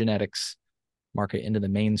market into the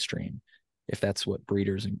mainstream if that's what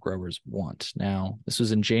breeders and growers want. Now, this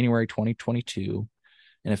was in January 2022.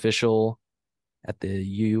 An official at the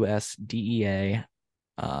US DEA,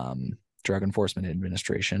 Drug Enforcement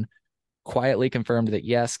Administration, quietly confirmed that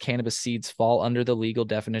yes, cannabis seeds fall under the legal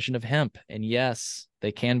definition of hemp, and yes,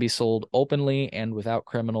 they can be sold openly and without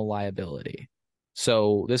criminal liability.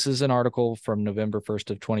 So this is an article from November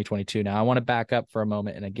 1st of 2022. Now, I want to back up for a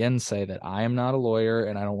moment and again say that I am not a lawyer,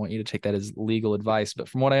 and I don't want you to take that as legal advice. But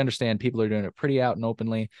from what I understand, people are doing it pretty out and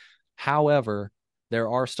openly. However, there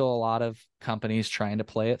are still a lot of companies trying to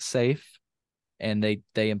play it safe, and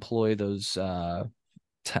they employ those,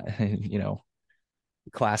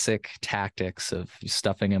 classic tactics of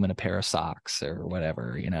stuffing them in a pair of socks or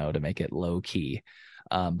whatever, to make it low key.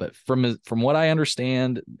 But from what I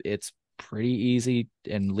understand, it's pretty easy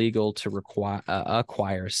and legal to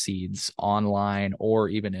acquire seeds online or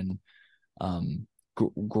even in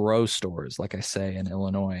grow stores, like I say, in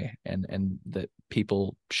Illinois, and that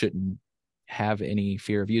people shouldn't have any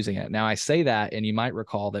fear of using it. Now, I say that, and you might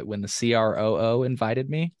recall that when the CROO invited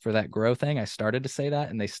me for that grow thing, I started to say that,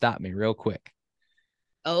 and they stopped me real quick.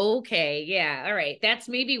 Okay, yeah, all right. That's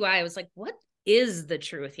maybe why I was like, what is the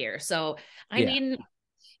truth here? So, I mean,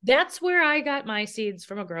 that's where I got my seeds,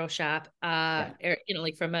 from a grow shop,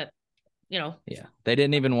 like from a, Yeah. They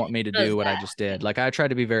didn't even want me to do what I just did. Like, I tried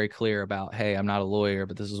to be very clear about, hey, I'm not a lawyer,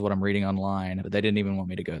 but this is what I'm reading online. But they didn't even want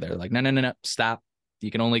me to go there. Like, no, stop.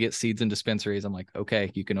 You can only get seeds in dispensaries. I'm like,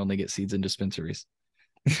 okay, you can only get seeds in dispensaries.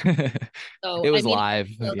 It was live,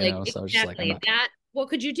 so I was just like, what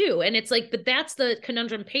could you do? And it's like, but that's the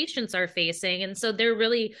conundrum patients are facing. And so there are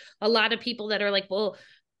really a lot of people that are like, well,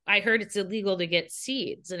 I heard it's illegal to get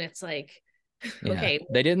seeds. And it's like, okay.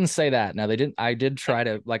 They didn't say that. Now, they didn't. I did try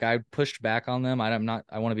to, I pushed back on them. I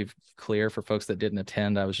want to be clear for folks that didn't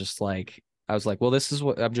attend. I was like, well, this is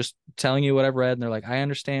what I'm just telling you what I've read. And they're like, I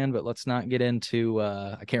understand, but let's not get into,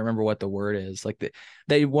 I can't remember what the word is. Like,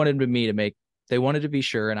 they wanted to be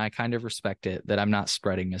sure, and I kind of respect it, that I'm not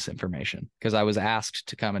spreading misinformation, because I was asked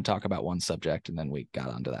to come and talk about one subject, and then we got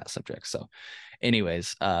onto that subject. So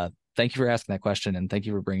anyways, thank you for asking that question, and thank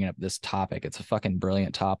you for bringing up this topic. It's a fucking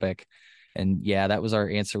brilliant topic. And that was our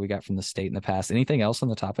answer we got from the state in the past. Anything else on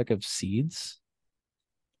the topic of seeds?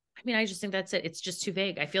 I mean, I just think that's it. It's just too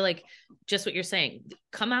vague. I feel like just what you're saying,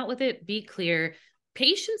 come out with it, be clear.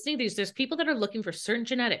 Patients need these. There's people that are looking for certain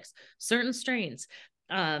genetics, certain strains.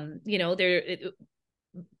 They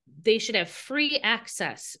should have free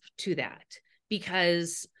access to that,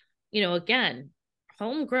 because, again,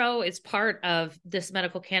 home grow is part of this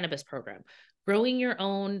medical cannabis program. Growing your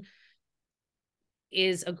own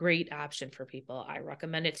is a great option for people. I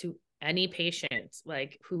recommend it to any patient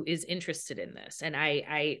who is interested in this. And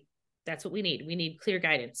I that's what we need. We need clear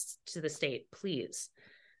guidance to the state, please.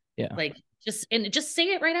 Yeah. Just say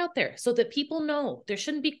it right out there so that people know. There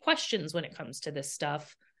shouldn't be questions when it comes to this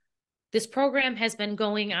stuff. This program has been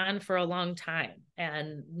going on for a long time,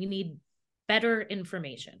 and we need better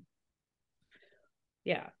information.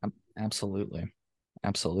 Yeah. Absolutely.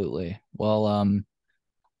 Well,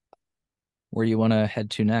 where do you want to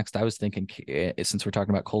head to next? I was thinking, since we're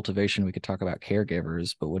talking about cultivation, we could talk about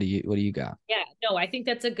caregivers, but what do you got? Yeah, no, I think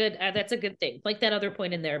that's a good thing. Like that other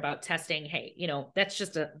point in there about testing. Hey, that's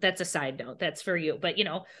a side note. That's for you. But,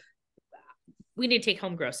 we need to take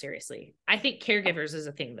home grow seriously. I think caregivers is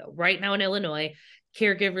a thing, though. Right now in Illinois,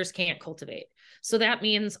 caregivers can't cultivate. So that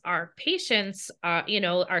means our patients,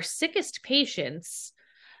 our sickest patients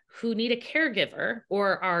who need a caregiver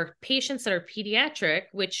or are patients that are pediatric,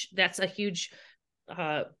 which that's a huge,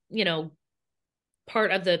 part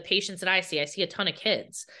of the patients that I see a ton of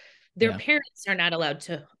kids. Their parents are not allowed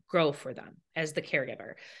to grow for them as the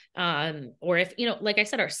caregiver. Or if, like I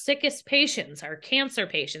said, our sickest patients, our cancer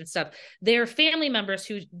patients, stuff, their family members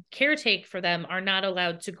who caretake for them are not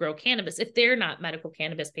allowed to grow cannabis if they're not medical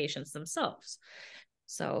cannabis patients themselves.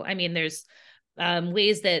 So, I mean, there's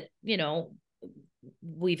ways that,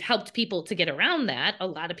 we've helped people to get around that. A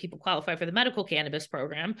lot of people qualify for the medical cannabis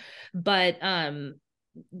program, but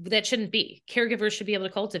that shouldn't be. Caregivers should be able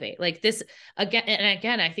to cultivate like this again. And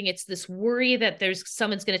again, I think it's this worry that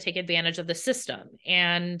someone's going to take advantage of the system.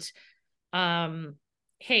 And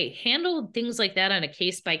hey, handle things like that on a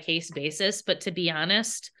case-by-case basis. But to be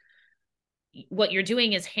honest, what you're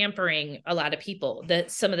doing is hampering a lot of people.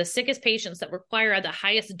 That some of the sickest patients that require the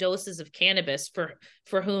highest doses of cannabis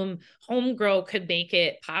for whom home grow could make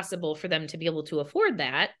it possible for them to be able to afford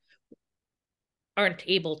that aren't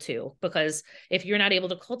able to, because if you're not able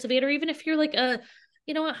to cultivate, or even if you're like how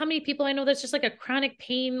many people I know that's just like a chronic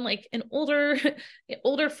pain, like an older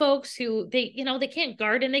folks who they can't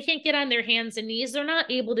garden, they can't get on their hands and knees, they're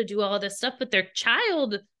not able to do all of this stuff, but their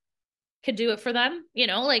child could do it for them.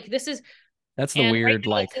 That's the weird, right,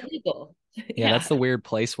 like, that's the weird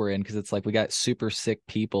place we're in. Cause it's like, we got super sick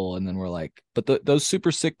people and then we're like, but those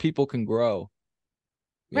super sick people can grow.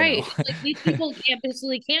 Right. Like these people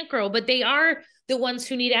absolutely can't grow, but they are the ones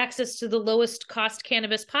who need access to the lowest cost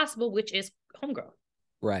cannabis possible, which is homegrown.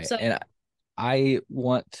 Right. So, and I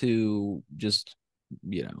want to just,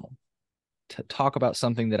 to talk about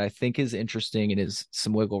something that I think is interesting and is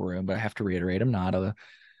some wiggle room, but I have to reiterate, I'm not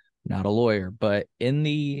a lawyer, but in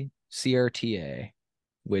the CRTA,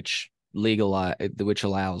 which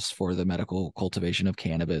allows for the medical cultivation of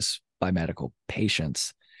cannabis by medical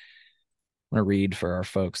patients. I'm going to read for our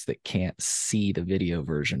folks that can't see the video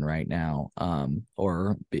version right now,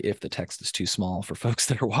 or if the text is too small for folks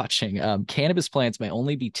that are watching. Cannabis plants may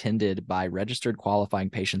only be tended by registered qualifying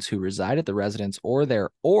patients who reside at the residence or their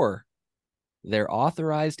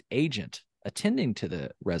authorized agent attending to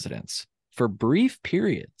the residence for brief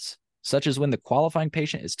periods, such as when the qualifying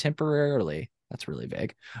patient is temporarily, that's really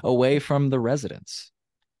vague, away from the residence.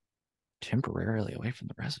 Temporarily away from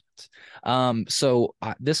the residence. So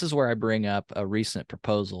this is where I bring up a recent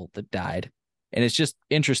proposal that died. And it's just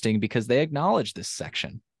interesting because they acknowledge this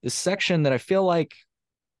section that I feel like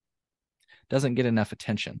doesn't get enough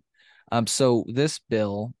attention. So this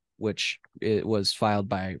bill, which it was filed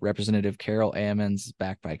by Representative Carol Ammons,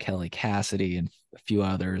 backed by Kelly Cassidy and a few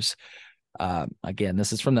others. Again,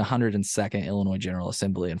 this is from the 102nd Illinois General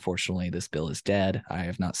Assembly. Unfortunately, this bill is dead. I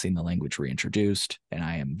have not seen the language reintroduced, and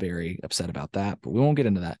I am very upset about that, but we won't get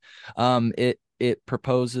into that. It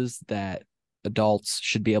proposes that adults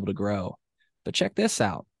should be able to grow. But check this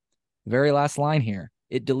out. Very last line here.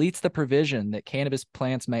 It deletes the provision that cannabis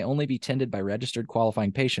plants may only be tended by registered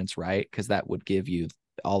qualifying patients, right? Because that would give you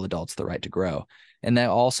all adults the right to grow. And that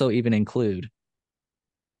also even include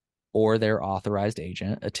or their authorized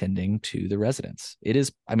agent attending to the residence.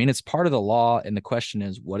 It's part of the law. And the question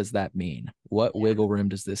is, what does that mean? What wiggle room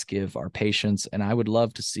does this give our patients? And I would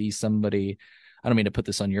love to see somebody, I don't mean to put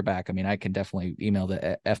this on your back. I can definitely email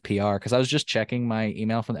the FPR, because I was just checking my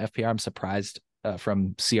email from the FPR. I'm surprised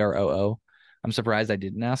from CROO. I'm surprised I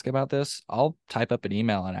didn't ask about this. I'll type up an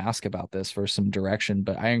email and ask about this for some direction,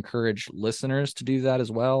 but I encourage listeners to do that as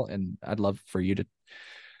well. And I'd love for you to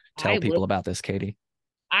tell people about this, Katie.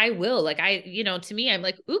 I will. To me, I'm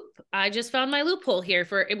like, oop, I just found my loophole here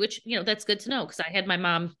for which, that's good to know, because I had my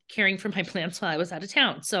mom caring for my plants while I was out of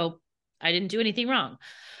town. So I didn't do anything wrong.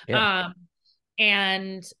 Yeah.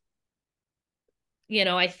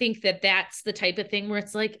 I think that that's the type of thing where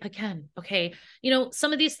it's like, again, okay,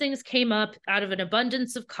 some of these things came up out of an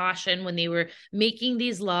abundance of caution when they were making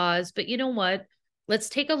these laws. But you know what? Let's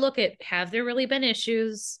take a look at, have there really been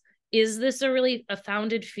issues? Is this a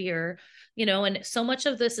founded fear? And so much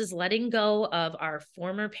of this is letting go of our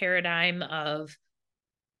former paradigm of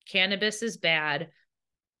cannabis is bad.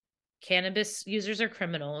 Cannabis users are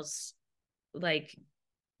criminals. Like,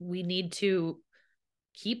 we need to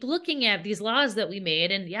keep looking at these laws that we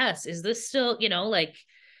made. And yes, is this still,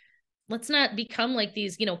 let's not become like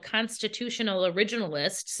these, constitutional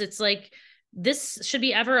originalists. It's like, this should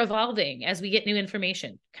be ever evolving as we get new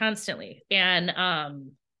information constantly. And,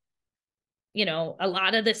 a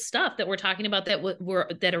lot of this stuff that we're talking about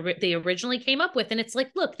they originally came up with. And it's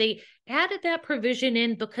like, look, they added that provision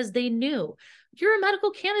in because they knew you're a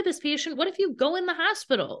medical cannabis patient. What if you go in the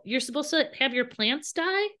hospital? You're supposed to have your plants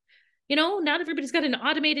die? Not everybody's got an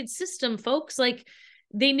automated system, folks. Like,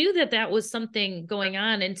 they knew that that was something going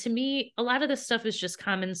on. And to me, a lot of this stuff is just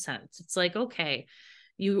common sense. It's like, okay,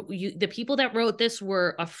 the people that wrote this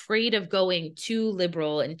were afraid of going too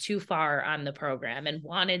liberal and too far on the program and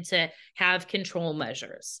wanted to have control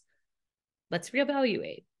measures. Let's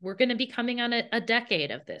reevaluate. We're going to be coming on a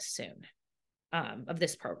decade of this soon, of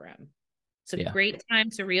this program. It's a great time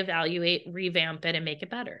to reevaluate, revamp it, and make it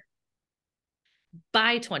better.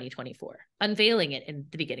 By 2024, unveiling it in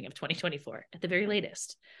the beginning of 2024 at the very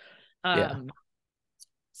latest.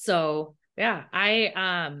 So yeah, I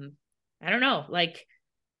don't know, like,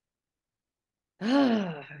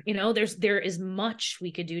 you know, there is much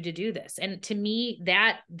we could do to do this. And to me,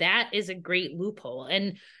 that is a great loophole.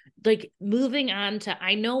 And like, moving on to,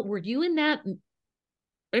 I know, were you in that,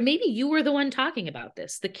 or maybe you were the one talking about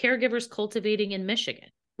this, the caregivers cultivating in Michigan?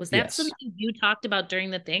 Was that something you talked about during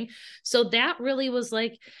the thing? So that really was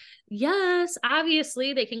like, yes,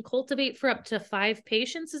 obviously they can cultivate for up to 5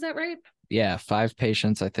 patients. Is that right? Yeah, 5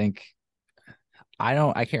 patients. I think,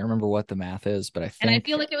 I can't remember what the math is, but I think. And I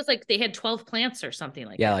feel like it was like they had 12 plants or something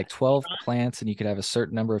like that. Yeah, like 12 plants, and you could have a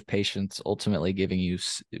certain number of patients, ultimately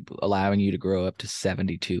allowing you to grow up to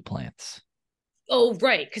 72 plants. Oh,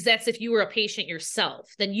 right. Because that's if you were a patient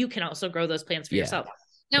yourself, then you can also grow those plants for yourself.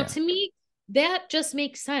 Now, to me, that just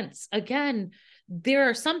makes sense. Again, there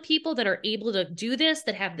are some people that are able to do this,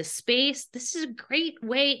 that have the space. This is a great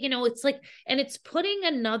way, you know, it's like, and it's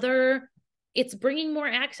it's bringing more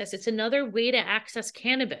access. It's another way to access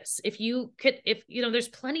cannabis. If you know, there's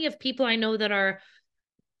plenty of people I know that are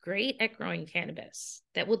great at growing cannabis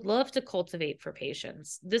that would love to cultivate for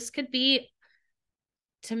patients. This could be,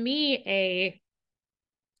 to me, a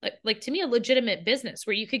legitimate business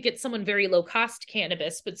where you could get someone very low cost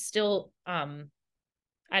cannabis, but still,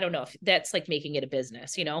 I don't know if that's like making it a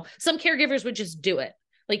business, you know, some caregivers would just do it.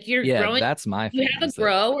 Like you're growing, that's my thing. You have a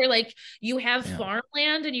grow, or like you have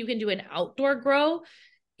farmland and you can do an outdoor grow.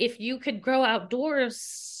 If you could grow outdoors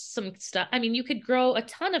some stuff, I mean, you could grow a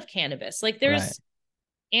ton of cannabis. Like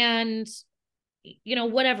and you know,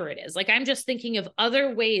 whatever it is, like, I'm just thinking of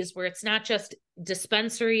other ways where it's not just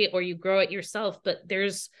dispensary or you grow it yourself, but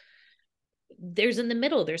there's in the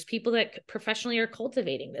middle, there's people that professionally are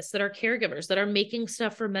cultivating this, that are caregivers, that are making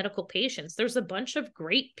stuff for medical patients. There's a bunch of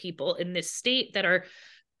great people in this state that are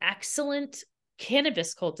excellent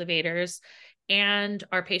cannabis cultivators and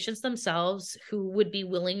are patients themselves who would be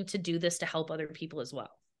willing to do this to help other people as well.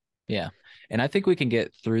 Yeah. And I think we can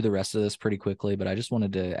get through the rest of this pretty quickly, but I just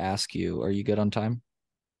wanted to ask you, are you good on time?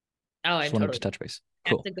 Oh, I wanted to touch base.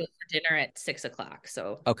 Cool. I have to go for dinner at 6:00.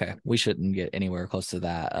 So okay, we shouldn't get anywhere close to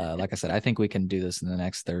that. Like I said, I think we can do this in the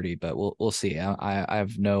next 30, but we'll see.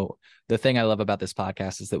 The thing I love about this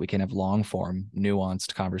podcast is that we can have long form,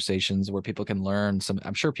 nuanced conversations where people can learn some.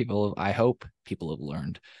 I hope people have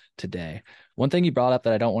learned today. One thing you brought up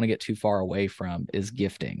that I don't want to get too far away from is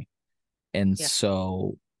gifting. And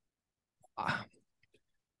so,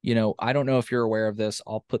 you know, I don't know if you're aware of this.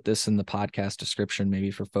 I'll put this in the podcast description, maybe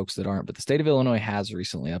for folks that aren't, but the state of Illinois has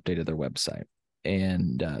recently updated their website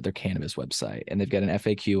and their cannabis website, and they've got an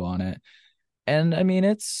FAQ on it. And I mean,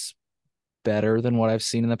 it's better than what I've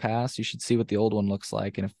seen in the past. You should see what the old one looks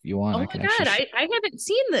like. And if you want, I haven't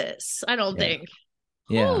seen this. I don't think.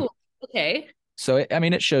 Yeah. Ooh, okay. So, I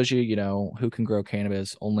mean, it shows you, you know, who can grow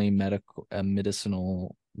cannabis, only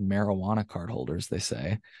medicinal marijuana card holders, they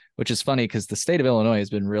say, which is funny because the state of Illinois has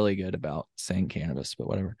been really good about saying cannabis, but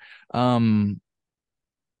whatever.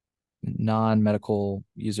 Non-medical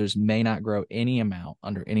users may not grow any amount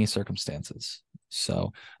under any circumstances.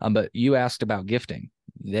 So, but you asked about gifting.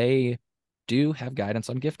 They do have guidance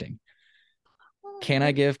on gifting. Can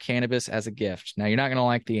I give cannabis as a gift? Now, you're not going to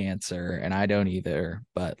like the answer, and I don't either,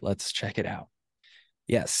 but let's check it out.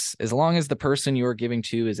 Yes, as long as the person you are giving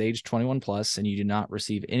to is age 21 plus and you do not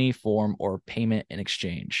receive any form or payment in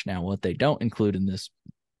exchange. Now, what they don't include in this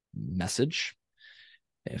message,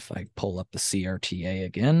 if I pull up the CRTA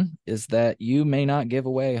again, is that you may not give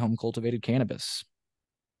away home cultivated cannabis.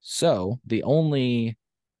 So the only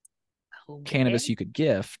cannabis you could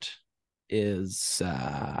gift is,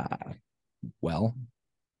 well,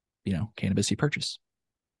 you know, cannabis you purchase.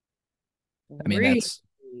 I mean, that's.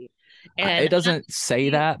 And it doesn't say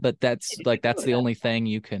that, but that's the only thing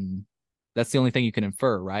you can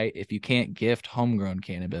infer, right? If you can't gift homegrown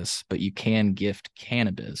cannabis, but you can gift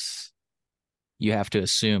cannabis, you have to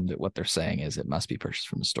assume that what they're saying is it must be purchased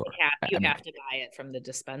from the store. You have to buy it from the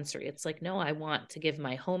dispensary. It's like, no, I want to give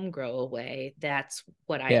my home grow away. That's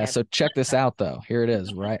what I have. So check this out though. Here it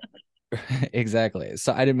is, right? Exactly.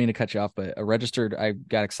 So I didn't mean to cut you off, but I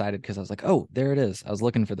got excited because I was like, oh, there it is. I was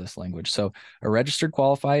looking for this language. So a registered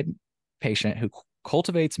qualified patient who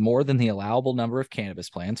cultivates more than the allowable number of cannabis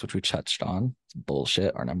plants, which we touched on. It's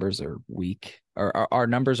bullshit. Our numbers are weak. Our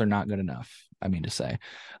numbers are not good enough, I mean to say.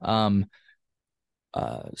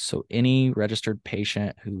 So any registered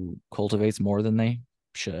patient who cultivates more than they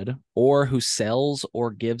should, or who sells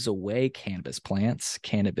or gives away cannabis plants,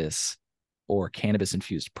 cannabis or cannabis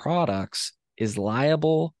infused products, is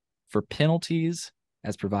liable for penalties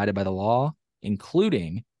as provided by the law,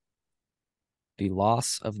 including the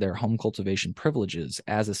loss of their home cultivation privileges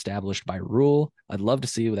as established by rule. I'd love to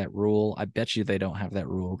see that rule. I bet you they don't have that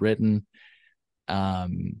rule written.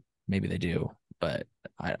 Maybe they do, but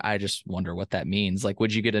I just wonder what that means. Like,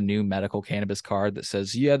 would you get a new medical cannabis card that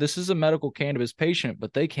says, yeah, this is a medical cannabis patient,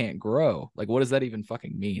 but they can't grow? Like, what does that even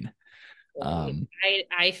fucking mean?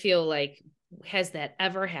 I feel like, has that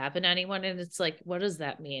ever happened to anyone? And it's like, what does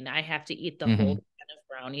that mean? I have to eat the whole can of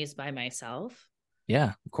brownies by myself?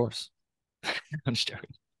 Yeah, of course. I'm just joking.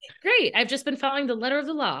 Great. I've just been following the letter of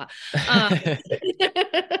the law.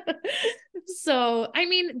 So, I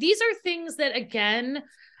mean, these are things that, again,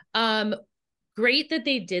 great that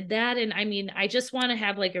they did that. And I mean, I just want to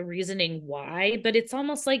have like a reasoning why, but it's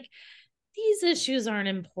almost like these issues aren't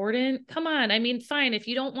important. Come on. I mean, fine. If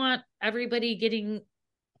you don't want everybody getting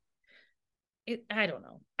it, I don't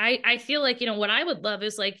know. I feel like, what I would love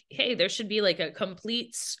is like, hey, there should be like a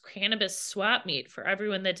complete cannabis swap meet for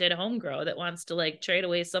everyone that did home grow that wants to like trade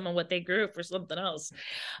away some of what they grew for something else.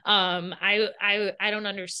 I don't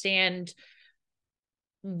understand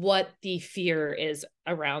what the fear is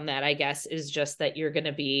around that. I guess is just that you're going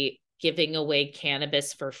to be giving away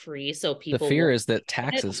cannabis for free. So people, the fear is that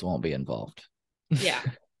taxes won't be involved. Yeah.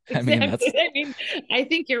 Exactly. I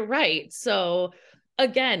think you're right. So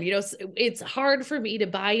again, it's hard for me to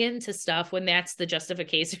buy into stuff when that's the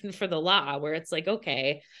justification for the law, where it's like,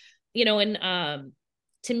 okay, and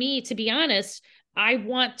to me, to be honest, I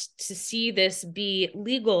want to see this be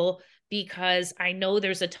legal because I know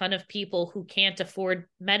there's a ton of people who can't afford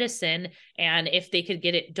medicine. And if they could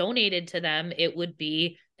get it donated to them, it would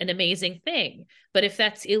be an amazing thing. But if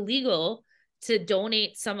that's illegal to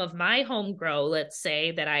donate some of my home grow, let's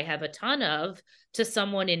say that I have a ton of, to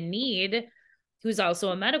someone in need who's also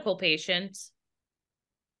a medical patient,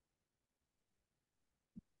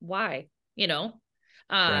 why? Right.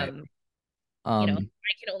 I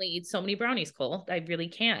can only eat so many brownies, Cole. I really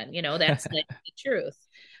can. That's the truth.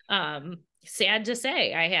 Sad to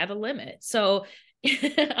say, I have a limit. So,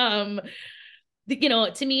 to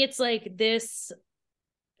me, it's like this.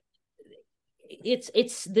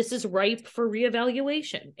 This is ripe for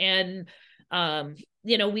reevaluation, and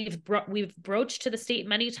we've broached to the state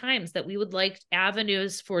many times that we would like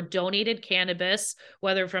avenues for donated cannabis,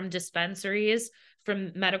 whether from dispensaries,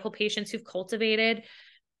 from medical patients who've cultivated,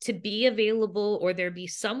 to be available, or there be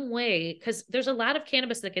some way, because there's a lot of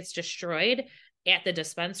cannabis that gets destroyed at the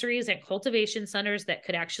dispensaries and cultivation centers that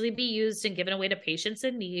could actually be used and given away to patients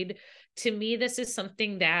in need. To me, this is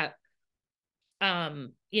something that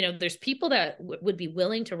there's people that would be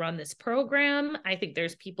willing to run this program. I think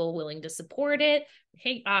there's people willing to support it.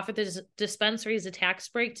 Hey, offer the dispensaries a tax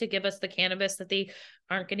break to give us the cannabis that they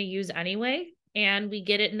aren't going to use anyway. And we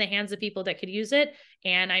get it in the hands of people that could use it.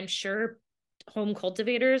 And I'm sure home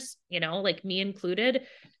cultivators, like me included,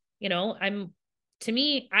 I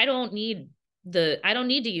don't need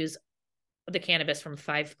to use the cannabis from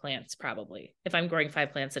 5 plants, probably, if I'm growing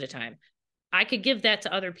 5 plants at a time. I could give that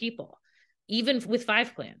to other people, even with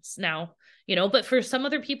 5 plants now, but for some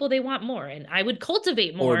other people, they want more, and I would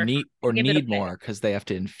cultivate more or need more because they have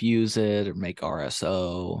to infuse it or make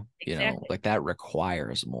RSO, exactly. Like that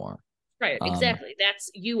requires more. Right. Exactly.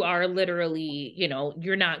 You are literally,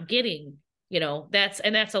 you're not getting, that's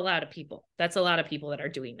a lot of people. That's a lot of people that are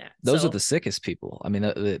doing that. Those are the sickest people. I mean,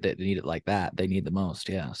 that need it like that. They need the most.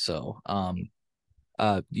 Yeah. So,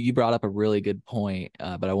 you brought up a really good point,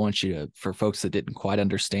 but I want you to, for folks that didn't quite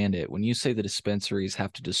understand it, when you say the dispensaries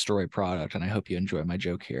have to destroy product, and I hope you enjoy my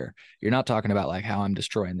joke here, you're not talking about like how I'm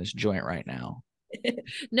destroying this joint right now.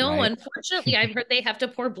 No, right? Unfortunately, I've heard they have to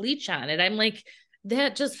pour bleach on it. I'm like,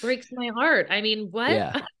 that just breaks my heart. I mean, what?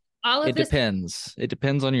 Yeah. It depends. It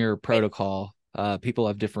depends on your protocol. People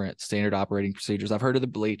have different standard operating procedures. I've heard of the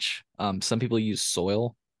bleach. Some people use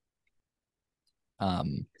soil.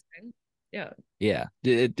 Yeah,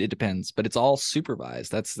 it depends, but it's all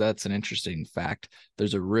supervised. That's an interesting fact.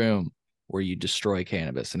 There's a room where you destroy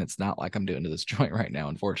cannabis, and it's not like I'm doing to this joint right now.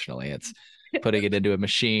 Unfortunately, it's putting it into a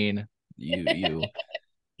machine. You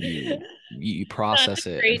process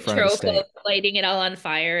it in front of the state. Lighting it all on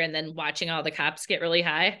fire and then watching all the cops get really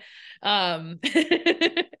high. Yeah,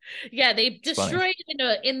 they destroyed funny.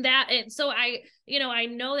 in that. And so I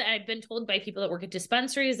know that I've been told by people that work at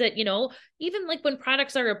dispensaries that, even like when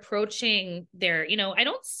products are approaching their, I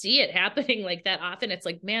don't see it happening like that often. It's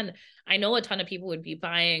like, man, I know a ton of people would be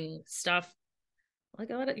buying stuff like,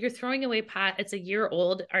 oh, you're throwing away pot. It's a year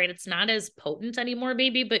old. All right. It's not as potent anymore,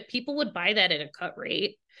 maybe, but people would buy that at a cut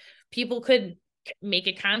rate. People could make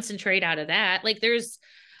a concentrate out of that. Like there's,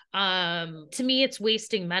 to me, it's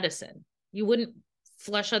wasting medicine. You wouldn't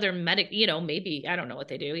flush other maybe, I don't know what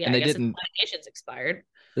they do. Yeah. And I they guess didn't, medication's expired.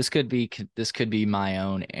 this could be my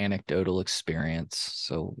own anecdotal experience.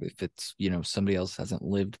 So if it's, somebody else hasn't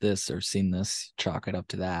lived this or seen this, chalk it up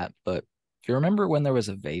to that. But if you remember when there was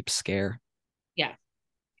a vape scare, yeah,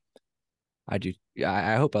 I do.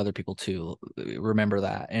 I hope other people too remember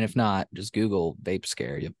that. And if not, just Google vape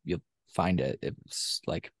scare. You'll find it. It's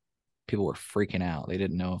like people were freaking out. They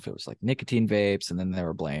didn't know if it was like nicotine vapes, and then they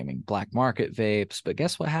were blaming black market vapes. But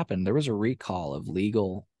guess what happened? There was a recall of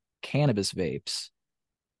legal cannabis vapes,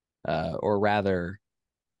 or rather,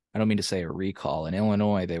 I don't mean to say a recall. In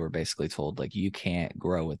Illinois, they were basically told like, you can't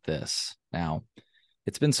grow with this. Now,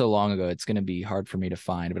 it's been so long ago, it's going to be hard for me to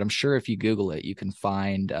find, but I'm sure if you Google it, you can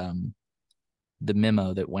find the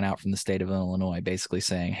memo that went out from the state of Illinois basically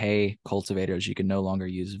saying, hey, cultivators, you can no longer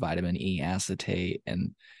use vitamin E acetate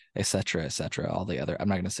and et cetera, all the other, I'm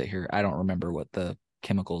not going to say here, I don't remember what the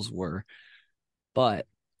chemicals were, but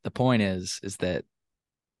the point is that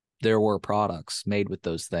there were products made with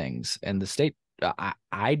those things, and the state,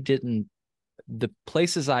 the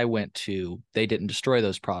places I went to, they didn't destroy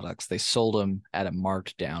those products. They sold them at a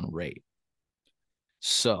marked down rate.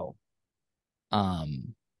 So,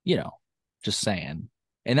 just saying.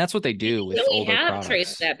 And that's what they do with older products.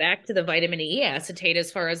 Traced that back to the vitamin E acetate,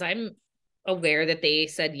 as far as I'm aware, that they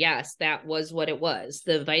said, yes, that was what it was.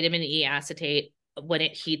 The vitamin E acetate, when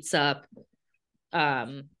it heats up,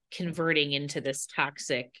 converting into this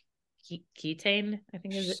toxic ketone, I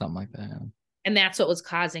think is it? Something like that. And that's what was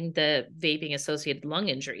causing the vaping associated lung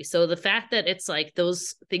injury. So the fact that it's like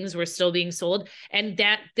those things were still being sold, and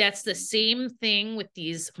that's the same thing with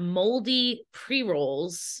these moldy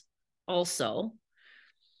pre-rolls also.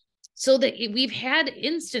 So that we've had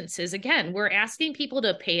instances, again, we're asking people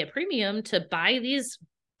to pay a premium to buy these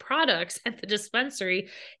products at the dispensary,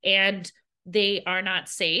 and they are not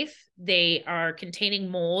safe. They are containing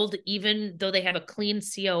mold, even though they have a clean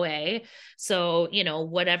COA. So,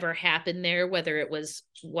 whatever happened there, whether it was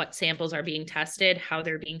what samples are being tested, how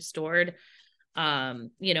they're being stored, again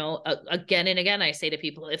and again, I say to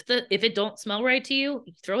people, if it don't smell right to you,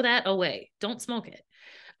 throw that away. Don't smoke it.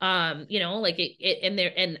 And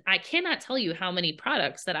I cannot tell you how many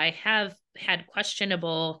products that I have had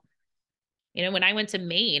questionable. When I went to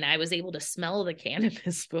Maine, I was able to smell the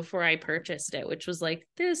cannabis before I purchased it, which was like,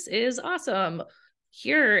 this is awesome.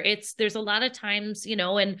 Here, there's a lot of times,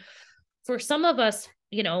 and for some of us,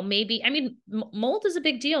 maybe, mold is a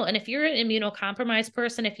big deal. And if you're an immunocompromised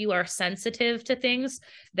person, if you are sensitive to things,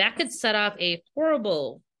 that could set off a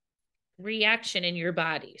horrible reaction in your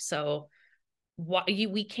body. So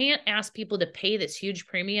we can't ask people to pay this huge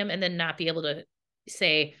premium and then not be able to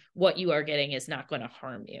say what you are getting is not going to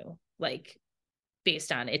harm you, like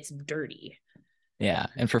based on it's dirty. Yeah.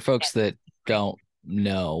 And for folks that don't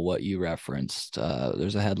know what you referenced,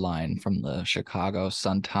 there's a headline from the Chicago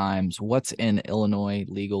Sun-Times: what's in Illinois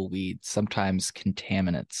legal weed, sometimes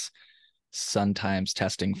contaminants, Sun-Times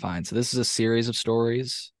testing finds. So this is a series of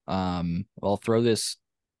stories. I'll throw this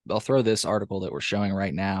article that we're showing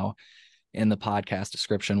right now in the podcast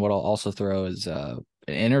description. What I'll also throw is an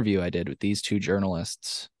interview I did with these two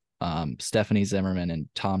journalists, Stephanie Zimmerman and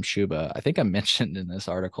Tom Schuba. I think I mentioned in this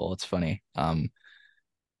article, it's funny,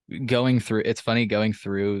 going through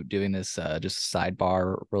doing this, just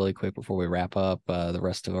sidebar really quick before we wrap up the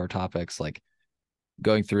rest of our topics, like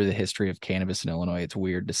going through the history of cannabis in Illinois. It's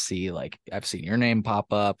weird to see, like, I've seen your name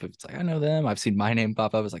pop up. It's like, I know them. I've seen my name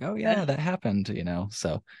pop up. It's like, oh yeah, that happened,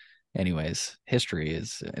 so anyways, history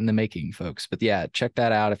is in the making, folks. But yeah, check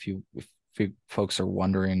that out if you folks are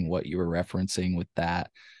wondering what you were referencing with that.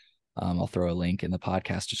 I'll throw a link in the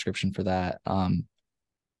podcast description for that.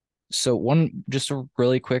 So just a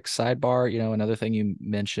really quick sidebar, another thing you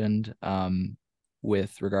mentioned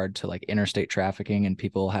with regard to like interstate trafficking and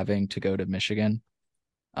people having to go to Michigan,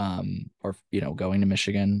 or going to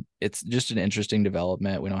Michigan. It's just an interesting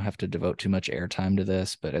development. We don't have to devote too much airtime to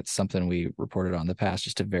this, but it's something we reported on in the past.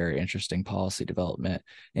 Just a very interesting policy development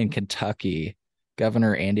in Kentucky.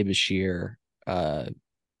 Governor Andy Beshear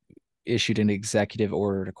issued an executive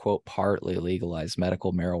order to, quote, partly legalize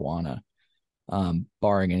medical marijuana,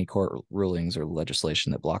 barring any court rulings or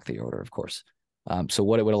legislation that block the order, of course. So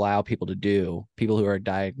what it would allow people to do, people who are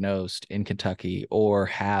diagnosed in Kentucky or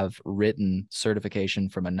have written certification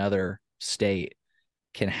from another state,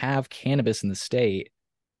 can have cannabis in the state,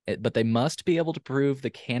 but they must be able to prove the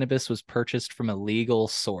cannabis was purchased from a legal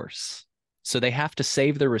source. So they have to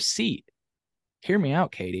save the receipt. Hear me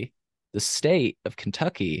out, Katie. The state of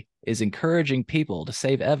Kentucky is encouraging people to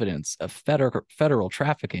save evidence of federal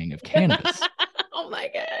trafficking of cannabis. Oh my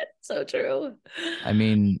God. So true. I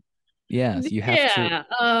mean, yes, you have to.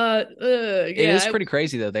 It is pretty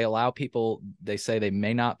crazy, though. They allow people, they say they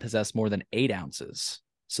may not possess more than 8 ounces.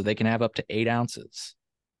 So they can have up to 8 ounces.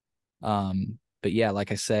 But yeah,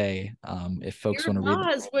 like I say, if folks want to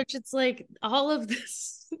read, which it's like all of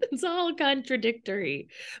this, it's all contradictory.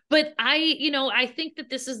 But I think that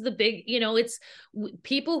this is the big, it's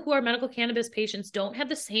people who are medical cannabis patients don't have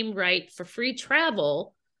the same right for free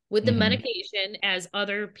travel with the medication as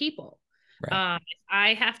other people. Right. If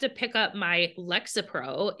I have to pick up my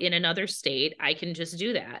Lexapro in another state, I can just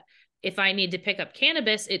do that. If I need to pick up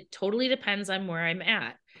cannabis, it totally depends on where I'm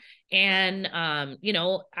at. And,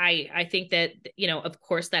 I think that, of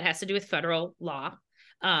course, that has to do with federal law,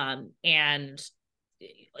 and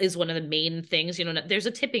is one of the main things. There's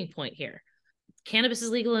a tipping point here. Cannabis is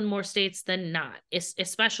legal in more states than not,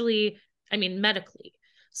 especially, medically.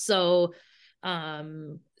 So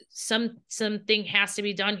something has to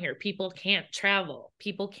be done here. People can't travel.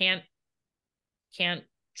 People can't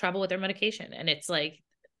travel with their medication. And it's like,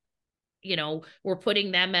 we're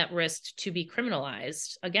putting them at risk to be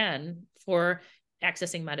criminalized again for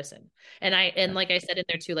accessing medicine. And like I said in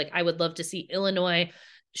there too, like I would love to see Illinois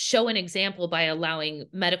show an example by allowing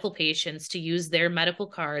medical patients to use their medical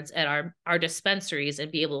cards at our dispensaries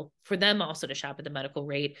and be able for them also to shop at the medical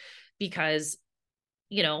rate, because,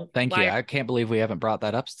 Thank you. I can't believe we haven't brought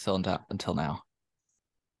that up until now.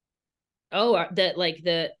 Oh,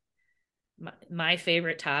 my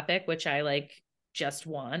favorite topic, which I just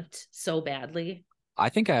want so badly. I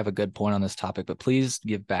think I have a good point on this topic, but please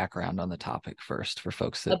give background on the topic first for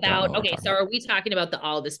folks that don't know okay, so are we talking about the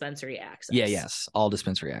all dispensary access? Yes, all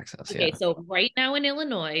dispensary access. Okay, so right now in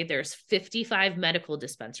Illinois, there's 55 medical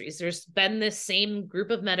dispensaries. There's been this same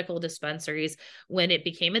group of medical dispensaries when it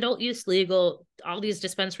became adult use legal. All these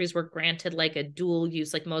dispensaries were granted like a dual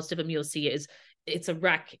use, like most of them you'll see it's a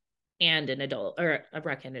rec and an adult, or a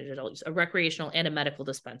rec and an adult use, a recreational and a medical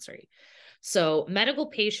dispensary. So medical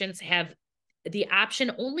patients have the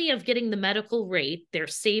option only of getting the medical rate, their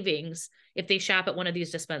savings, if they shop at one of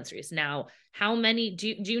these dispensaries. Now, how many,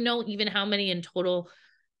 do you know even how many in total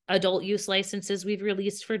adult use licenses we've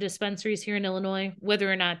released for dispensaries here in Illinois,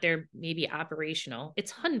 whether or not they're maybe operational?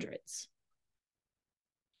 It's hundreds.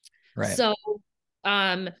 Right.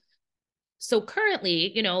 So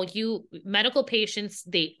currently, medical patients,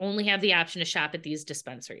 they only have the option to shop at these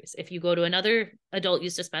dispensaries. If you go to another adult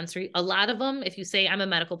use dispensary, a lot of them, if you say I'm a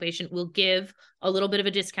medical patient, will give a little bit of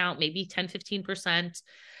a discount, maybe 10, 15%,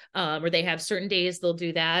 or they have certain days they'll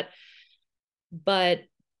do that. But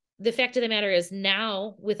the fact of the matter is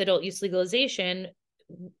now with adult use legalization,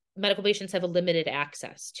 medical patients have a limited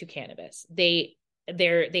access to cannabis. They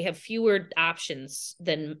have fewer options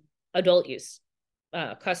than adult use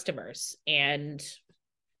customers, and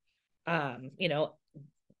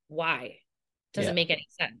why doesn't make any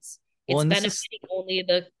sense. It's benefiting only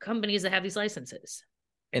the companies that have these licenses.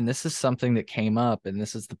 And this is something that came up, and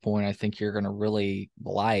this is the point I think you're going to really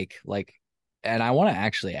like, and I want to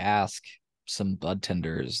actually ask some bud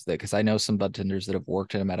tenders because I know some bud tenders that have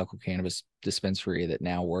worked in a medical cannabis dispensary that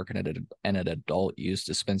now work in an adult use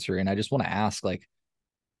dispensary. And I just want to ask,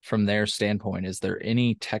 from their standpoint, is there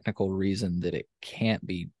any technical reason that it can't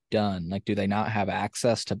be done? Do they not have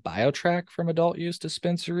access to BioTrack from adult use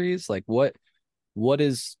dispensaries? What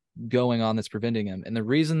is going on that's preventing them? And the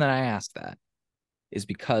reason that I ask that is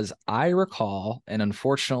because I recall, and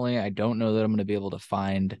unfortunately, I don't know that I'm going to be able to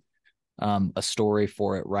find a story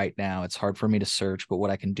for it right now. It's hard for me to search, but what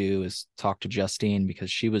I can do is talk to Justine because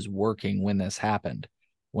she was working when this happened.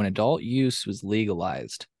 When adult use was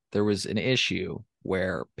legalized, there was an issue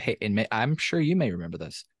where, and I'm sure you may remember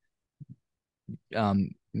this,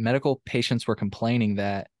 medical patients were complaining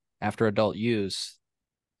that after adult use,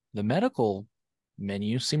 the medical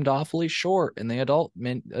menu seemed awfully short and the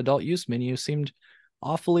adult use menu seemed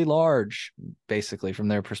awfully large, basically, from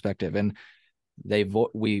their perspective. And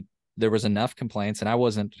there was enough complaints, and I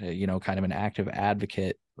wasn't, kind of an active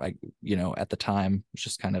advocate, at the time, was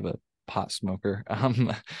just kind of a pot smoker.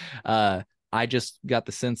 I just got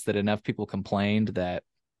the sense that enough people complained that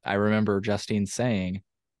I remember Justine saying,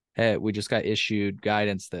 hey, we just got issued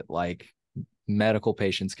guidance that medical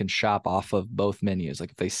patients can shop off of both menus.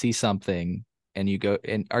 If they see something and you go,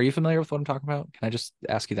 and are you familiar with what I'm talking about? Can I just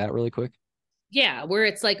ask you that really quick? Yeah, where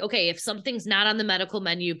it's like, okay, if something's not on the medical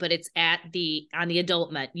menu, but it's on the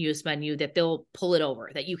adult use menu, that they'll pull it over,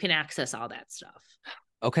 that you can access all that stuff.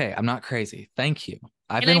 Okay, I'm not crazy. Thank you.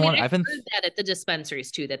 I've heard been that at the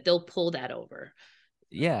dispensaries too, that they'll pull that over.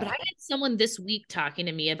 Yeah. But I had someone this week talking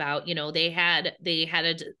to me about, they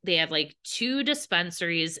have like 2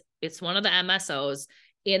 dispensaries. It's one of the MSOs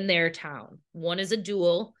in their town. One is a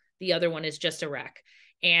dual, the other one is just a rec.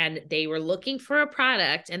 And they were looking for a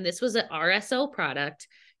product, and this was an RSO product,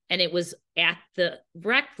 and it was at the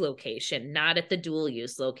rec location, not at the dual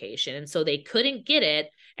use location. And so they couldn't get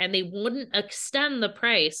it, and they wouldn't extend the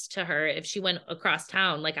price to her if she went across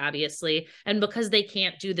town, like, obviously. And because they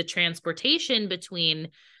can't do the transportation between,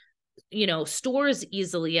 stores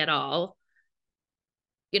easily at all,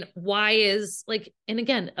 why is like, and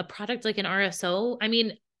again, a product like an RSO, I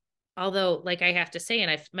mean, although, like I have to say,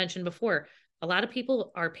 and I've mentioned before, a lot of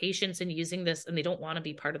people are patients in using this, and they don't want to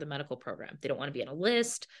be part of the medical program. They don't want to be on a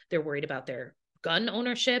list. They're worried about their gun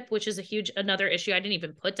ownership, which is another issue I didn't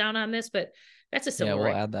even put down on this, but that's a civil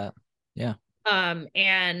right. We'll add that. Yeah.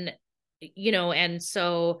 And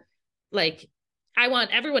so, like, I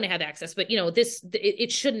want everyone to have access, but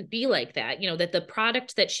it shouldn't be like that. That the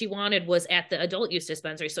product that she wanted was at the adult use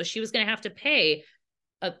dispensary, so she was going to have to pay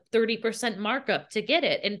a 30% markup to get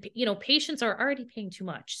it, and patients are already paying too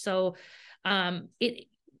much. So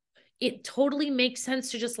it totally makes sense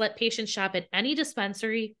to just let patients shop at any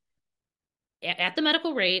dispensary at the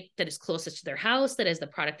medical rate that is closest to their house, that is the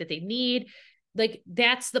product that they need. Like,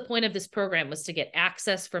 that's the point of this program, was to get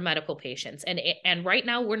access for medical patients. And right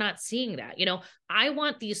now we're not seeing that. I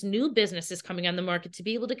want these new businesses coming on the market to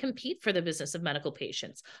be able to compete for the business of medical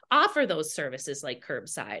patients, offer those services like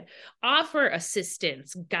curbside, offer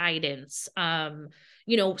assistance, guidance,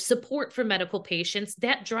 support for medical patients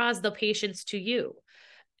that draws the patients to you.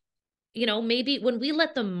 Maybe when we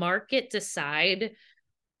let the market decide,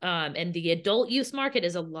 and the adult use market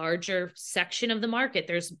is a larger section of the market,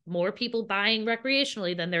 there's more people buying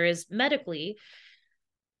recreationally than there is medically,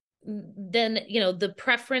 then, the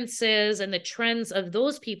preferences and the trends of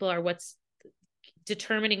those people are what's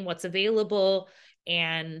determining what's available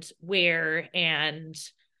and where. And,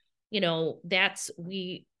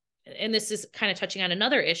 and this is kind of touching on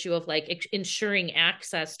another issue of like ensuring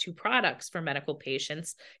access to products for medical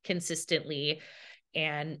patients consistently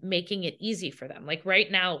and making it easy for them. Like, right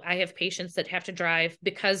now, I have patients that have to drive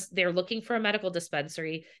because they're looking for a medical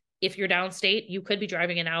dispensary. If you're downstate, you could be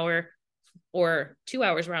driving an hour or 2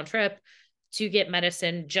 hours round trip to get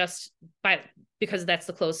medicine because that's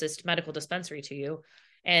the closest medical dispensary to you.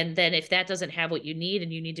 And then if that doesn't have what you need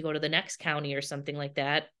and you need to go to the next county or something like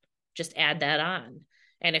that, just add that on.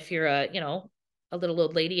 And if you're a little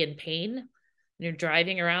old lady in pain and you're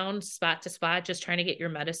driving around spot to spot just trying to get your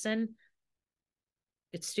medicine,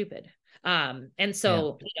 it's stupid. And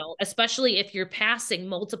so, especially if you're passing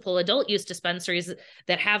multiple adult use dispensaries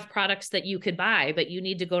that have products that you could buy, but you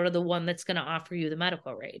need to go to the one that's going to offer you the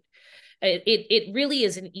medical rate. It really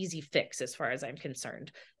is an easy fix as far as I'm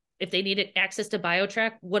concerned. If they needed access to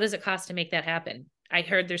BioTrack, what does it cost to make that happen? I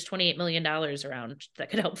heard there's $28 million around that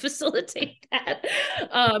could help facilitate that.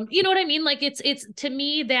 You know what I mean? Like, it's to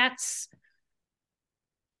me, that's,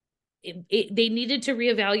 they needed to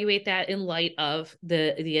reevaluate that in light of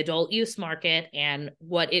the adult use market and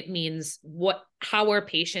what it means, how are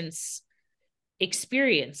patients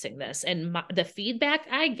experiencing this. And the feedback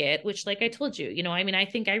I get, which, like I told you, I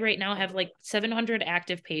think I right now have like 700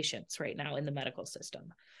 active patients right now in the medical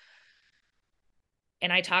system.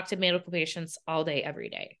 And I talk to medical patients all day, every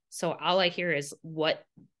day. So all I hear is what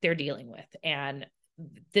they're dealing with. And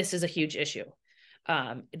this is a huge issue.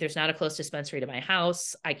 There's not a close dispensary to my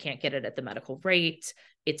house. I can't get it at the medical rate.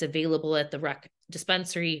 It's available at the rec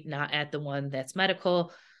dispensary, not at the one that's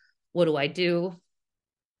medical. What do I do?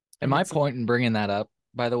 And my point in bringing that up,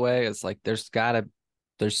 by the way, is like, there's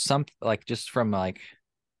some, like, just from like,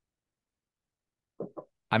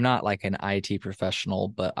 I'm not like an IT professional,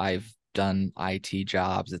 but I've done IT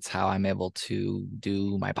jobs. It's how I'm able to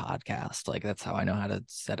do my podcast. Like, that's how I know how to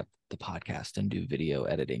set up the podcast and do video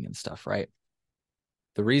editing and stuff, right?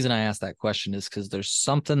 The reason I asked that question is because there's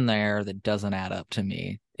something there that doesn't add up to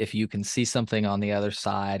me. If you can see something on the other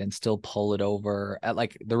side and still pull it over,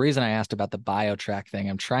 like, the reason I asked about the BioTrack thing,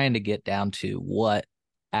 I'm trying to get down to what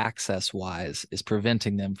access wise is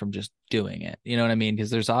preventing them from just doing it. You know what I mean? Because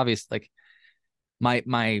there's obvious, like,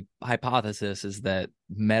 my hypothesis is that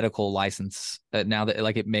medical license, now that,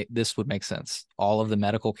 like, this would make sense. All of the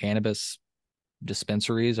medical cannabis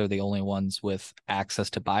dispensaries are the only ones with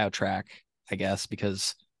access to BioTrack, I guess,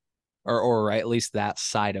 because or at least that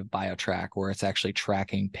side of BioTrack where it's actually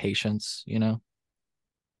tracking patients,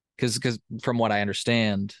 because from what I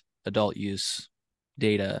understand, adult use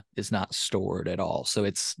data is not stored at all. So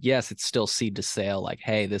it's still seed to sale, like,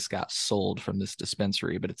 hey, this got sold from this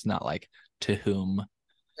dispensary, but it's not like to whom,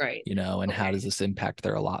 right? And how does this impact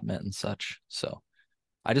their allotment and such. So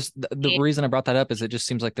I just, the reason I brought that up is it just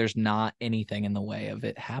seems like there's not anything in the way of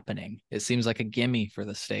it happening. It seems like a gimme for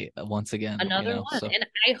the state once again. Another one. So. And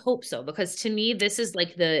I hope so, because to me, this is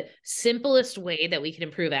like the simplest way that we can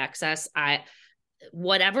improve access.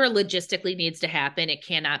 Whatever logistically needs to happen, it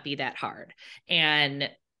cannot be that hard. And,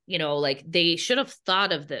 like they should have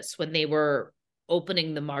thought of this when they were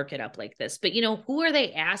opening the market up like this. But, who are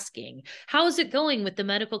they asking? How is it going with the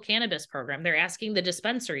medical cannabis program? They're asking the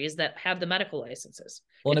dispensaries that have the medical licenses.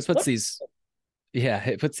 Well, and it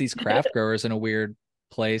puts these craft growers in a weird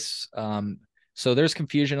place. So there's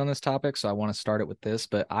confusion on this topic. So I want to start it with this,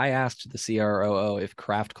 but I asked the CROO if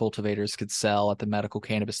craft cultivators could sell at the medical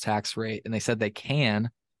cannabis tax rate, and they said they can.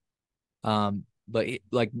 But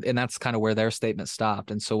and that's kind of where their statement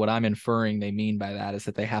stopped. And so what I'm inferring they mean by that is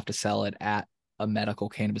that they have to sell it at a medical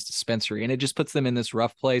cannabis dispensary. And it just puts them in this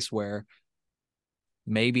rough place where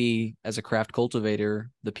maybe as a craft cultivator,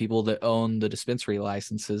 the people that own the dispensary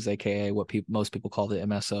licenses, aka what most people call the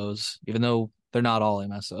MSOs, even though they're not all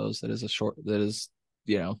MSOs, that is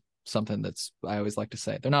something that's, I always like to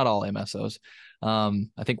say, they're not all MSOs.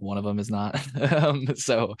 I think one of them is not.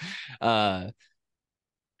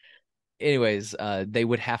 Anyways, they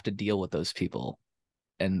would have to deal with those people,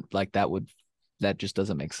 and like that just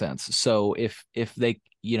doesn't make sense. So if they,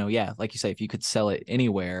 like you say, if you could sell it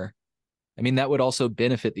anywhere, I mean, that would also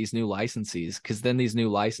benefit these new licensees, because then these new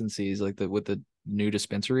licensees, like with the new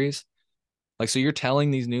dispensaries, like, so you're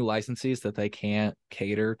telling these new licensees that they can't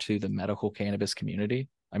cater to the medical cannabis community.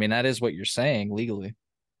 I mean, that is what you're saying legally.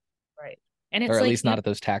 Right. And it's or at least not at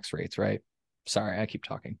those tax rates, right? Sorry, I keep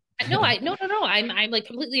talking. No. I'm like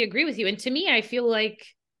completely agree with you. And to me, I feel like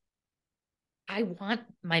I want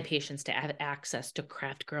my patients to have access to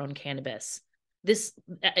craft grown cannabis. This,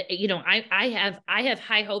 I have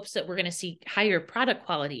high hopes that we're going to see higher product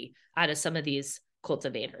quality out of some of these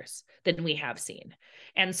cultivators than we have seen.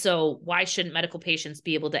 And so why shouldn't medical patients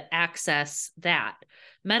be able to access that?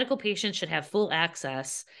 Medical patients should have full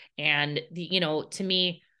access. And to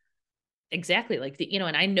me, exactly like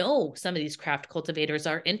and I know some of these craft cultivators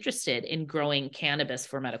are interested in growing cannabis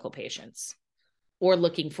for medical patients, or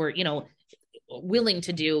looking for, willing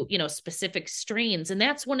to do, specific strains. And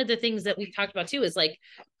that's one of the things that we've talked about too, is like,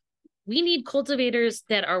 we need cultivators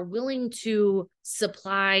that are willing to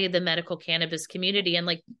supply the medical cannabis community and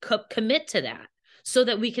like commit to that, so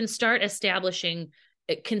that we can start establishing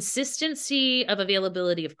a consistency of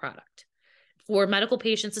availability of product for medical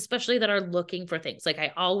patients, especially that are looking for things. Like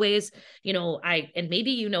I always, and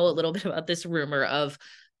maybe a little bit about this rumor of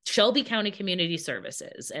Shelby County Community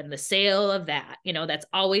Services and the sale of that, that's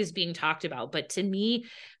always being talked about. But to me,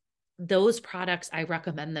 those products, I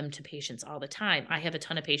recommend them to patients all the time. I have a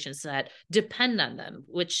ton of patients that depend on them,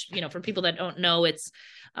 which, for people that don't know, it's,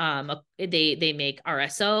 they make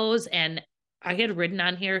RSOs, and I had written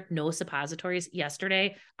on here, no suppositories.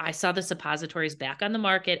 Yesterday, I saw the suppositories back on the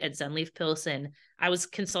market at Zenleaf Pilsen. I was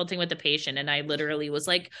consulting with the patient, and I literally was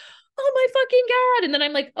like, oh my fucking God. And then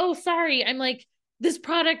I'm like, oh, sorry. I'm like, this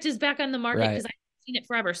product is back on the market because I've seen it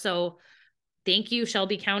forever. So thank you,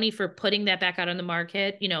 Shelby County, for putting that back out on the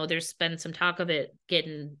market. There's been some talk of it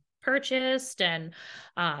getting purchased. And,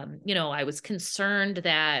 I was concerned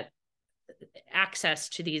that access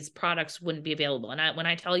to these products wouldn't be available. And when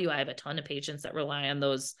I tell you, I have a ton of patients that rely on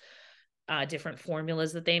those different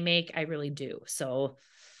formulas that they make. I really do. So,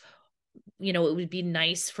 it would be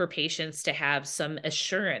nice for patients to have some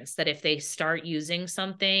assurance that if they start using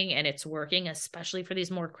something and it's working, especially for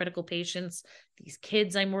these more critical patients, these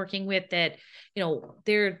kids I'm working with, that,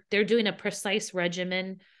 they're doing a precise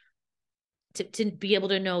regimen to be able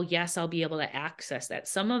to know, yes, I'll be able to access that.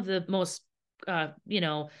 Some of the most,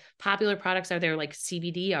 popular products are there, like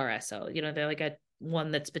CBD RSO, they're like a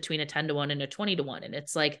one that's between a 10-to-1 and a 20-to-1. And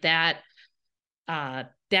it's like that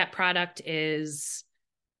product is,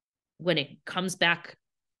 when it comes back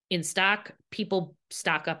in stock, people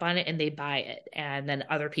stock up on it and they buy it. And then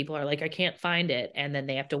other people are like, I can't find it. And then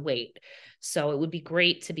they have to wait. So it would be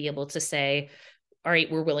great to be able to say, all right,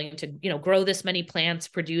 we're willing to, grow this many plants,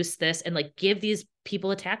 produce this, and like give these people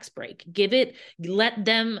a tax break, give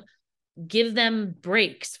them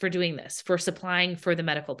breaks for doing this, for supplying for the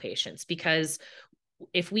medical patients. Because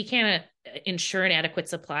if we can't ensure an adequate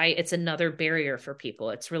supply, it's another barrier for people.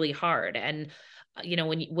 It's really hard. And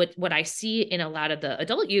what I see in a lot of the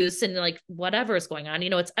adult use and like whatever is going on,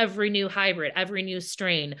 it's every new hybrid, every new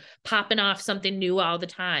strain popping off something new all the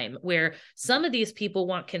time, where some of these people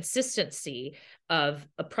want consistency of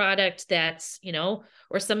a product that's,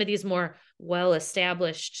 or some of these more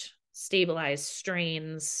well-established, stabilized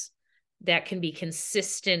strains that can be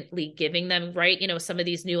consistently giving them, right? Some of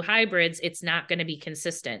these new hybrids, it's not going to be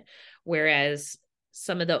consistent. Whereas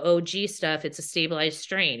some of the OG stuff, it's a stabilized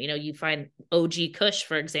strain. You find OG Kush,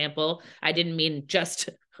 for example. I didn't mean just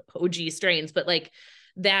OG strains, but like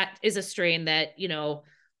that is a strain that,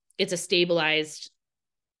 it's a stabilized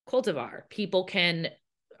cultivar. People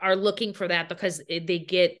are looking for that because they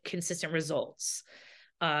get consistent results.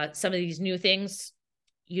 Some of these new things,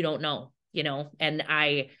 you don't know, and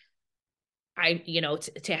I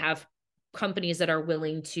to have companies that are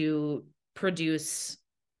willing to produce,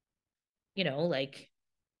 like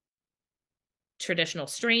traditional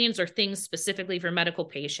strains or things specifically for medical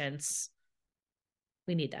patients,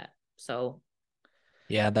 we need that. So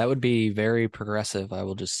yeah, that would be very progressive, I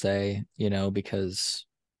will just say, because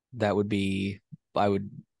that would be, I would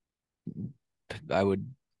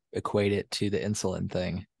equate it to the insulin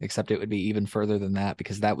thing, except it would be even further than that,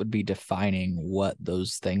 because that would be defining what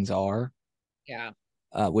those things are. Yeah.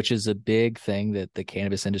 Which is a big thing that the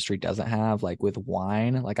cannabis industry doesn't have. Like with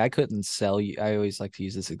wine, like I couldn't sell you. I always like to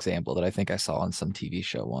use this example that I think I saw on some TV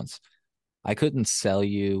show once. I couldn't sell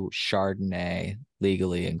you Chardonnay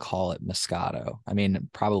legally and call it Moscato. I mean,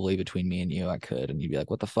 probably between me and you, I could, and you'd be like,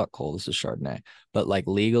 "What the fuck, Cole? This is Chardonnay." But like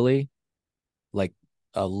legally, like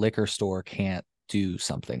a liquor store can't do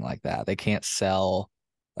something like that. They can't sell.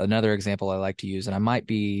 Another example I like to use, and I might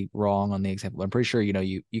be wrong on the example, but I'm pretty sure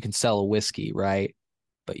you can sell a whiskey, right?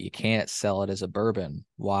 But you can't sell it as a bourbon.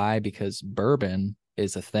 Why? Because bourbon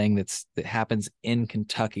is a thing that happens in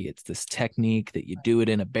Kentucky. It's this technique that you do it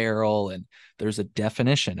in a barrel, and there's a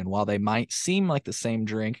definition. And while they might seem like the same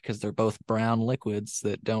drink because they're both brown liquids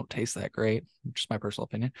that don't taste that great, just my personal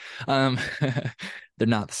opinion, they're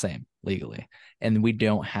not the same legally. And we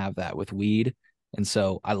don't have that with weed. And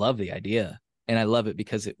so I love the idea, and I love it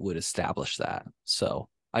because it would establish that. So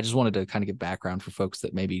I just wanted to kind of give background for folks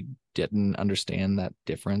that maybe didn't understand that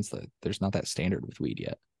difference, that there's not that standard with weed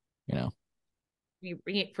yet,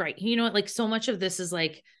 Right. Like so much of this is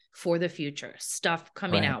like for the future stuff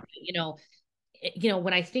coming out.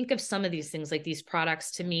 When I think of some of these things, like these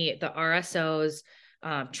products, to me, the RSOs,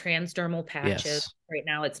 transdermal patches, right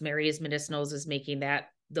now it's Mary's Medicinals is making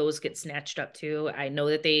those get snatched up too. I know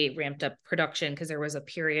that they ramped up production because there was a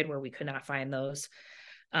period where we could not find those.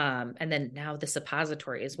 And then now the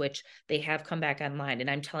suppositories, which they have come back online. And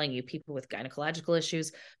I'm telling you, people with gynecological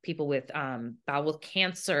issues, people with bowel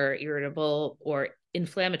cancer, irritable or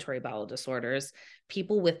inflammatory bowel disorders,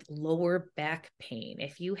 people with lower back pain.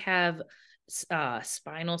 If you have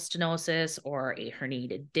spinal stenosis or a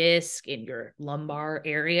herniated disc in your lumbar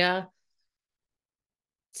area,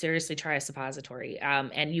 seriously try a suppository.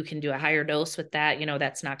 And you can do a higher dose with that.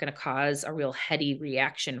 That's not going to cause a real heady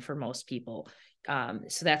reaction for most people.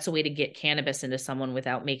 So that's a way to get cannabis into someone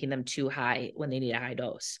without making them too high when they need a high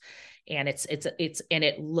dose. And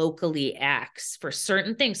it locally acts for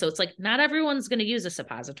certain things. So it's like, not everyone's going to use a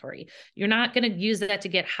suppository. You're not going to use that to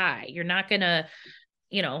get high. You're not going to,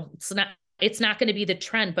 it's not going to be the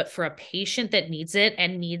trend, but for a patient that needs it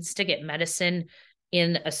and needs to get medicine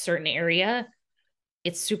in a certain area,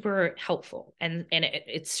 it's super helpful. And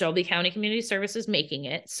it's Shelby County Community Services making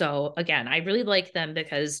it. So again, I really like them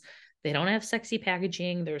because they don't have sexy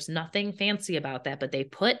packaging. There's nothing fancy about that, but they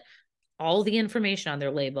put all the information on their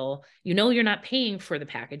label. You're not paying for the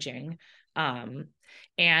packaging. And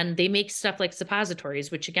they make stuff like suppositories,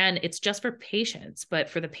 which again, it's just for patients, but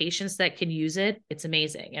for the patients that can use it, it's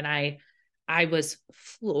amazing. And I was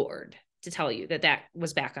floored to tell you that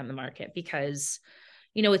was back on the market because,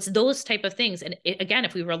 it's those type of things. And again,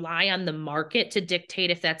 if we rely on the market to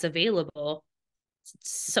dictate if that's available,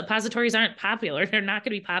 suppositories aren't popular. They're not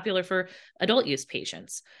going to be popular for adult use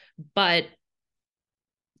patients, but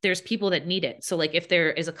there's people that need it. So like if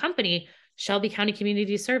there is a company, Shelby County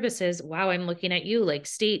Community Services, wow, I'm looking at you, like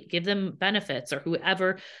state, give them benefits or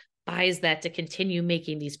whoever buys that to continue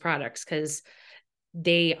making these products because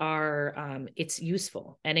they are, it's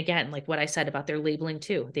useful. And again, like what I said about their labeling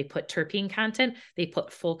too, they put terpene content, they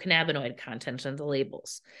put full cannabinoid content on the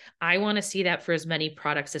labels. I want to see that for as many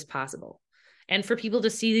products as possible. And for people to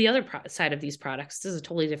see the other side of these products, this is a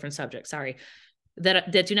totally different subject, sorry,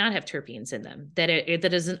 that do not have terpenes in them, that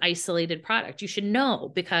is an isolated product. You should know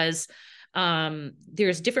because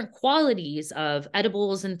There's different qualities of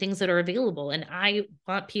edibles and things that are available. And I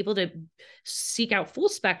want people to seek out full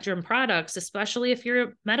spectrum products, especially if you're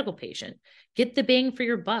a medical patient. Get the bang for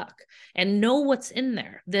your buck and know what's in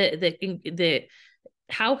there.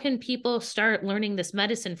 How can people start learning this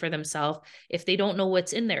medicine for themselves if they don't know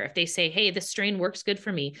what's in there? If they say, hey, this strain works good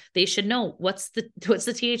for me, they should know what's the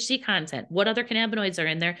THC content, what other cannabinoids are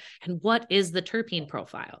in there, and what is the terpene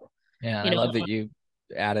profile. Yeah, I love that you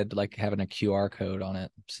added like having a QR code on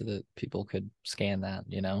it so that people could scan that,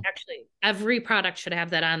 Actually, every product should have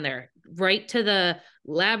that on there, right to the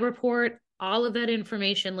lab report, all of that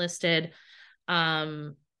information listed.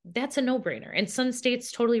 That's a no-brainer. And some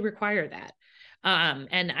states totally require that.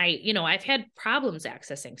 And I've had problems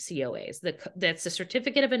accessing COAs. That's the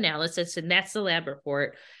certificate of analysis, and that's the lab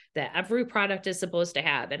report that every product is supposed to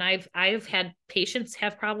have. And I've had patients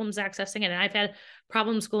have problems accessing it, and I've had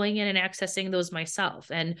problems going in and accessing those myself.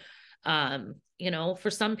 And for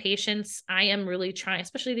some patients, I am really trying,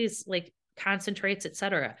 especially these like concentrates, et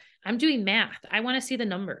cetera. I'm doing math. I want to see the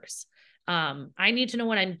numbers. I need to know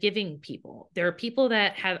what I'm giving people. There are people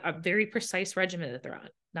that have a very precise regimen that they're on.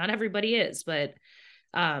 Not everybody is, but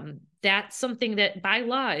that's something that by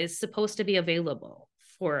law is supposed to be available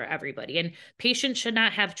for everybody. And patients should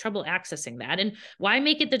not have trouble accessing that. And why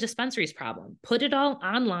make it the dispensary's problem? Put it all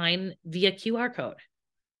online via QR code.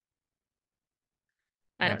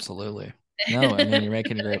 Absolutely. No, I mean, you're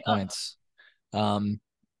making great points.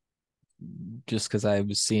 Just because I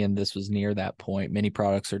was seeing this was near that point, many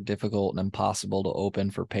products are difficult and impossible to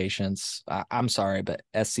open for patients. I'm sorry, but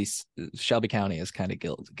Shelby County is kind of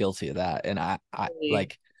guilty of that. And I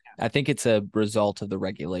think it's a result of the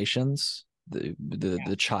regulations,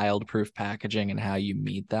 the child-proof packaging, and how you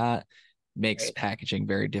meet that makes packaging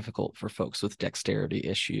very difficult for folks with dexterity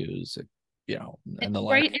issues, and the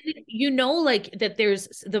like. Right. And that there's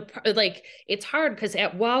it's hard because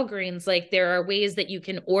at Walgreens, there are ways that you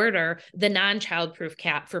can order the non-childproof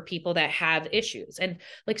cap for people that have issues. And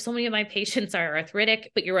so many of my patients are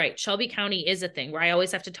arthritic, but you're right. Shelby County is a thing where I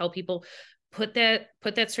always have to tell people, put that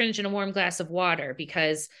syringe in a warm glass of water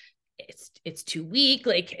because it's too weak.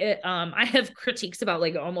 I have critiques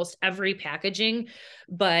about almost every packaging,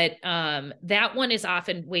 but that one is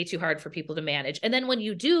often way too hard for people to manage. And then when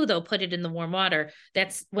you do, they'll put it in the warm water.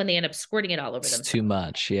 That's when they end up squirting it all over themselves. Too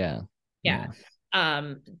much. Yeah.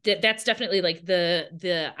 That's definitely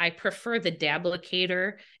I prefer the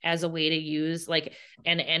Dabblicator as a way to use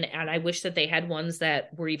and I wish that they had ones that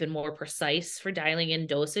were even more precise for dialing in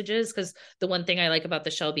dosages. Because the one thing I like about the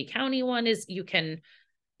Shelby County one is you can,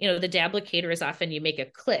 the Dabblicator is often you make a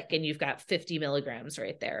click and you've got 50 milligrams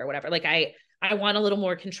right there or whatever. I want a little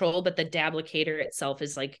more control, but the Dabblicator itself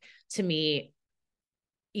is to me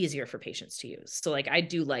easier for patients to use. So I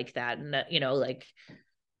do like that. And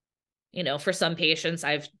for some patients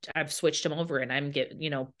I've switched them over and I'm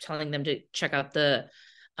telling them to check out the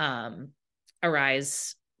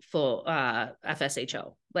Arise full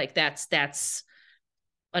FSHO. That's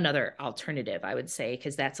another alternative, I would say,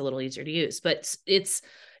 because that's a little easier to use. But it's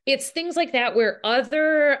things like that where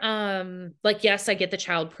other yes, I get the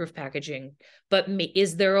childproof packaging, but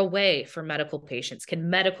is there a way for medical patients? Can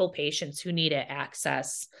medical patients who need to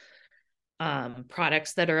access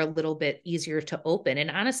products that are a little bit easier to open? And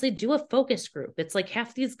honestly, do a focus group. It's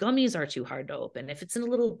half these gummies are too hard to open. If it's in a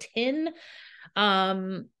little tin,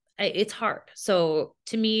 it's hard. So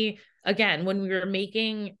to me, again, when we were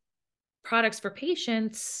making products for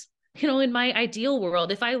patients, in my ideal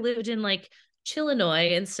world, if I lived in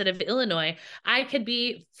Chillinois instead of Illinois, I could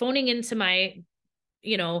be phoning into my,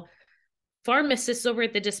 pharmacists over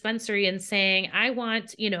at the dispensary and saying, I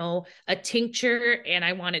want, a tincture and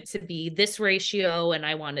I want it to be this ratio and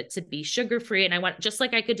I want it to be sugar-free. And I want, just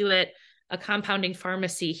like I could do at a compounding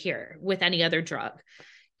pharmacy here with any other drug.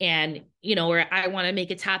 And, or I want to make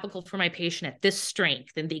it topical for my patient at this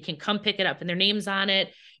strength, and they can come pick it up and their name's on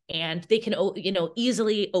it and they can,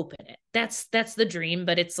 easily open it. That's the dream,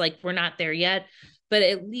 but it's we're not there yet, but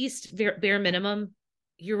at least bare minimum,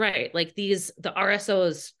 you're right. The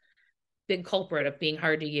RSOs, big culprit of being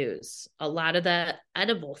hard to use. A lot of the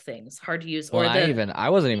edible things hard to use. Well, I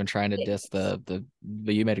wasn't even trying to diss but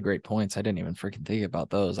you made a great points. I didn't even freaking think about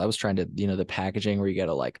those. I was trying to, the packaging where you got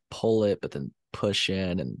to pull it, but then push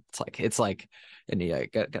in, and it's and you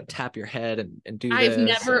got to tap your head and do I've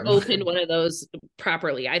never opened one of those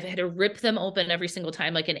properly. I've had to rip them open every single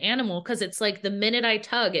time like an animal, because it's the minute I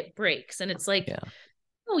tug, it breaks. And it's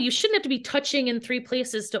no, you shouldn't have to be touching in 3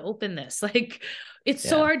 places to open this. It's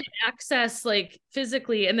so hard to access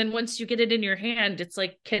physically. And then once you get it in your hand, it's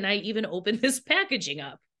can I even open this packaging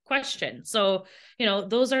up? Question. So,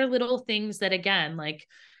 those are little things that, again,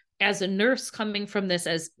 as a nurse coming from this,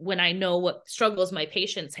 as when I know what struggles my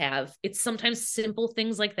patients have, it's sometimes simple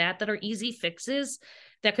things like that are easy fixes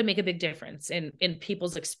that could make a big difference in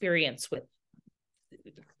people's experience with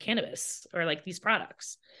cannabis or like these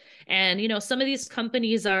products. And, some of these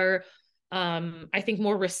companies are, I think,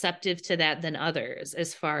 more receptive to that than others,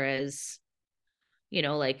 as far as,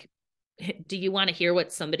 like, do you want to hear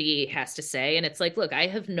what somebody has to say? And it's like, look, I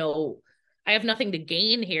have nothing to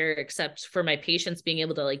gain here except for my patients being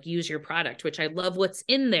able to like use your product, which I love what's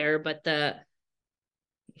in there, but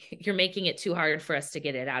you're making it too hard for us to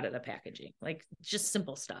get it out of the packaging. Like, just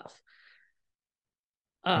simple stuff.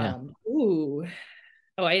 Ooh.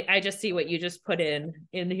 Oh, I just see what you just put in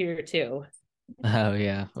here too. Oh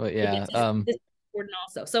yeah. Well, yeah. This is important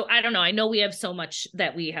also. So I don't know. I know we have so much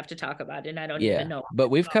that we have to talk about, and I don't even know. But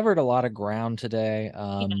we've covered a lot of ground today.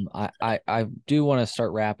 I do want to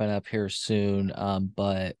start wrapping up here soon.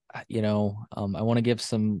 But I want to give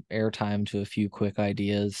some airtime to a few quick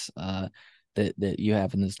ideas that you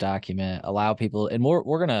have in this document. Allow people, and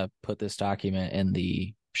we're gonna put this document in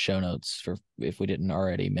the show notes for if we didn't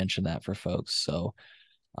already mention that for folks. So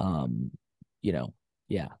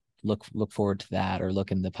look forward to that, or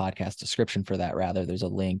look in the podcast description for that. Rather, there's a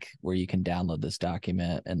link where you can download this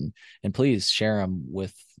document, and please share them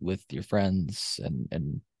with your friends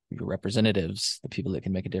and your representatives, the people that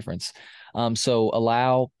can make a difference. So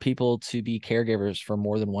allow people to be caregivers for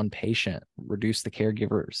more than one patient, reduce the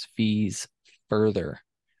caregivers' fees further.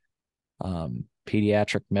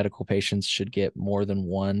 Pediatric medical patients should get more than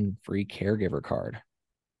one free caregiver card.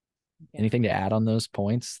 Anything to add on those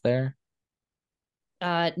points there?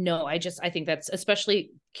 No, I think that's,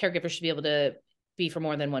 especially caregivers should be able to be for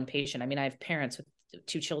more than one patient. I mean, I have parents with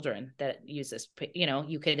 2 children that use this.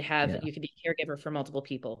 You could be a caregiver for multiple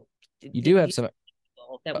people. You do have some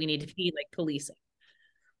that we need to be like policing.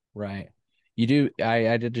 Right. You do.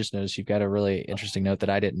 I did just notice you've got a really interesting note that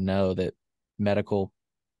I didn't know, that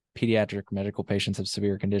pediatric medical patients have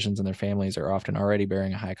severe conditions and their families are often already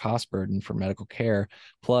bearing a high cost burden for medical care.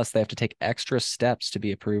 Plus, they have to take extra steps to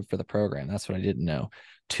be approved for the program. That's what I didn't know.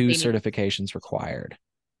 2 certifications required,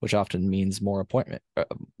 which often means more appointment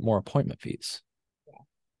fees. Yeah.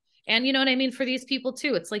 And you know what I mean? For these people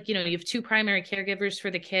too, it's like, you have 2 primary caregivers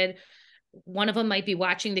for the kid. One of them might be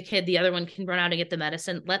watching the kid. The other one can run out and get the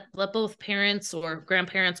medicine. Let both parents or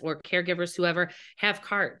grandparents or caregivers, whoever, have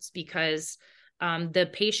cards, because the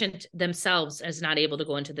patient themselves is not able to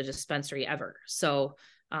go into the dispensary ever. So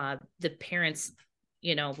the parents,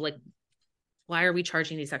 like, why are we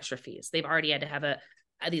charging these extra fees? They've already had to have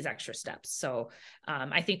these extra steps. So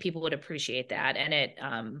I think people would appreciate that. And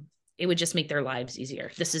it would just make their lives easier.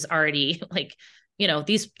 This is already like,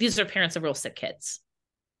 these are parents of real sick kids.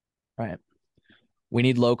 Right. We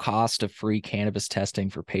need low cost of free cannabis testing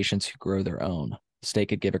for patients who grow their own. The state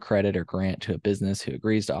could give a credit or grant to a business who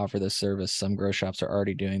agrees to offer this service. Some grow shops are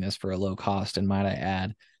already doing this for a low cost. And might I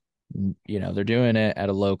add, they're doing it at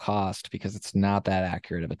a low cost because it's not that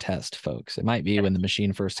accurate of a test, folks. It might be when the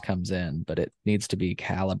machine first comes in, but it needs to be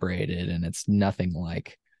calibrated, and it's nothing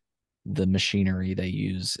like the machinery they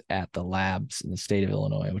use at the labs in the state of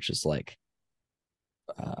Illinois, which is like,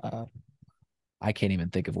 I can't even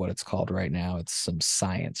think of what it's called right now. It's some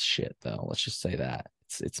science shit, though. Let's just say that.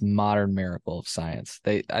 It's modern miracle of science.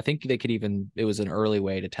 I think they could even, it was an early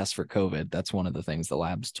way to test for COVID. That's one of the things the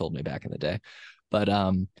labs told me back in the day. But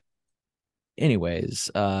anyways,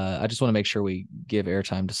 I just want to make sure we give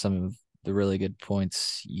airtime to some of the really good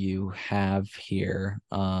points you have here.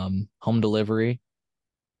 Home delivery,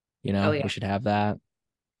 we should have that.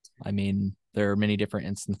 I mean, there are many different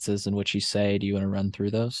instances in which you say, do you want to run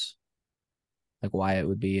through those? Like why it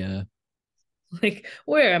would be like,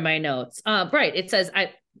 where are my notes? Right. It says,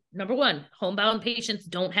 number 1, homebound patients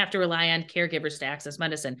don't have to rely on caregivers to access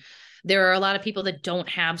medicine. There are a lot of people that don't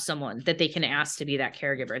have someone that they can ask to be that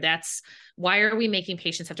caregiver. That's why are we making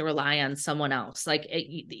patients have to rely on someone else? Like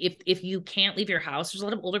if you can't leave your house, there's a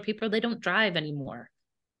lot of older people, they don't drive anymore.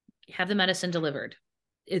 Have the medicine delivered.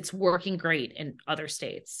 It's working great in other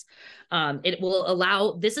states. It will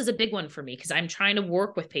allow, this is a big one for me because I'm trying to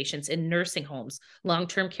work with patients in nursing homes,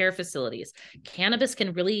 long-term care facilities. Cannabis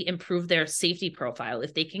can really improve their safety profile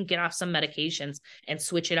if they can get off some medications and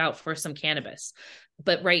switch it out for some cannabis.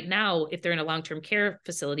 But right now, if they're in a long-term care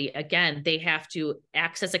facility, again, they have to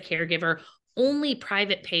access a caregiver. Only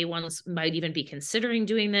private pay ones might even be considering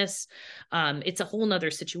doing this. It's a whole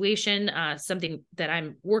nother situation, something that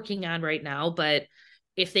I'm working on right now, but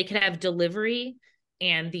if they could have delivery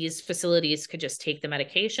and these facilities could just take the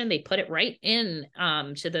medication, they put it right in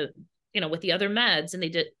to the, with the other meds, and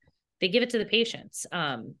they give it to the patients.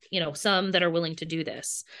 Some that are willing to do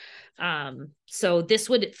this. So this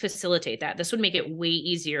would facilitate that. This would make it way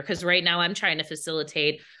easier, because right now I'm trying to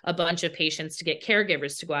facilitate a bunch of patients to get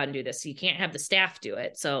caregivers to go out and do this. So you can't have the staff do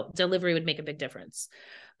it. So delivery would make a big difference.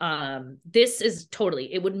 This is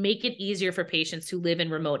it would make it easier for patients who live in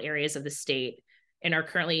remote areas of the state and are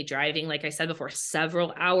currently driving, like I said before,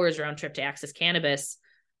 several hours round trip to access cannabis.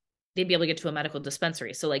 They'd be able to get to a medical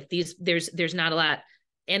dispensary. So like there's not a lot.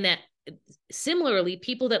 And that similarly,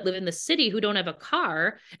 people that live in the city who don't have a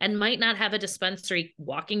car and might not have a dispensary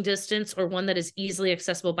walking distance or one that is easily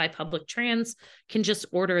accessible by public trans can just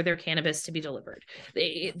order their cannabis to be delivered.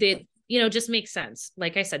 They just makes sense.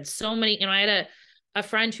 Like I said, so many, I had a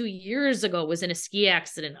friend who years ago was in a ski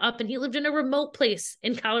accident and he lived in a remote place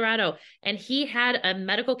in Colorado, and he had a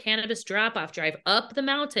medical cannabis drop-off drive up the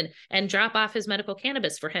mountain and drop off his medical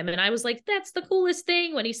cannabis for him. And I was like, that's the coolest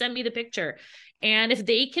thing when he sent me the picture. And if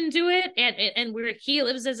they can do it, and where he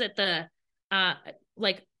lives is at the,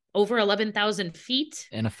 like over 11,000 feet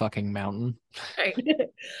in a fucking mountain. Right.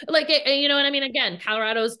 Like, you know what I mean? Again,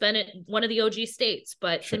 Colorado's been one of the OG states,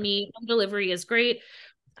 but to me, home delivery is great.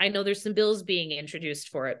 I know there's some bills being introduced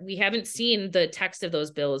for it. We haven't seen the text of those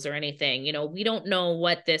bills or anything. We don't know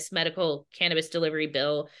what this medical cannabis delivery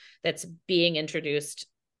bill that's being introduced,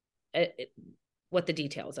 what the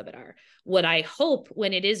details of it are. What I hope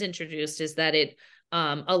when it is introduced is that it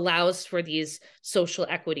allows for these social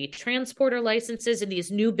equity transporter licenses and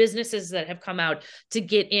these new businesses that have come out to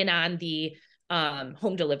get in on the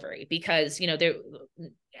home delivery, because,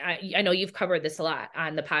 I know you've covered this a lot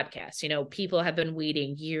on the podcast. People have been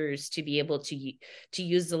waiting years to be able to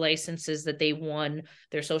use the licenses that they won,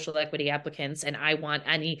 their social equity applicants. And I want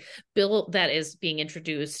any bill that is being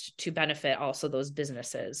introduced to benefit also those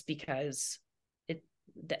businesses, because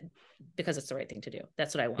it's the right thing to do.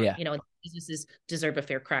 That's what I want. Yeah. Businesses deserve a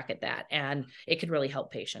fair crack at that, and it could really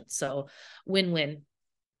help patients. So win-win,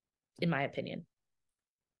 in my opinion.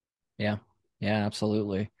 Yeah,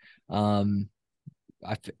 absolutely.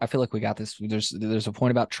 I feel like we got this. There's a point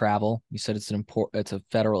about travel. You said it's a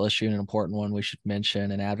federal issue and an important one we should mention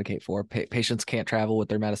and advocate for. Patients can't travel with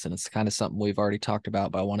their medicine. It's kind of something we've already talked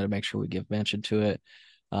about, but I wanted to make sure we give mention to it.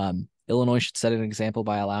 Illinois should set an example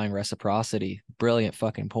by allowing reciprocity. Brilliant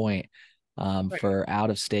fucking point. For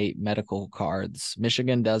out-of-state medical cards.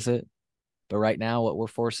 Michigan does it, but right now what we're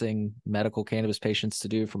forcing medical cannabis patients to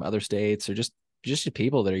do from other states, or just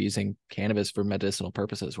people that are using cannabis for medicinal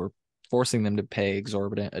purposes, we're forcing them to pay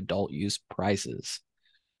exorbitant adult use prices,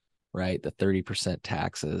 right? The 30%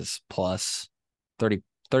 taxes plus 30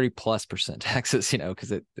 plus percent taxes,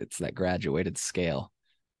 because it's that graduated scale.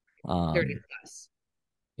 30 plus.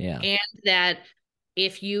 Yeah. And that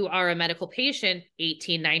if you are a medical patient,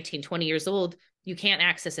 18, 19, 20 years old, you can't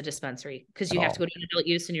access a dispensary because you have to go to adult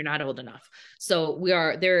use and you're not old enough. So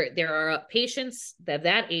there are patients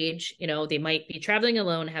that age, they might be traveling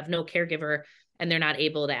alone, have no caregiver, and they're not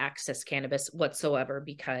able to access cannabis whatsoever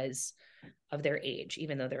because of their age,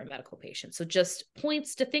 even though they're a medical patient. So just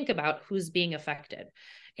points to think about who's being affected.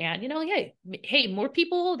 And, hey, more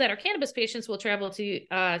people that are cannabis patients will travel to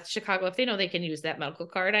Chicago if they know they can use that medical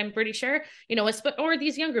card, I'm pretty sure, or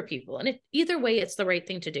these younger people. And either way, it's the right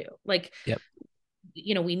thing to do. Like, yep.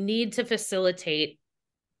 We need to facilitate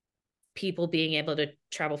people being able to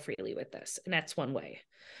travel freely with this. And that's one way.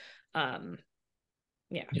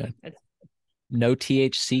 Yeah. No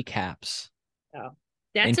THC caps. Oh,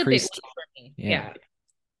 that's a big one for me. Yeah.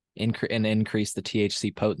 Increase the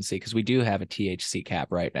THC potency, because we do have a THC cap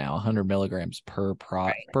right now, 100 milligrams per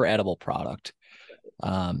edible product.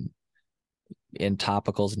 In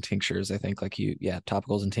topicals and tinctures, I think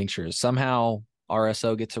topicals and tinctures. Somehow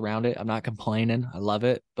RSO gets around it. I'm not complaining. I love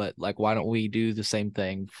it. But why don't we do the same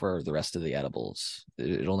thing for the rest of the edibles?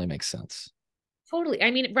 It only makes sense. Totally.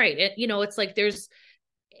 I mean, right. It's like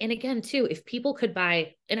and again, too, if people could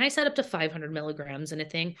buy, and I set up to 500 milligrams and a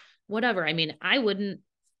thing, whatever. I mean, I would.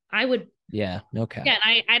 Yeah. Okay. Yeah.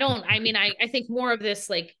 I think more of this,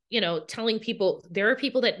 telling people there are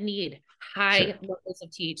people that need high levels of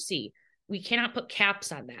THC. We cannot put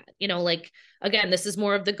caps on that. Again, this is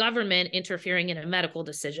more of the government interfering in a medical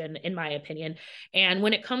decision, in my opinion. And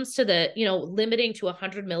when it comes to the, limiting to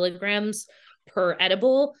 100 milligrams per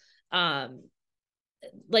edible, or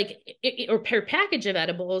per package of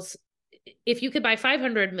edibles, if you could buy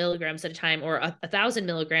 500 milligrams at a time or 1,000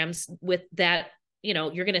 milligrams with that,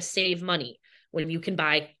 you're going to save money when you can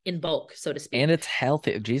buy in bulk, so to speak. And it's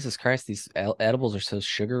healthy. Jesus Christ, these edibles are so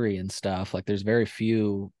sugary and stuff. There's very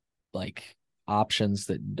few options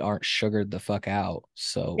that aren't sugared the fuck out.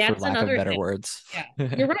 So That's for lack of another better thing. words.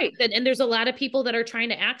 Yeah, you're right. And there's a lot of people that are trying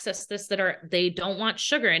to access this they don't want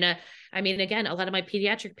sugar. And I mean, again, a lot of my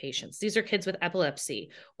pediatric patients, these are kids with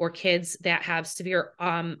epilepsy or kids that have severe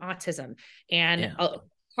autism. And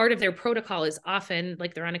part of their protocol is often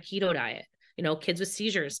like they're on a keto diet. You know, kids with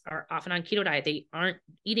seizures are often on keto diet. They aren't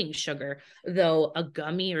eating sugar, though a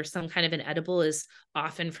gummy or some kind of an edible is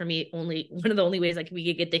often, for me, only one of the only ways we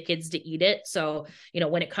could get the kids to eat it. So, you know,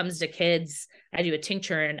 when it comes to kids, I do a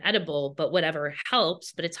tincture and edible, but whatever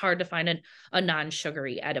helps. But it's hard to find a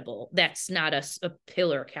non-sugary edible that's not a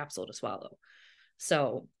pill or a capsule to swallow.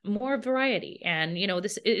 So more variety. And, you know,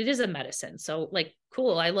 it is a medicine. So like,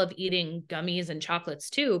 cool. I love eating gummies and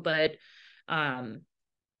chocolates too, but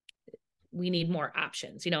we need more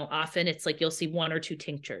options. You know, often it's like you'll see 1 or 2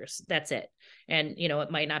 tinctures. That's it. And, you know, it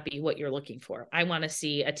might not be what you're looking for. I want to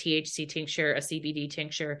see a THC tincture, a CBD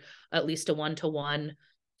tincture, at least a 1-to-1.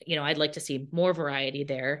 You know, I'd like to see more variety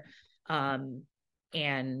there. And,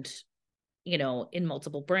 you know, in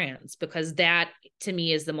multiple brands, because that to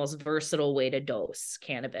me is the most versatile way to dose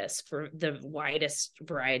cannabis for the widest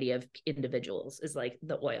variety of individuals, is like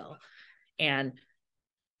the oil. And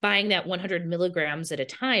buying that 100 milligrams at a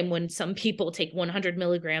time, when some people take 100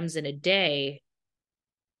 milligrams in a day.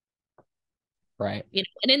 Right. You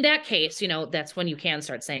know, and in that case, you know, that's when you can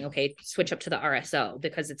start saying, okay, switch up to the RSO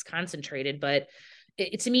because it's concentrated. But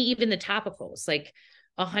to me, even the topicals, like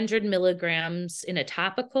 100 milligrams in a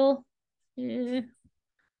topical,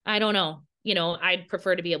 I don't know. You know, I'd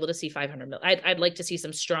prefer to be able to see 500 mil. I'd like to see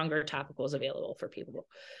some stronger topicals available for people.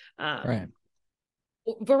 Right.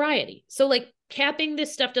 Variety. So like capping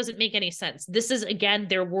this stuff doesn't make any sense. This is, again,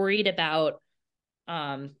 they're worried about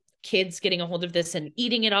kids getting a hold of this and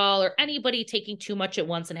eating it all, or anybody taking too much at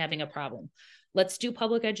once and having a problem. Let's do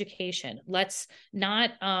public education. Let's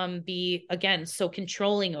not be, again, so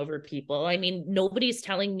controlling over people. I mean, nobody's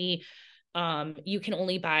telling me you can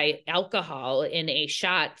only buy alcohol in a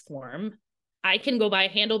shot form. I can go buy a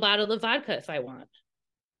handle bottle of vodka if I want.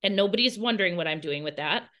 And nobody's wondering what I'm doing with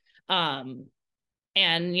that.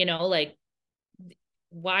 And, you know, like,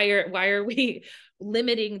 why are we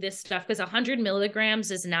limiting this stuff? Because 100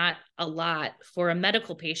 milligrams is not a lot for a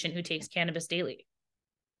medical patient who takes cannabis daily.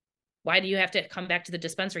 Why do you have to come back to the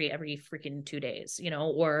dispensary every freaking 2 days, you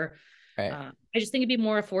know? Or right. I just think it'd be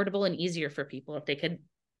more affordable and easier for people if they could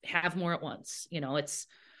have more at once. You know, it's,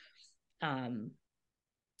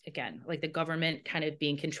 again, like the government kind of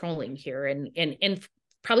being controlling here and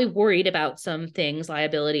probably worried about some things,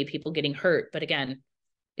 liability, people getting hurt. But again,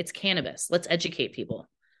 it's cannabis. Let's educate people.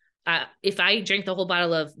 If I drink the whole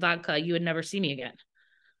bottle of vodka, you would never see me again.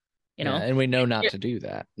 You know, and we know not to do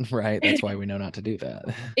that, right? That's why we know not to do that.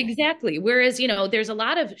 Exactly. Whereas, you know, there's a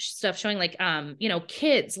lot of stuff showing like, you know,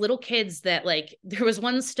 little kids that, like, there was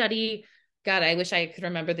one study, God, I wish I could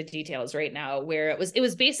remember the details right now, where it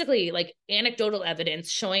was basically like anecdotal evidence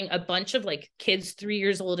showing a bunch of like kids 3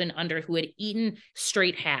 years old and under who had eaten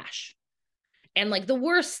straight hash. And like the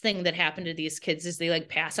worst thing that happened to these kids is they like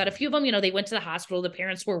pass out. A few of them, you know, they went to the hospital. The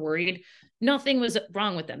parents were worried. Nothing was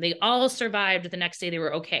wrong with them. They all survived. The next day they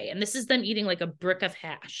were okay. And this is them eating like a brick of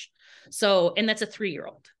hash. So, and that's a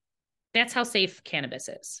 3-year-old. That's how safe cannabis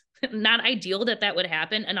is. Not ideal that would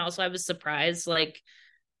happen. And also I was surprised, like,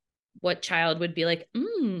 what child would be like,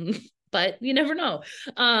 but you never know.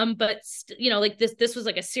 You know, like this was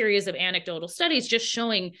like a series of anecdotal studies just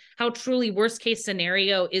showing how truly worst case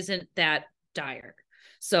scenario isn't that dire.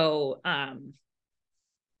 So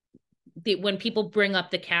when people bring up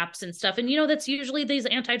the caps and stuff, and you know, that's usually these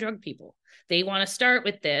anti-drug people, they want to start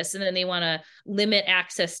with this and then they want to limit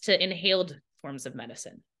access to inhaled forms of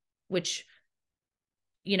medicine, which,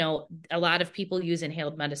 you know, a lot of people use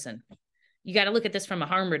inhaled medicine. You got to look at this from a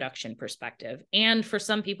harm reduction perspective. And for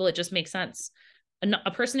some people, it just makes sense. A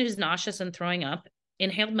person who's nauseous and throwing up,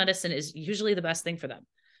 inhaled medicine is usually the best thing for them.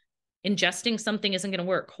 Ingesting something isn't going to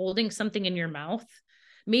work. Holding something in your mouth,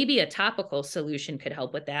 maybe a topical solution could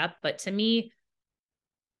help with that. But to me,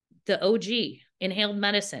 the OG, inhaled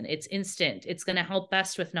medicine, it's instant. It's going to help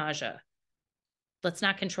best with nausea. Let's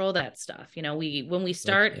not control that stuff. You know, when we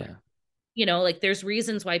start, you know, like there's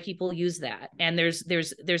reasons why people use that. And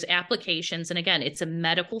there's applications. And again, it's a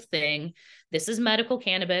medical thing. This is medical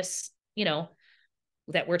cannabis, you know,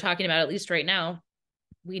 that we're talking about, at least right now.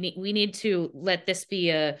 We need to let this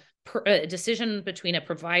be a decision between a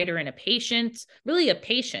provider and a patient, really a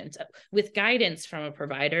patient with guidance from a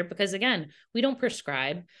provider, because again, we don't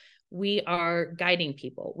prescribe. We are guiding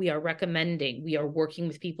people. We are recommending. We are working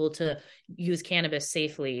with people to use cannabis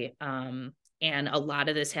safely. And a lot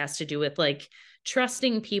of this has to do with like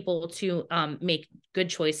trusting people to make good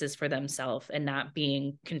choices for themselves and not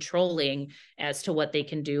being controlling as to what they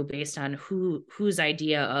can do based on whose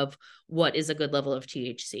idea of what is a good level of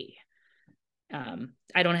THC.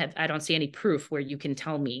 I don't see any proof where you can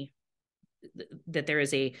tell me that there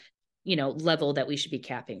is a, level that we should be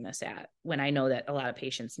capping this at, when I know that a lot of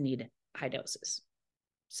patients need high doses.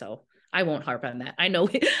 So I won't harp on that. I knew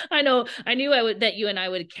that you and I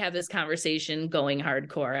would have this conversation going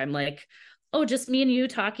hardcore. I'm like, oh, just me and you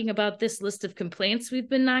talking about this list of complaints we've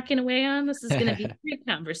been knocking away on. This is going to be a great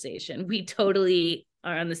conversation. We totally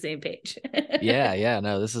are on the same page. Yeah.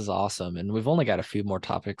 No, this is awesome. And we've only got a few more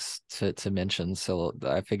topics to mention. So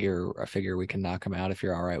I figure we can knock them out if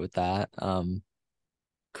you're all right with that.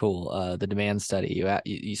 Cool. The demand study,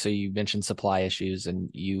 so you mentioned supply issues, and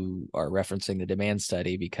you are referencing the demand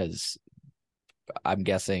study because I'm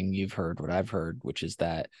guessing you've heard what I've heard, which is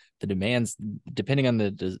that the demands, depending on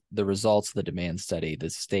the results of the demand study, the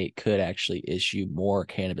state could actually issue more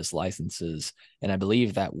cannabis licenses. And I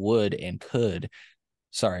believe that would and could,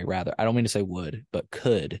 I don't mean to say would, but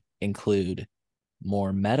could include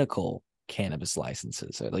more medical cannabis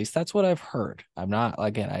licenses. Or at least that's what I've heard. I'm not,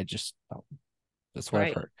 again, that's what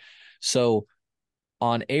I've heard. So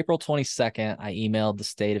on April 22nd, I emailed the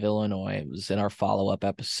state of Illinois. It was in our follow-up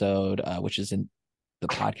episode, which is in the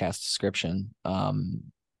podcast description.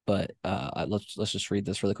 But let's just read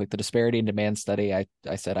this really quick. The disparity in demand study. I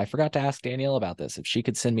said, I forgot to ask Danielle about this. If she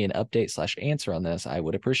could send me an update/answer on this, I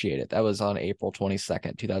would appreciate it. That was on April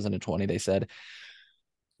 22nd, 2020. They said,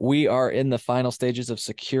 we are in the final stages of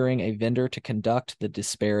securing a vendor to conduct the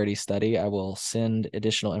disparity study. I will send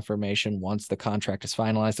additional information once the contract is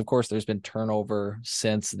finalized. Of course, there's been turnover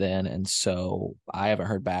since then, and so I haven't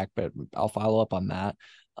heard back, but I'll follow up on that.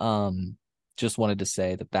 Just wanted to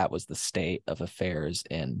say that was the state of affairs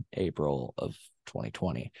in April of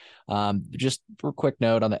 2020. Just a quick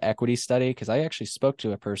note on the equity study, because I actually spoke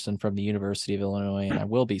to a person from the University of Illinois, and I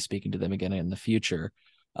will be speaking to them again in the future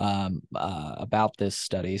about this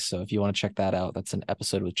study. So if you want to check that out, that's an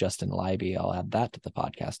episode with Justin Leiby. I'll add that to the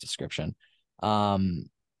podcast description. That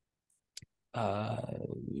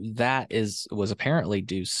was apparently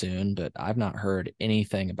due soon, but I've not heard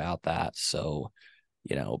anything about that. So,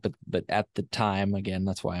 but at the time, again,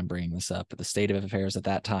 that's why I'm bringing this up. But the state of affairs at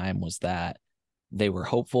that time was that they were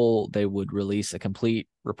hopeful they would release a complete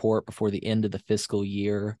report before the end of the fiscal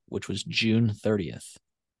year, which was June 30th.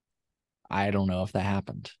 I don't know if that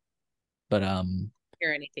happened, but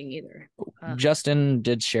hear anything either. Justin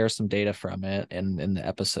did share some data from it in the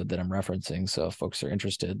episode that I'm referencing. So if folks are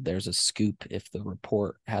interested, there's a scoop if the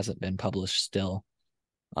report hasn't been published still.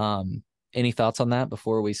 Any thoughts on that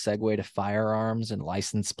before we segue to firearms and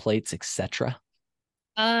license plates, etc.?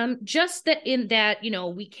 Just that in that,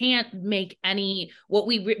 we can't make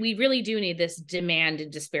we really do need this demand and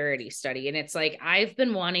disparity study. And it's like, I've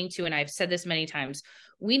been wanting to, and I've said this many times,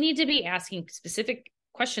 we need to be asking specific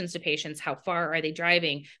questions to patients. How far are they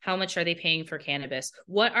driving? How much are they paying for cannabis?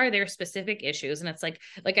 What are their specific issues? And it's like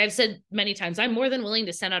I've said many times, I'm more than willing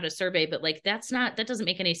to send out a survey, but that doesn't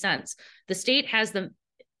make any sense. The state has the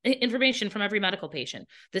information from every medical patient.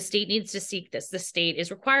 The state needs to seek this. The state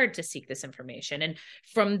is required to seek this information. And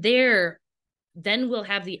from there, then we'll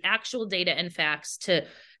have the actual data and facts to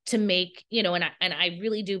make, and I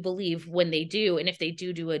really do believe when they do, and if they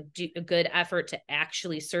do a good effort to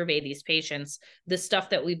actually survey these patients, the stuff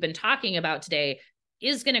that we've been talking about today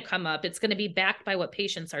is going to come up. It's going to be backed by what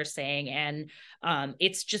patients are saying. And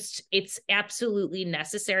it's absolutely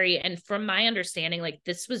necessary. And from my understanding,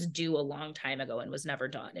 this was due a long time ago and was never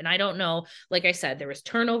done. And I don't know, like I said, there was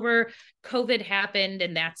turnover, COVID happened,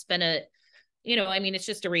 and that's been it's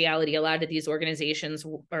just a reality. A lot of these organizations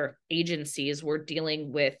or agencies were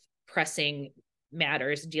dealing with pressing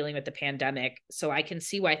matters, dealing with the pandemic. So I can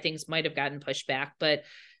see why things might have gotten pushed back, but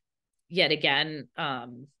yet again,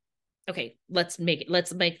 okay, let's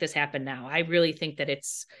make this happen now. I really think that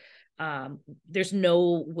it's,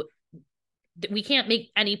 we can't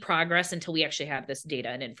make any progress until we actually have this data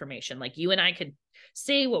and information. Like, you and I could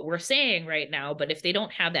say what we're saying right now, but if they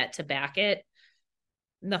don't have that to back it,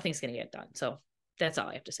 nothing's going to get done. So that's all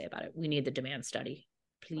I have to say about it. We need the demand study,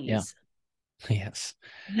 please. Yeah. Yes.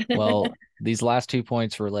 Well, these last 2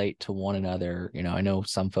 points relate to one another. I know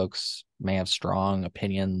some folks may have strong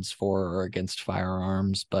opinions for or against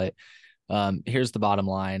firearms, but here's the bottom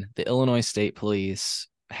line. The Illinois State Police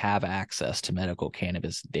have access to medical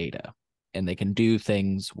cannabis data, and they can do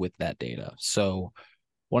things with that data. So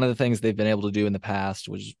one of the things they've been able to do in the past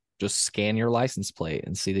was just scan your license plate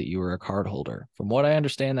and see that you were a card holder. From what I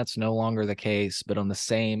understand, that's no longer the case, but on the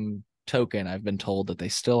same token, I've been told that they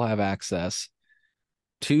still have access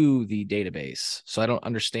to the database. So I don't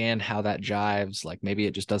understand how that jives. Like maybe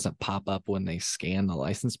it just doesn't pop up when they scan the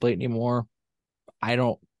license plate anymore. I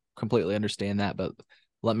don't completely understand that, but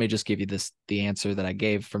let me just give you the answer that I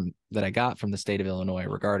got from the state of Illinois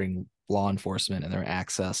regarding law enforcement and their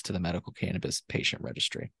access to the medical cannabis patient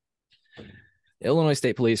registry. Illinois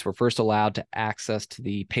State Police were first allowed to access to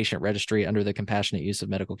the patient registry under the Compassionate Use of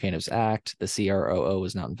Medical Cannabis Act. The CROO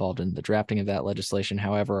was not involved in the drafting of that legislation.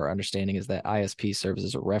 However, our understanding is that ISP serves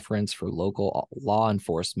as a reference for local law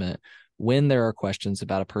enforcement when there are questions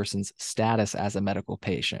about a person's status as a medical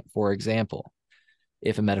patient. For example,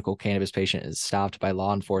 if a medical cannabis patient is stopped by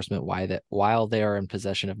law enforcement while they are in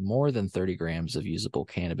possession of more than 30 grams of usable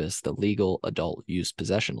cannabis, the legal adult use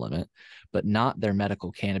possession limit, but not their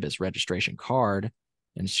medical cannabis registration card.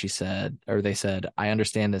 And they said, I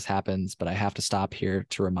understand this happens, but I have to stop here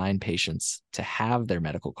to remind patients to have their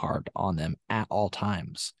medical card on them at all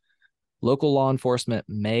times. Local law enforcement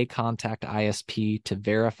may contact ISP to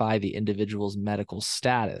verify the individual's medical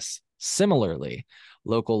status. Similarly,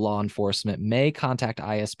 local law enforcement may contact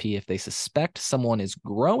ISP if they suspect someone is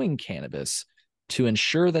growing cannabis to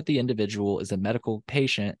ensure that the individual is a medical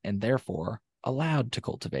patient and therefore allowed to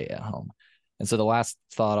cultivate at home. And so the last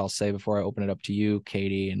thought I'll say before I open it up to you,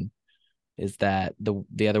 Katie, and is that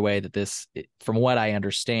the other way that this, from what I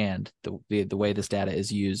understand, the way this data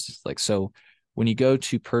is used is like, so when you go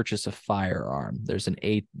to purchase a firearm,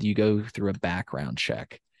 you go through a background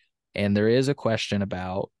check, and there is a question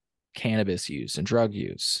about cannabis use and drug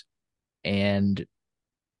use. And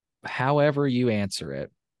however you answer it,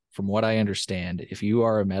 from what I understand, if you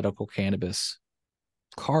are a medical cannabis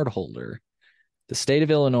card holder, the state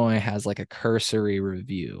of Illinois has like a cursory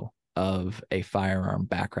review of a firearm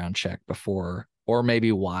background check before or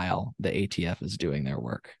maybe while the ATF is doing their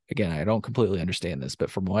work. Again, I don't completely understand this, but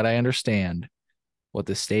from what I understand, what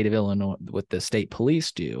the state of Illinois, what the state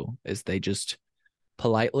police do is they just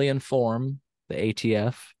politely inform the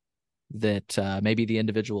ATF that maybe the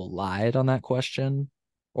individual lied on that question,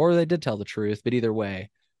 or they did tell the truth, but either way,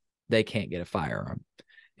 they can't get a firearm.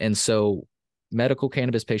 And so medical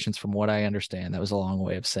cannabis patients, from what I understand, that was a long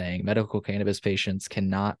way of saying medical cannabis patients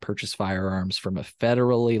cannot purchase firearms from a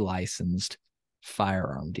federally licensed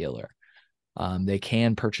firearm dealer. They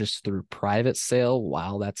can purchase through private sale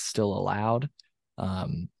while that's still allowed. I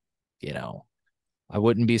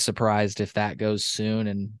wouldn't be surprised if that goes soon.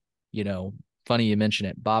 And, funny you mention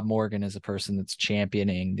it, Bob Morgan is a person that's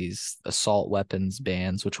championing these assault weapons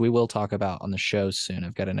bans, which we will talk about on the show soon.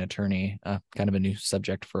 I've got an attorney, kind of a new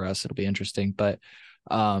subject for us. It'll be interesting. But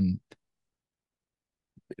Bob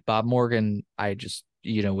Morgan,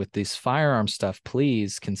 with this firearm stuff,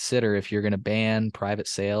 please consider, if you're going to ban private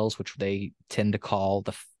sales, which they tend to call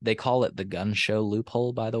they call it the gun show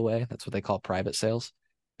loophole, by the way. That's what they call private sales,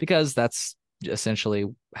 because that's essentially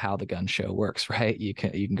how the gun show works, right? You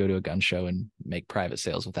can go to a gun show and make private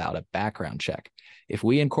sales without a background check. If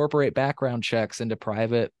we incorporate background checks into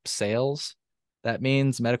private sales, that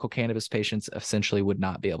means medical cannabis patients essentially would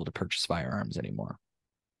not be able to purchase firearms anymore,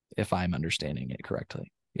 if I'm understanding it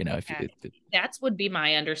correctly. That would be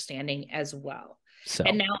my understanding as well. So,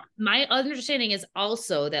 and now my understanding is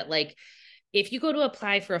also that, like, if you go to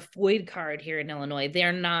apply for a FOID card here in Illinois,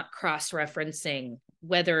 they're not cross-referencing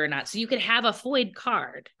whether or not. So you could have a FOID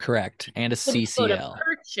card. Correct. And a CCL. Go to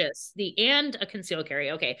purchase and a concealed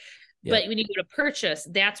carry. Okay. Yep. But when you go to purchase,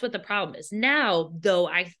 that's what the problem is. Now, though,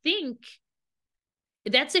 I think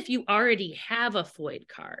that's if you already have a FOID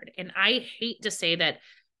card. And I hate to say that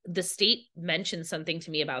the state mentioned something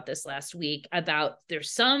to me about this last week about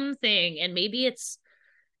there's something, and maybe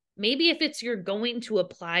if you're going to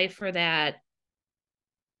apply for that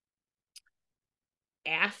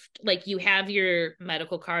after, like, you have your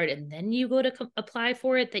medical card and then you go to apply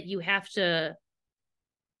for it, that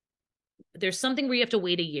there's something where you have to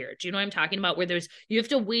wait a year. Do you know what I'm talking about? Where you have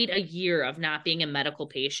to wait a year of not being a medical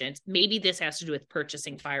patient. Maybe this has to do with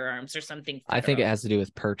purchasing firearms or something federal. I think it has to do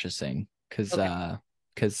with purchasing because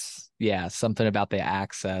something about the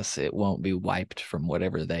access, it won't be wiped from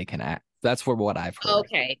whatever they can That's what I've heard.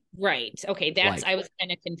 Okay, right. Okay, I was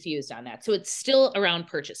kind of confused on that. So it's still around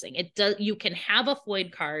purchasing. You can have a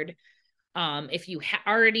FOID card. If you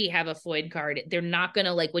already have a FOID card, they're not going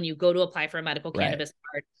to, like, when you go to apply for a medical cannabis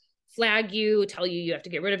card, flag you, tell you have to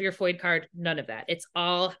get rid of your FOID card. None of that. It's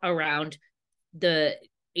all around the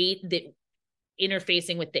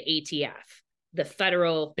interfacing with the ATF, the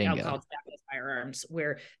federal alcohol firearms,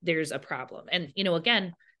 where there's a problem. And,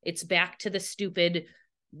 again, it's back to the stupid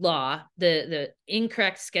law, the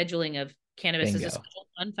incorrect scheduling of cannabis as a Schedule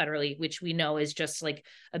I federally, which we know is just like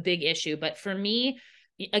a big issue. But for me,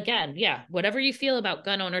 again, yeah, whatever you feel about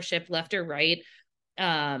gun ownership, left or right,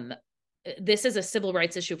 this is a civil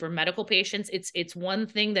rights issue for medical patients. It's one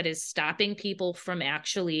thing that is stopping people from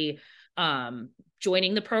actually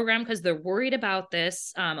joining the program because they're worried about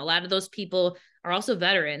this. A lot of those people are also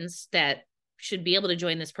veterans that should be able to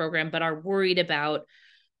join this program, but are worried about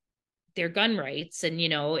their gun rights. And,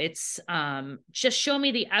 it's just show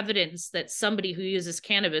me the evidence that somebody who uses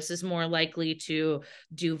cannabis is more likely to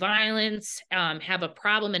do violence, have a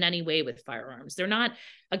problem in any way with firearms. They're not,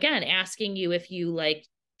 again, asking you if you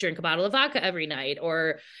drink a bottle of vodka every night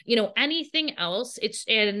or, anything else. If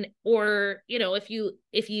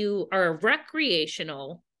you are a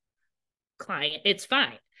recreational client, it's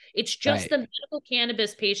fine. It's just the medical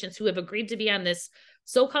cannabis patients who have agreed to be on this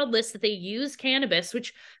so-called list that they use cannabis,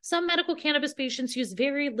 which some medical cannabis patients use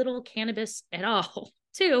very little cannabis at all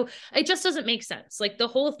too. It just doesn't make sense. Like the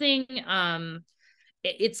whole thing,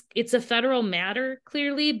 it's a federal matter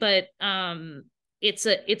clearly, but it's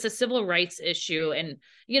a civil rights issue. And,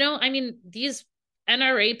 these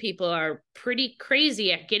NRA people are pretty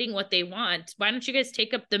crazy at getting what they want. Why don't you guys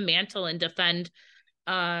take up the mantle and defend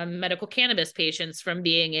medical cannabis patients from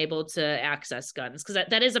being able to access guns? Because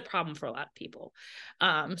that is a problem for a lot of people.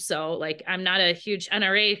 So I'm not a huge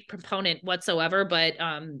NRA proponent whatsoever, but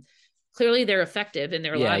clearly they're effective in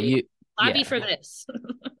their lobby for this.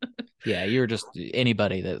 Yeah, you're just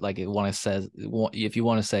anybody that if you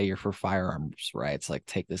want to say you're for firearms rights,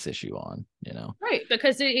 take this issue on, Right,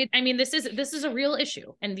 because this is a real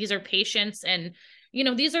issue, and these are patients, and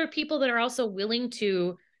these are people that are also willing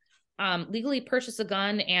to legally purchase a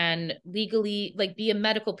gun and legally be a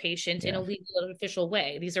medical patient in a legal and official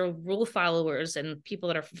way. These are rule followers and people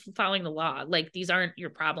that are following the law. These aren't your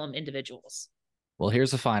problem individuals. Well,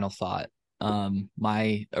 here's a final thought.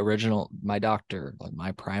 My doctor,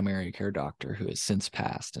 my primary care doctor, who has since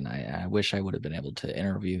passed, and I wish I would have been able to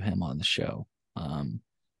interview him on the show.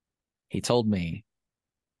 He told me,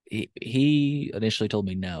 he initially told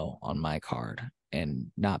me no on my card, and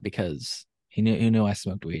not because he knew I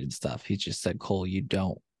smoked weed and stuff. He just said, Cole, you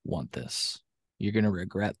don't want this. You're going to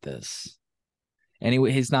regret this.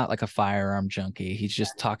 Anyway, he's not like a firearm junkie. He's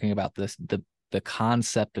just talking about the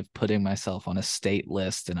concept of putting myself on a state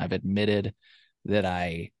list. And I've admitted that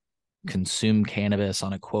I consume cannabis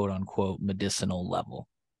on a quote unquote medicinal level.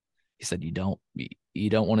 He said, you don't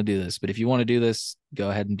want to do this, but if you want to do this, go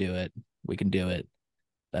ahead and do it. We can do it.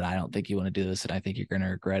 But I don't think you want to do this, and I think you're going to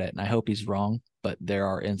regret it. And I hope he's wrong, but there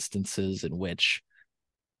are instances in which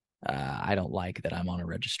I don't like that I'm on a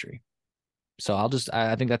registry. So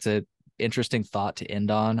I think that's an interesting thought to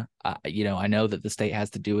end on. I know that the state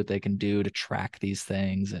has to do what they can do to track these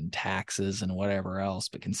things and taxes and whatever else,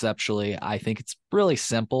 but conceptually, I think it's really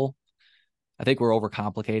simple. I think we're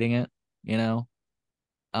overcomplicating it,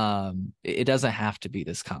 it doesn't have to be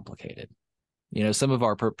this complicated. Some of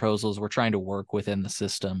our proposals, we're trying to work within the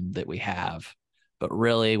system that we have, but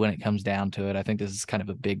really when it comes down to it, I think this is kind of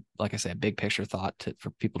a big, like I said, big picture thought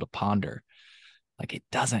for people to ponder. It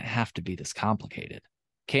doesn't have to be this complicated.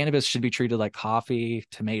 Cannabis should be treated like coffee,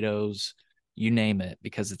 tomatoes, you name it,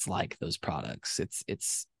 because it's like those products.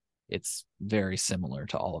 It's very similar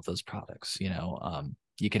to all of those products.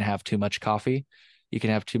 You can have too much coffee, you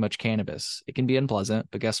can have too much cannabis. It can be unpleasant,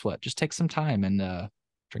 but guess what? Just take some time and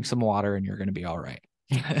drink some water and you're going to be all right.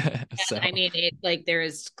 So. There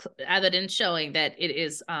is evidence showing that it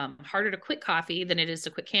is harder to quit coffee than it is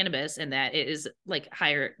to quit cannabis, and that it is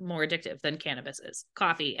more addictive than cannabis is.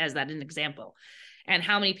 Coffee, as that an example. And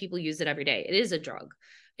how many people use it every day? It is a drug.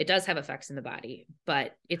 It does have effects in the body,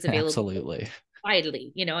 but it's available absolutely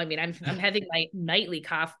widely. I'm having my nightly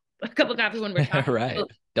cup of coffee when we're talking. Right. So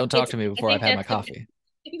don't talk to me before I've had my coffee.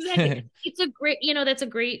 Exactly. It's a great,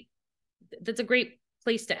 that's a great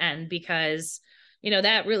place to end, because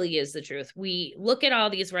that really is the truth. We look at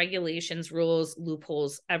all these regulations, rules,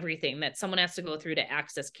 loopholes, everything that someone has to go through to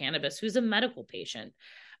access cannabis who's a medical patient.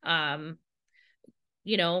 I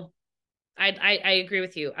agree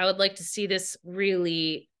with you. I would like to see this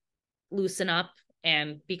really loosen up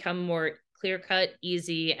and become more clear-cut,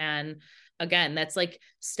 easy. And again, that's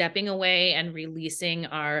stepping away and releasing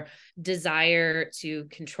our desire to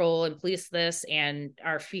control and police this, and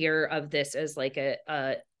our fear of this as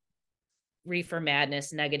a reefer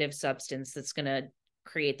madness, negative substance that's going to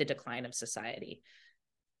create the decline of society.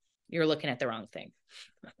 You're looking at the wrong thing.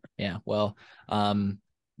 Yeah. Well,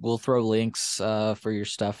 we'll throw links for your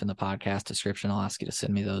stuff in the podcast description. I'll ask you to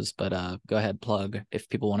send me those, but go ahead, plug if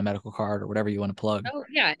people want a medical card or whatever you want to plug. Oh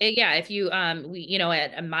yeah. If you,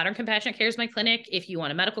 at Modern Compassionate Care is my clinic. If you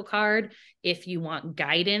want a medical card, if you want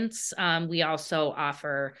guidance, we also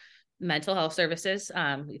offer mental health services,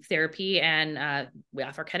 therapy, and we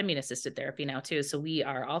offer ketamine assisted therapy now too. So we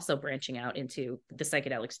are also branching out into the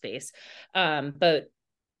psychedelic space. But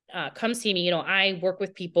come see me. I work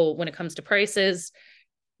with people when it comes to prices,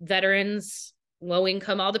 veterans, low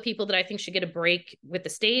income, all the people that I think should get a break with the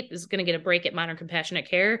state is going to get a break at Modern Compassionate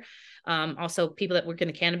Care. Also people that work in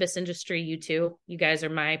the cannabis industry, you too. You guys are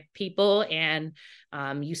my people, and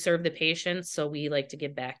you serve the patients. So we like to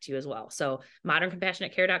give back to you as well. So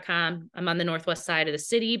moderncompassionatecare.com. I'm on the northwest side of the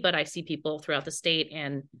city, but I see people throughout the state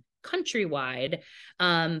and countrywide,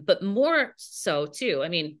 but more so too. I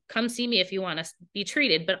mean, come see me if you want to be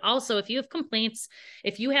treated, but also if you have complaints,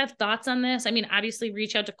 if you have thoughts on this, I mean, obviously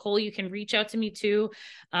reach out to Cole. You can reach out to me too.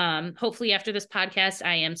 Hopefully after this podcast,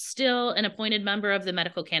 I am still an appointed member of the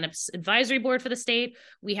Medical Cannabis Advisory Board for the state.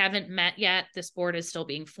 We haven't met yet. This board is still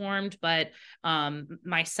being formed, but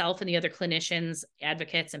myself and the other clinicians,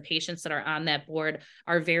 advocates, and patients that are on that board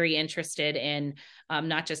are very interested in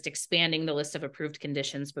not just expanding the list of approved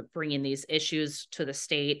conditions, but bringing these issues to the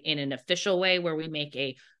state in an official way where we make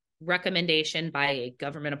a recommendation by a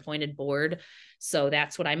government appointed board. So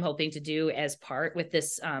that's what I'm hoping to do as part with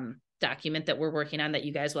this document that we're working on that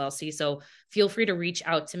you guys will all see. So feel free to reach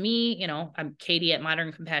out to me. I'm Katie at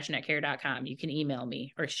moderncompassionatecare.com. You can email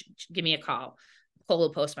me or give me a call. Cole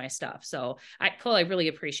will post my stuff. So Cole, I really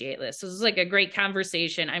appreciate this. This is like a great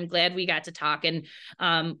conversation. I'm glad we got to talk. And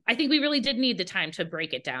I think we really did need the time to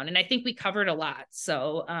break it down. And I think we covered a lot.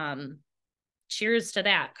 So cheers to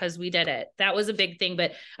that, because we did it. That was a big thing,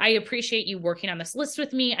 but I appreciate you working on this list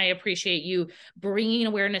with me. I appreciate you bringing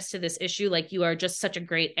awareness to this issue. Like, you are just such a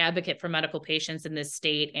great advocate for medical patients in this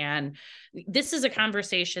state. And this is a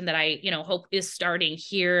conversation that I, hope is starting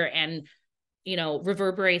here and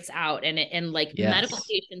reverberates out and like yes. Medical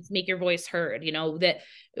patients, make your voice heard, that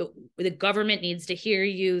the government needs to hear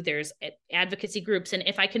you. There's advocacy groups. And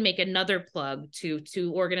if I can make another plug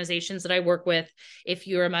to organizations that I work with, if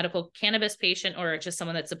you're a medical cannabis patient or just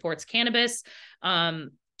someone that supports cannabis,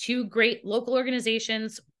 two great local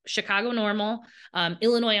organizations, Chicago NORML.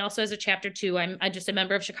 Illinois also has a chapter too. I'm just a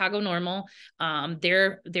member of Chicago NORML.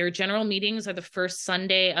 Their general meetings are the first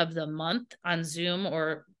Sunday of the month on Zoom,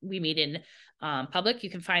 or we meet in public. You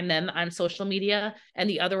can find them on social media. And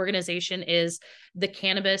the other organization is the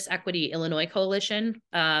Cannabis Equity Illinois Coalition.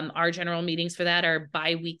 Our general meetings for that are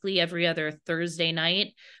bi-weekly, every other Thursday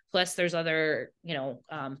night. Plus there's other,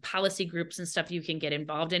 policy groups and stuff you can get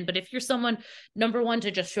involved in. But if you're someone, number one,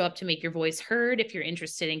 to just show up to make your voice heard, if you're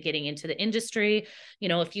interested in getting into the industry,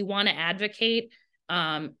 if you want to advocate,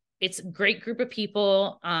 it's a great group of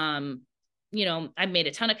people. I've made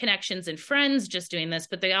a ton of connections and friends just doing this,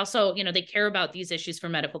 but they also, they care about these issues for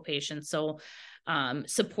medical patients. So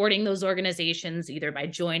supporting those organizations, either by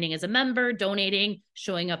joining as a member, donating,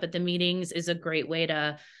 showing up at the meetings, is a great way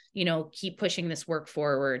to, keep pushing this work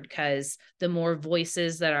forward, because the more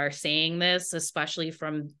voices that are saying this, especially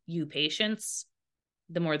from you patients,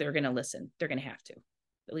 the more they're going to listen. They're going to have to,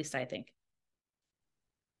 at least I think.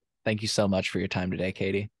 Thank you so much for your time today,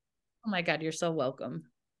 Katie. Oh my God, you're so welcome.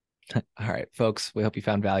 All right, folks, we hope you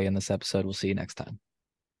found value in this episode. We'll see you next time.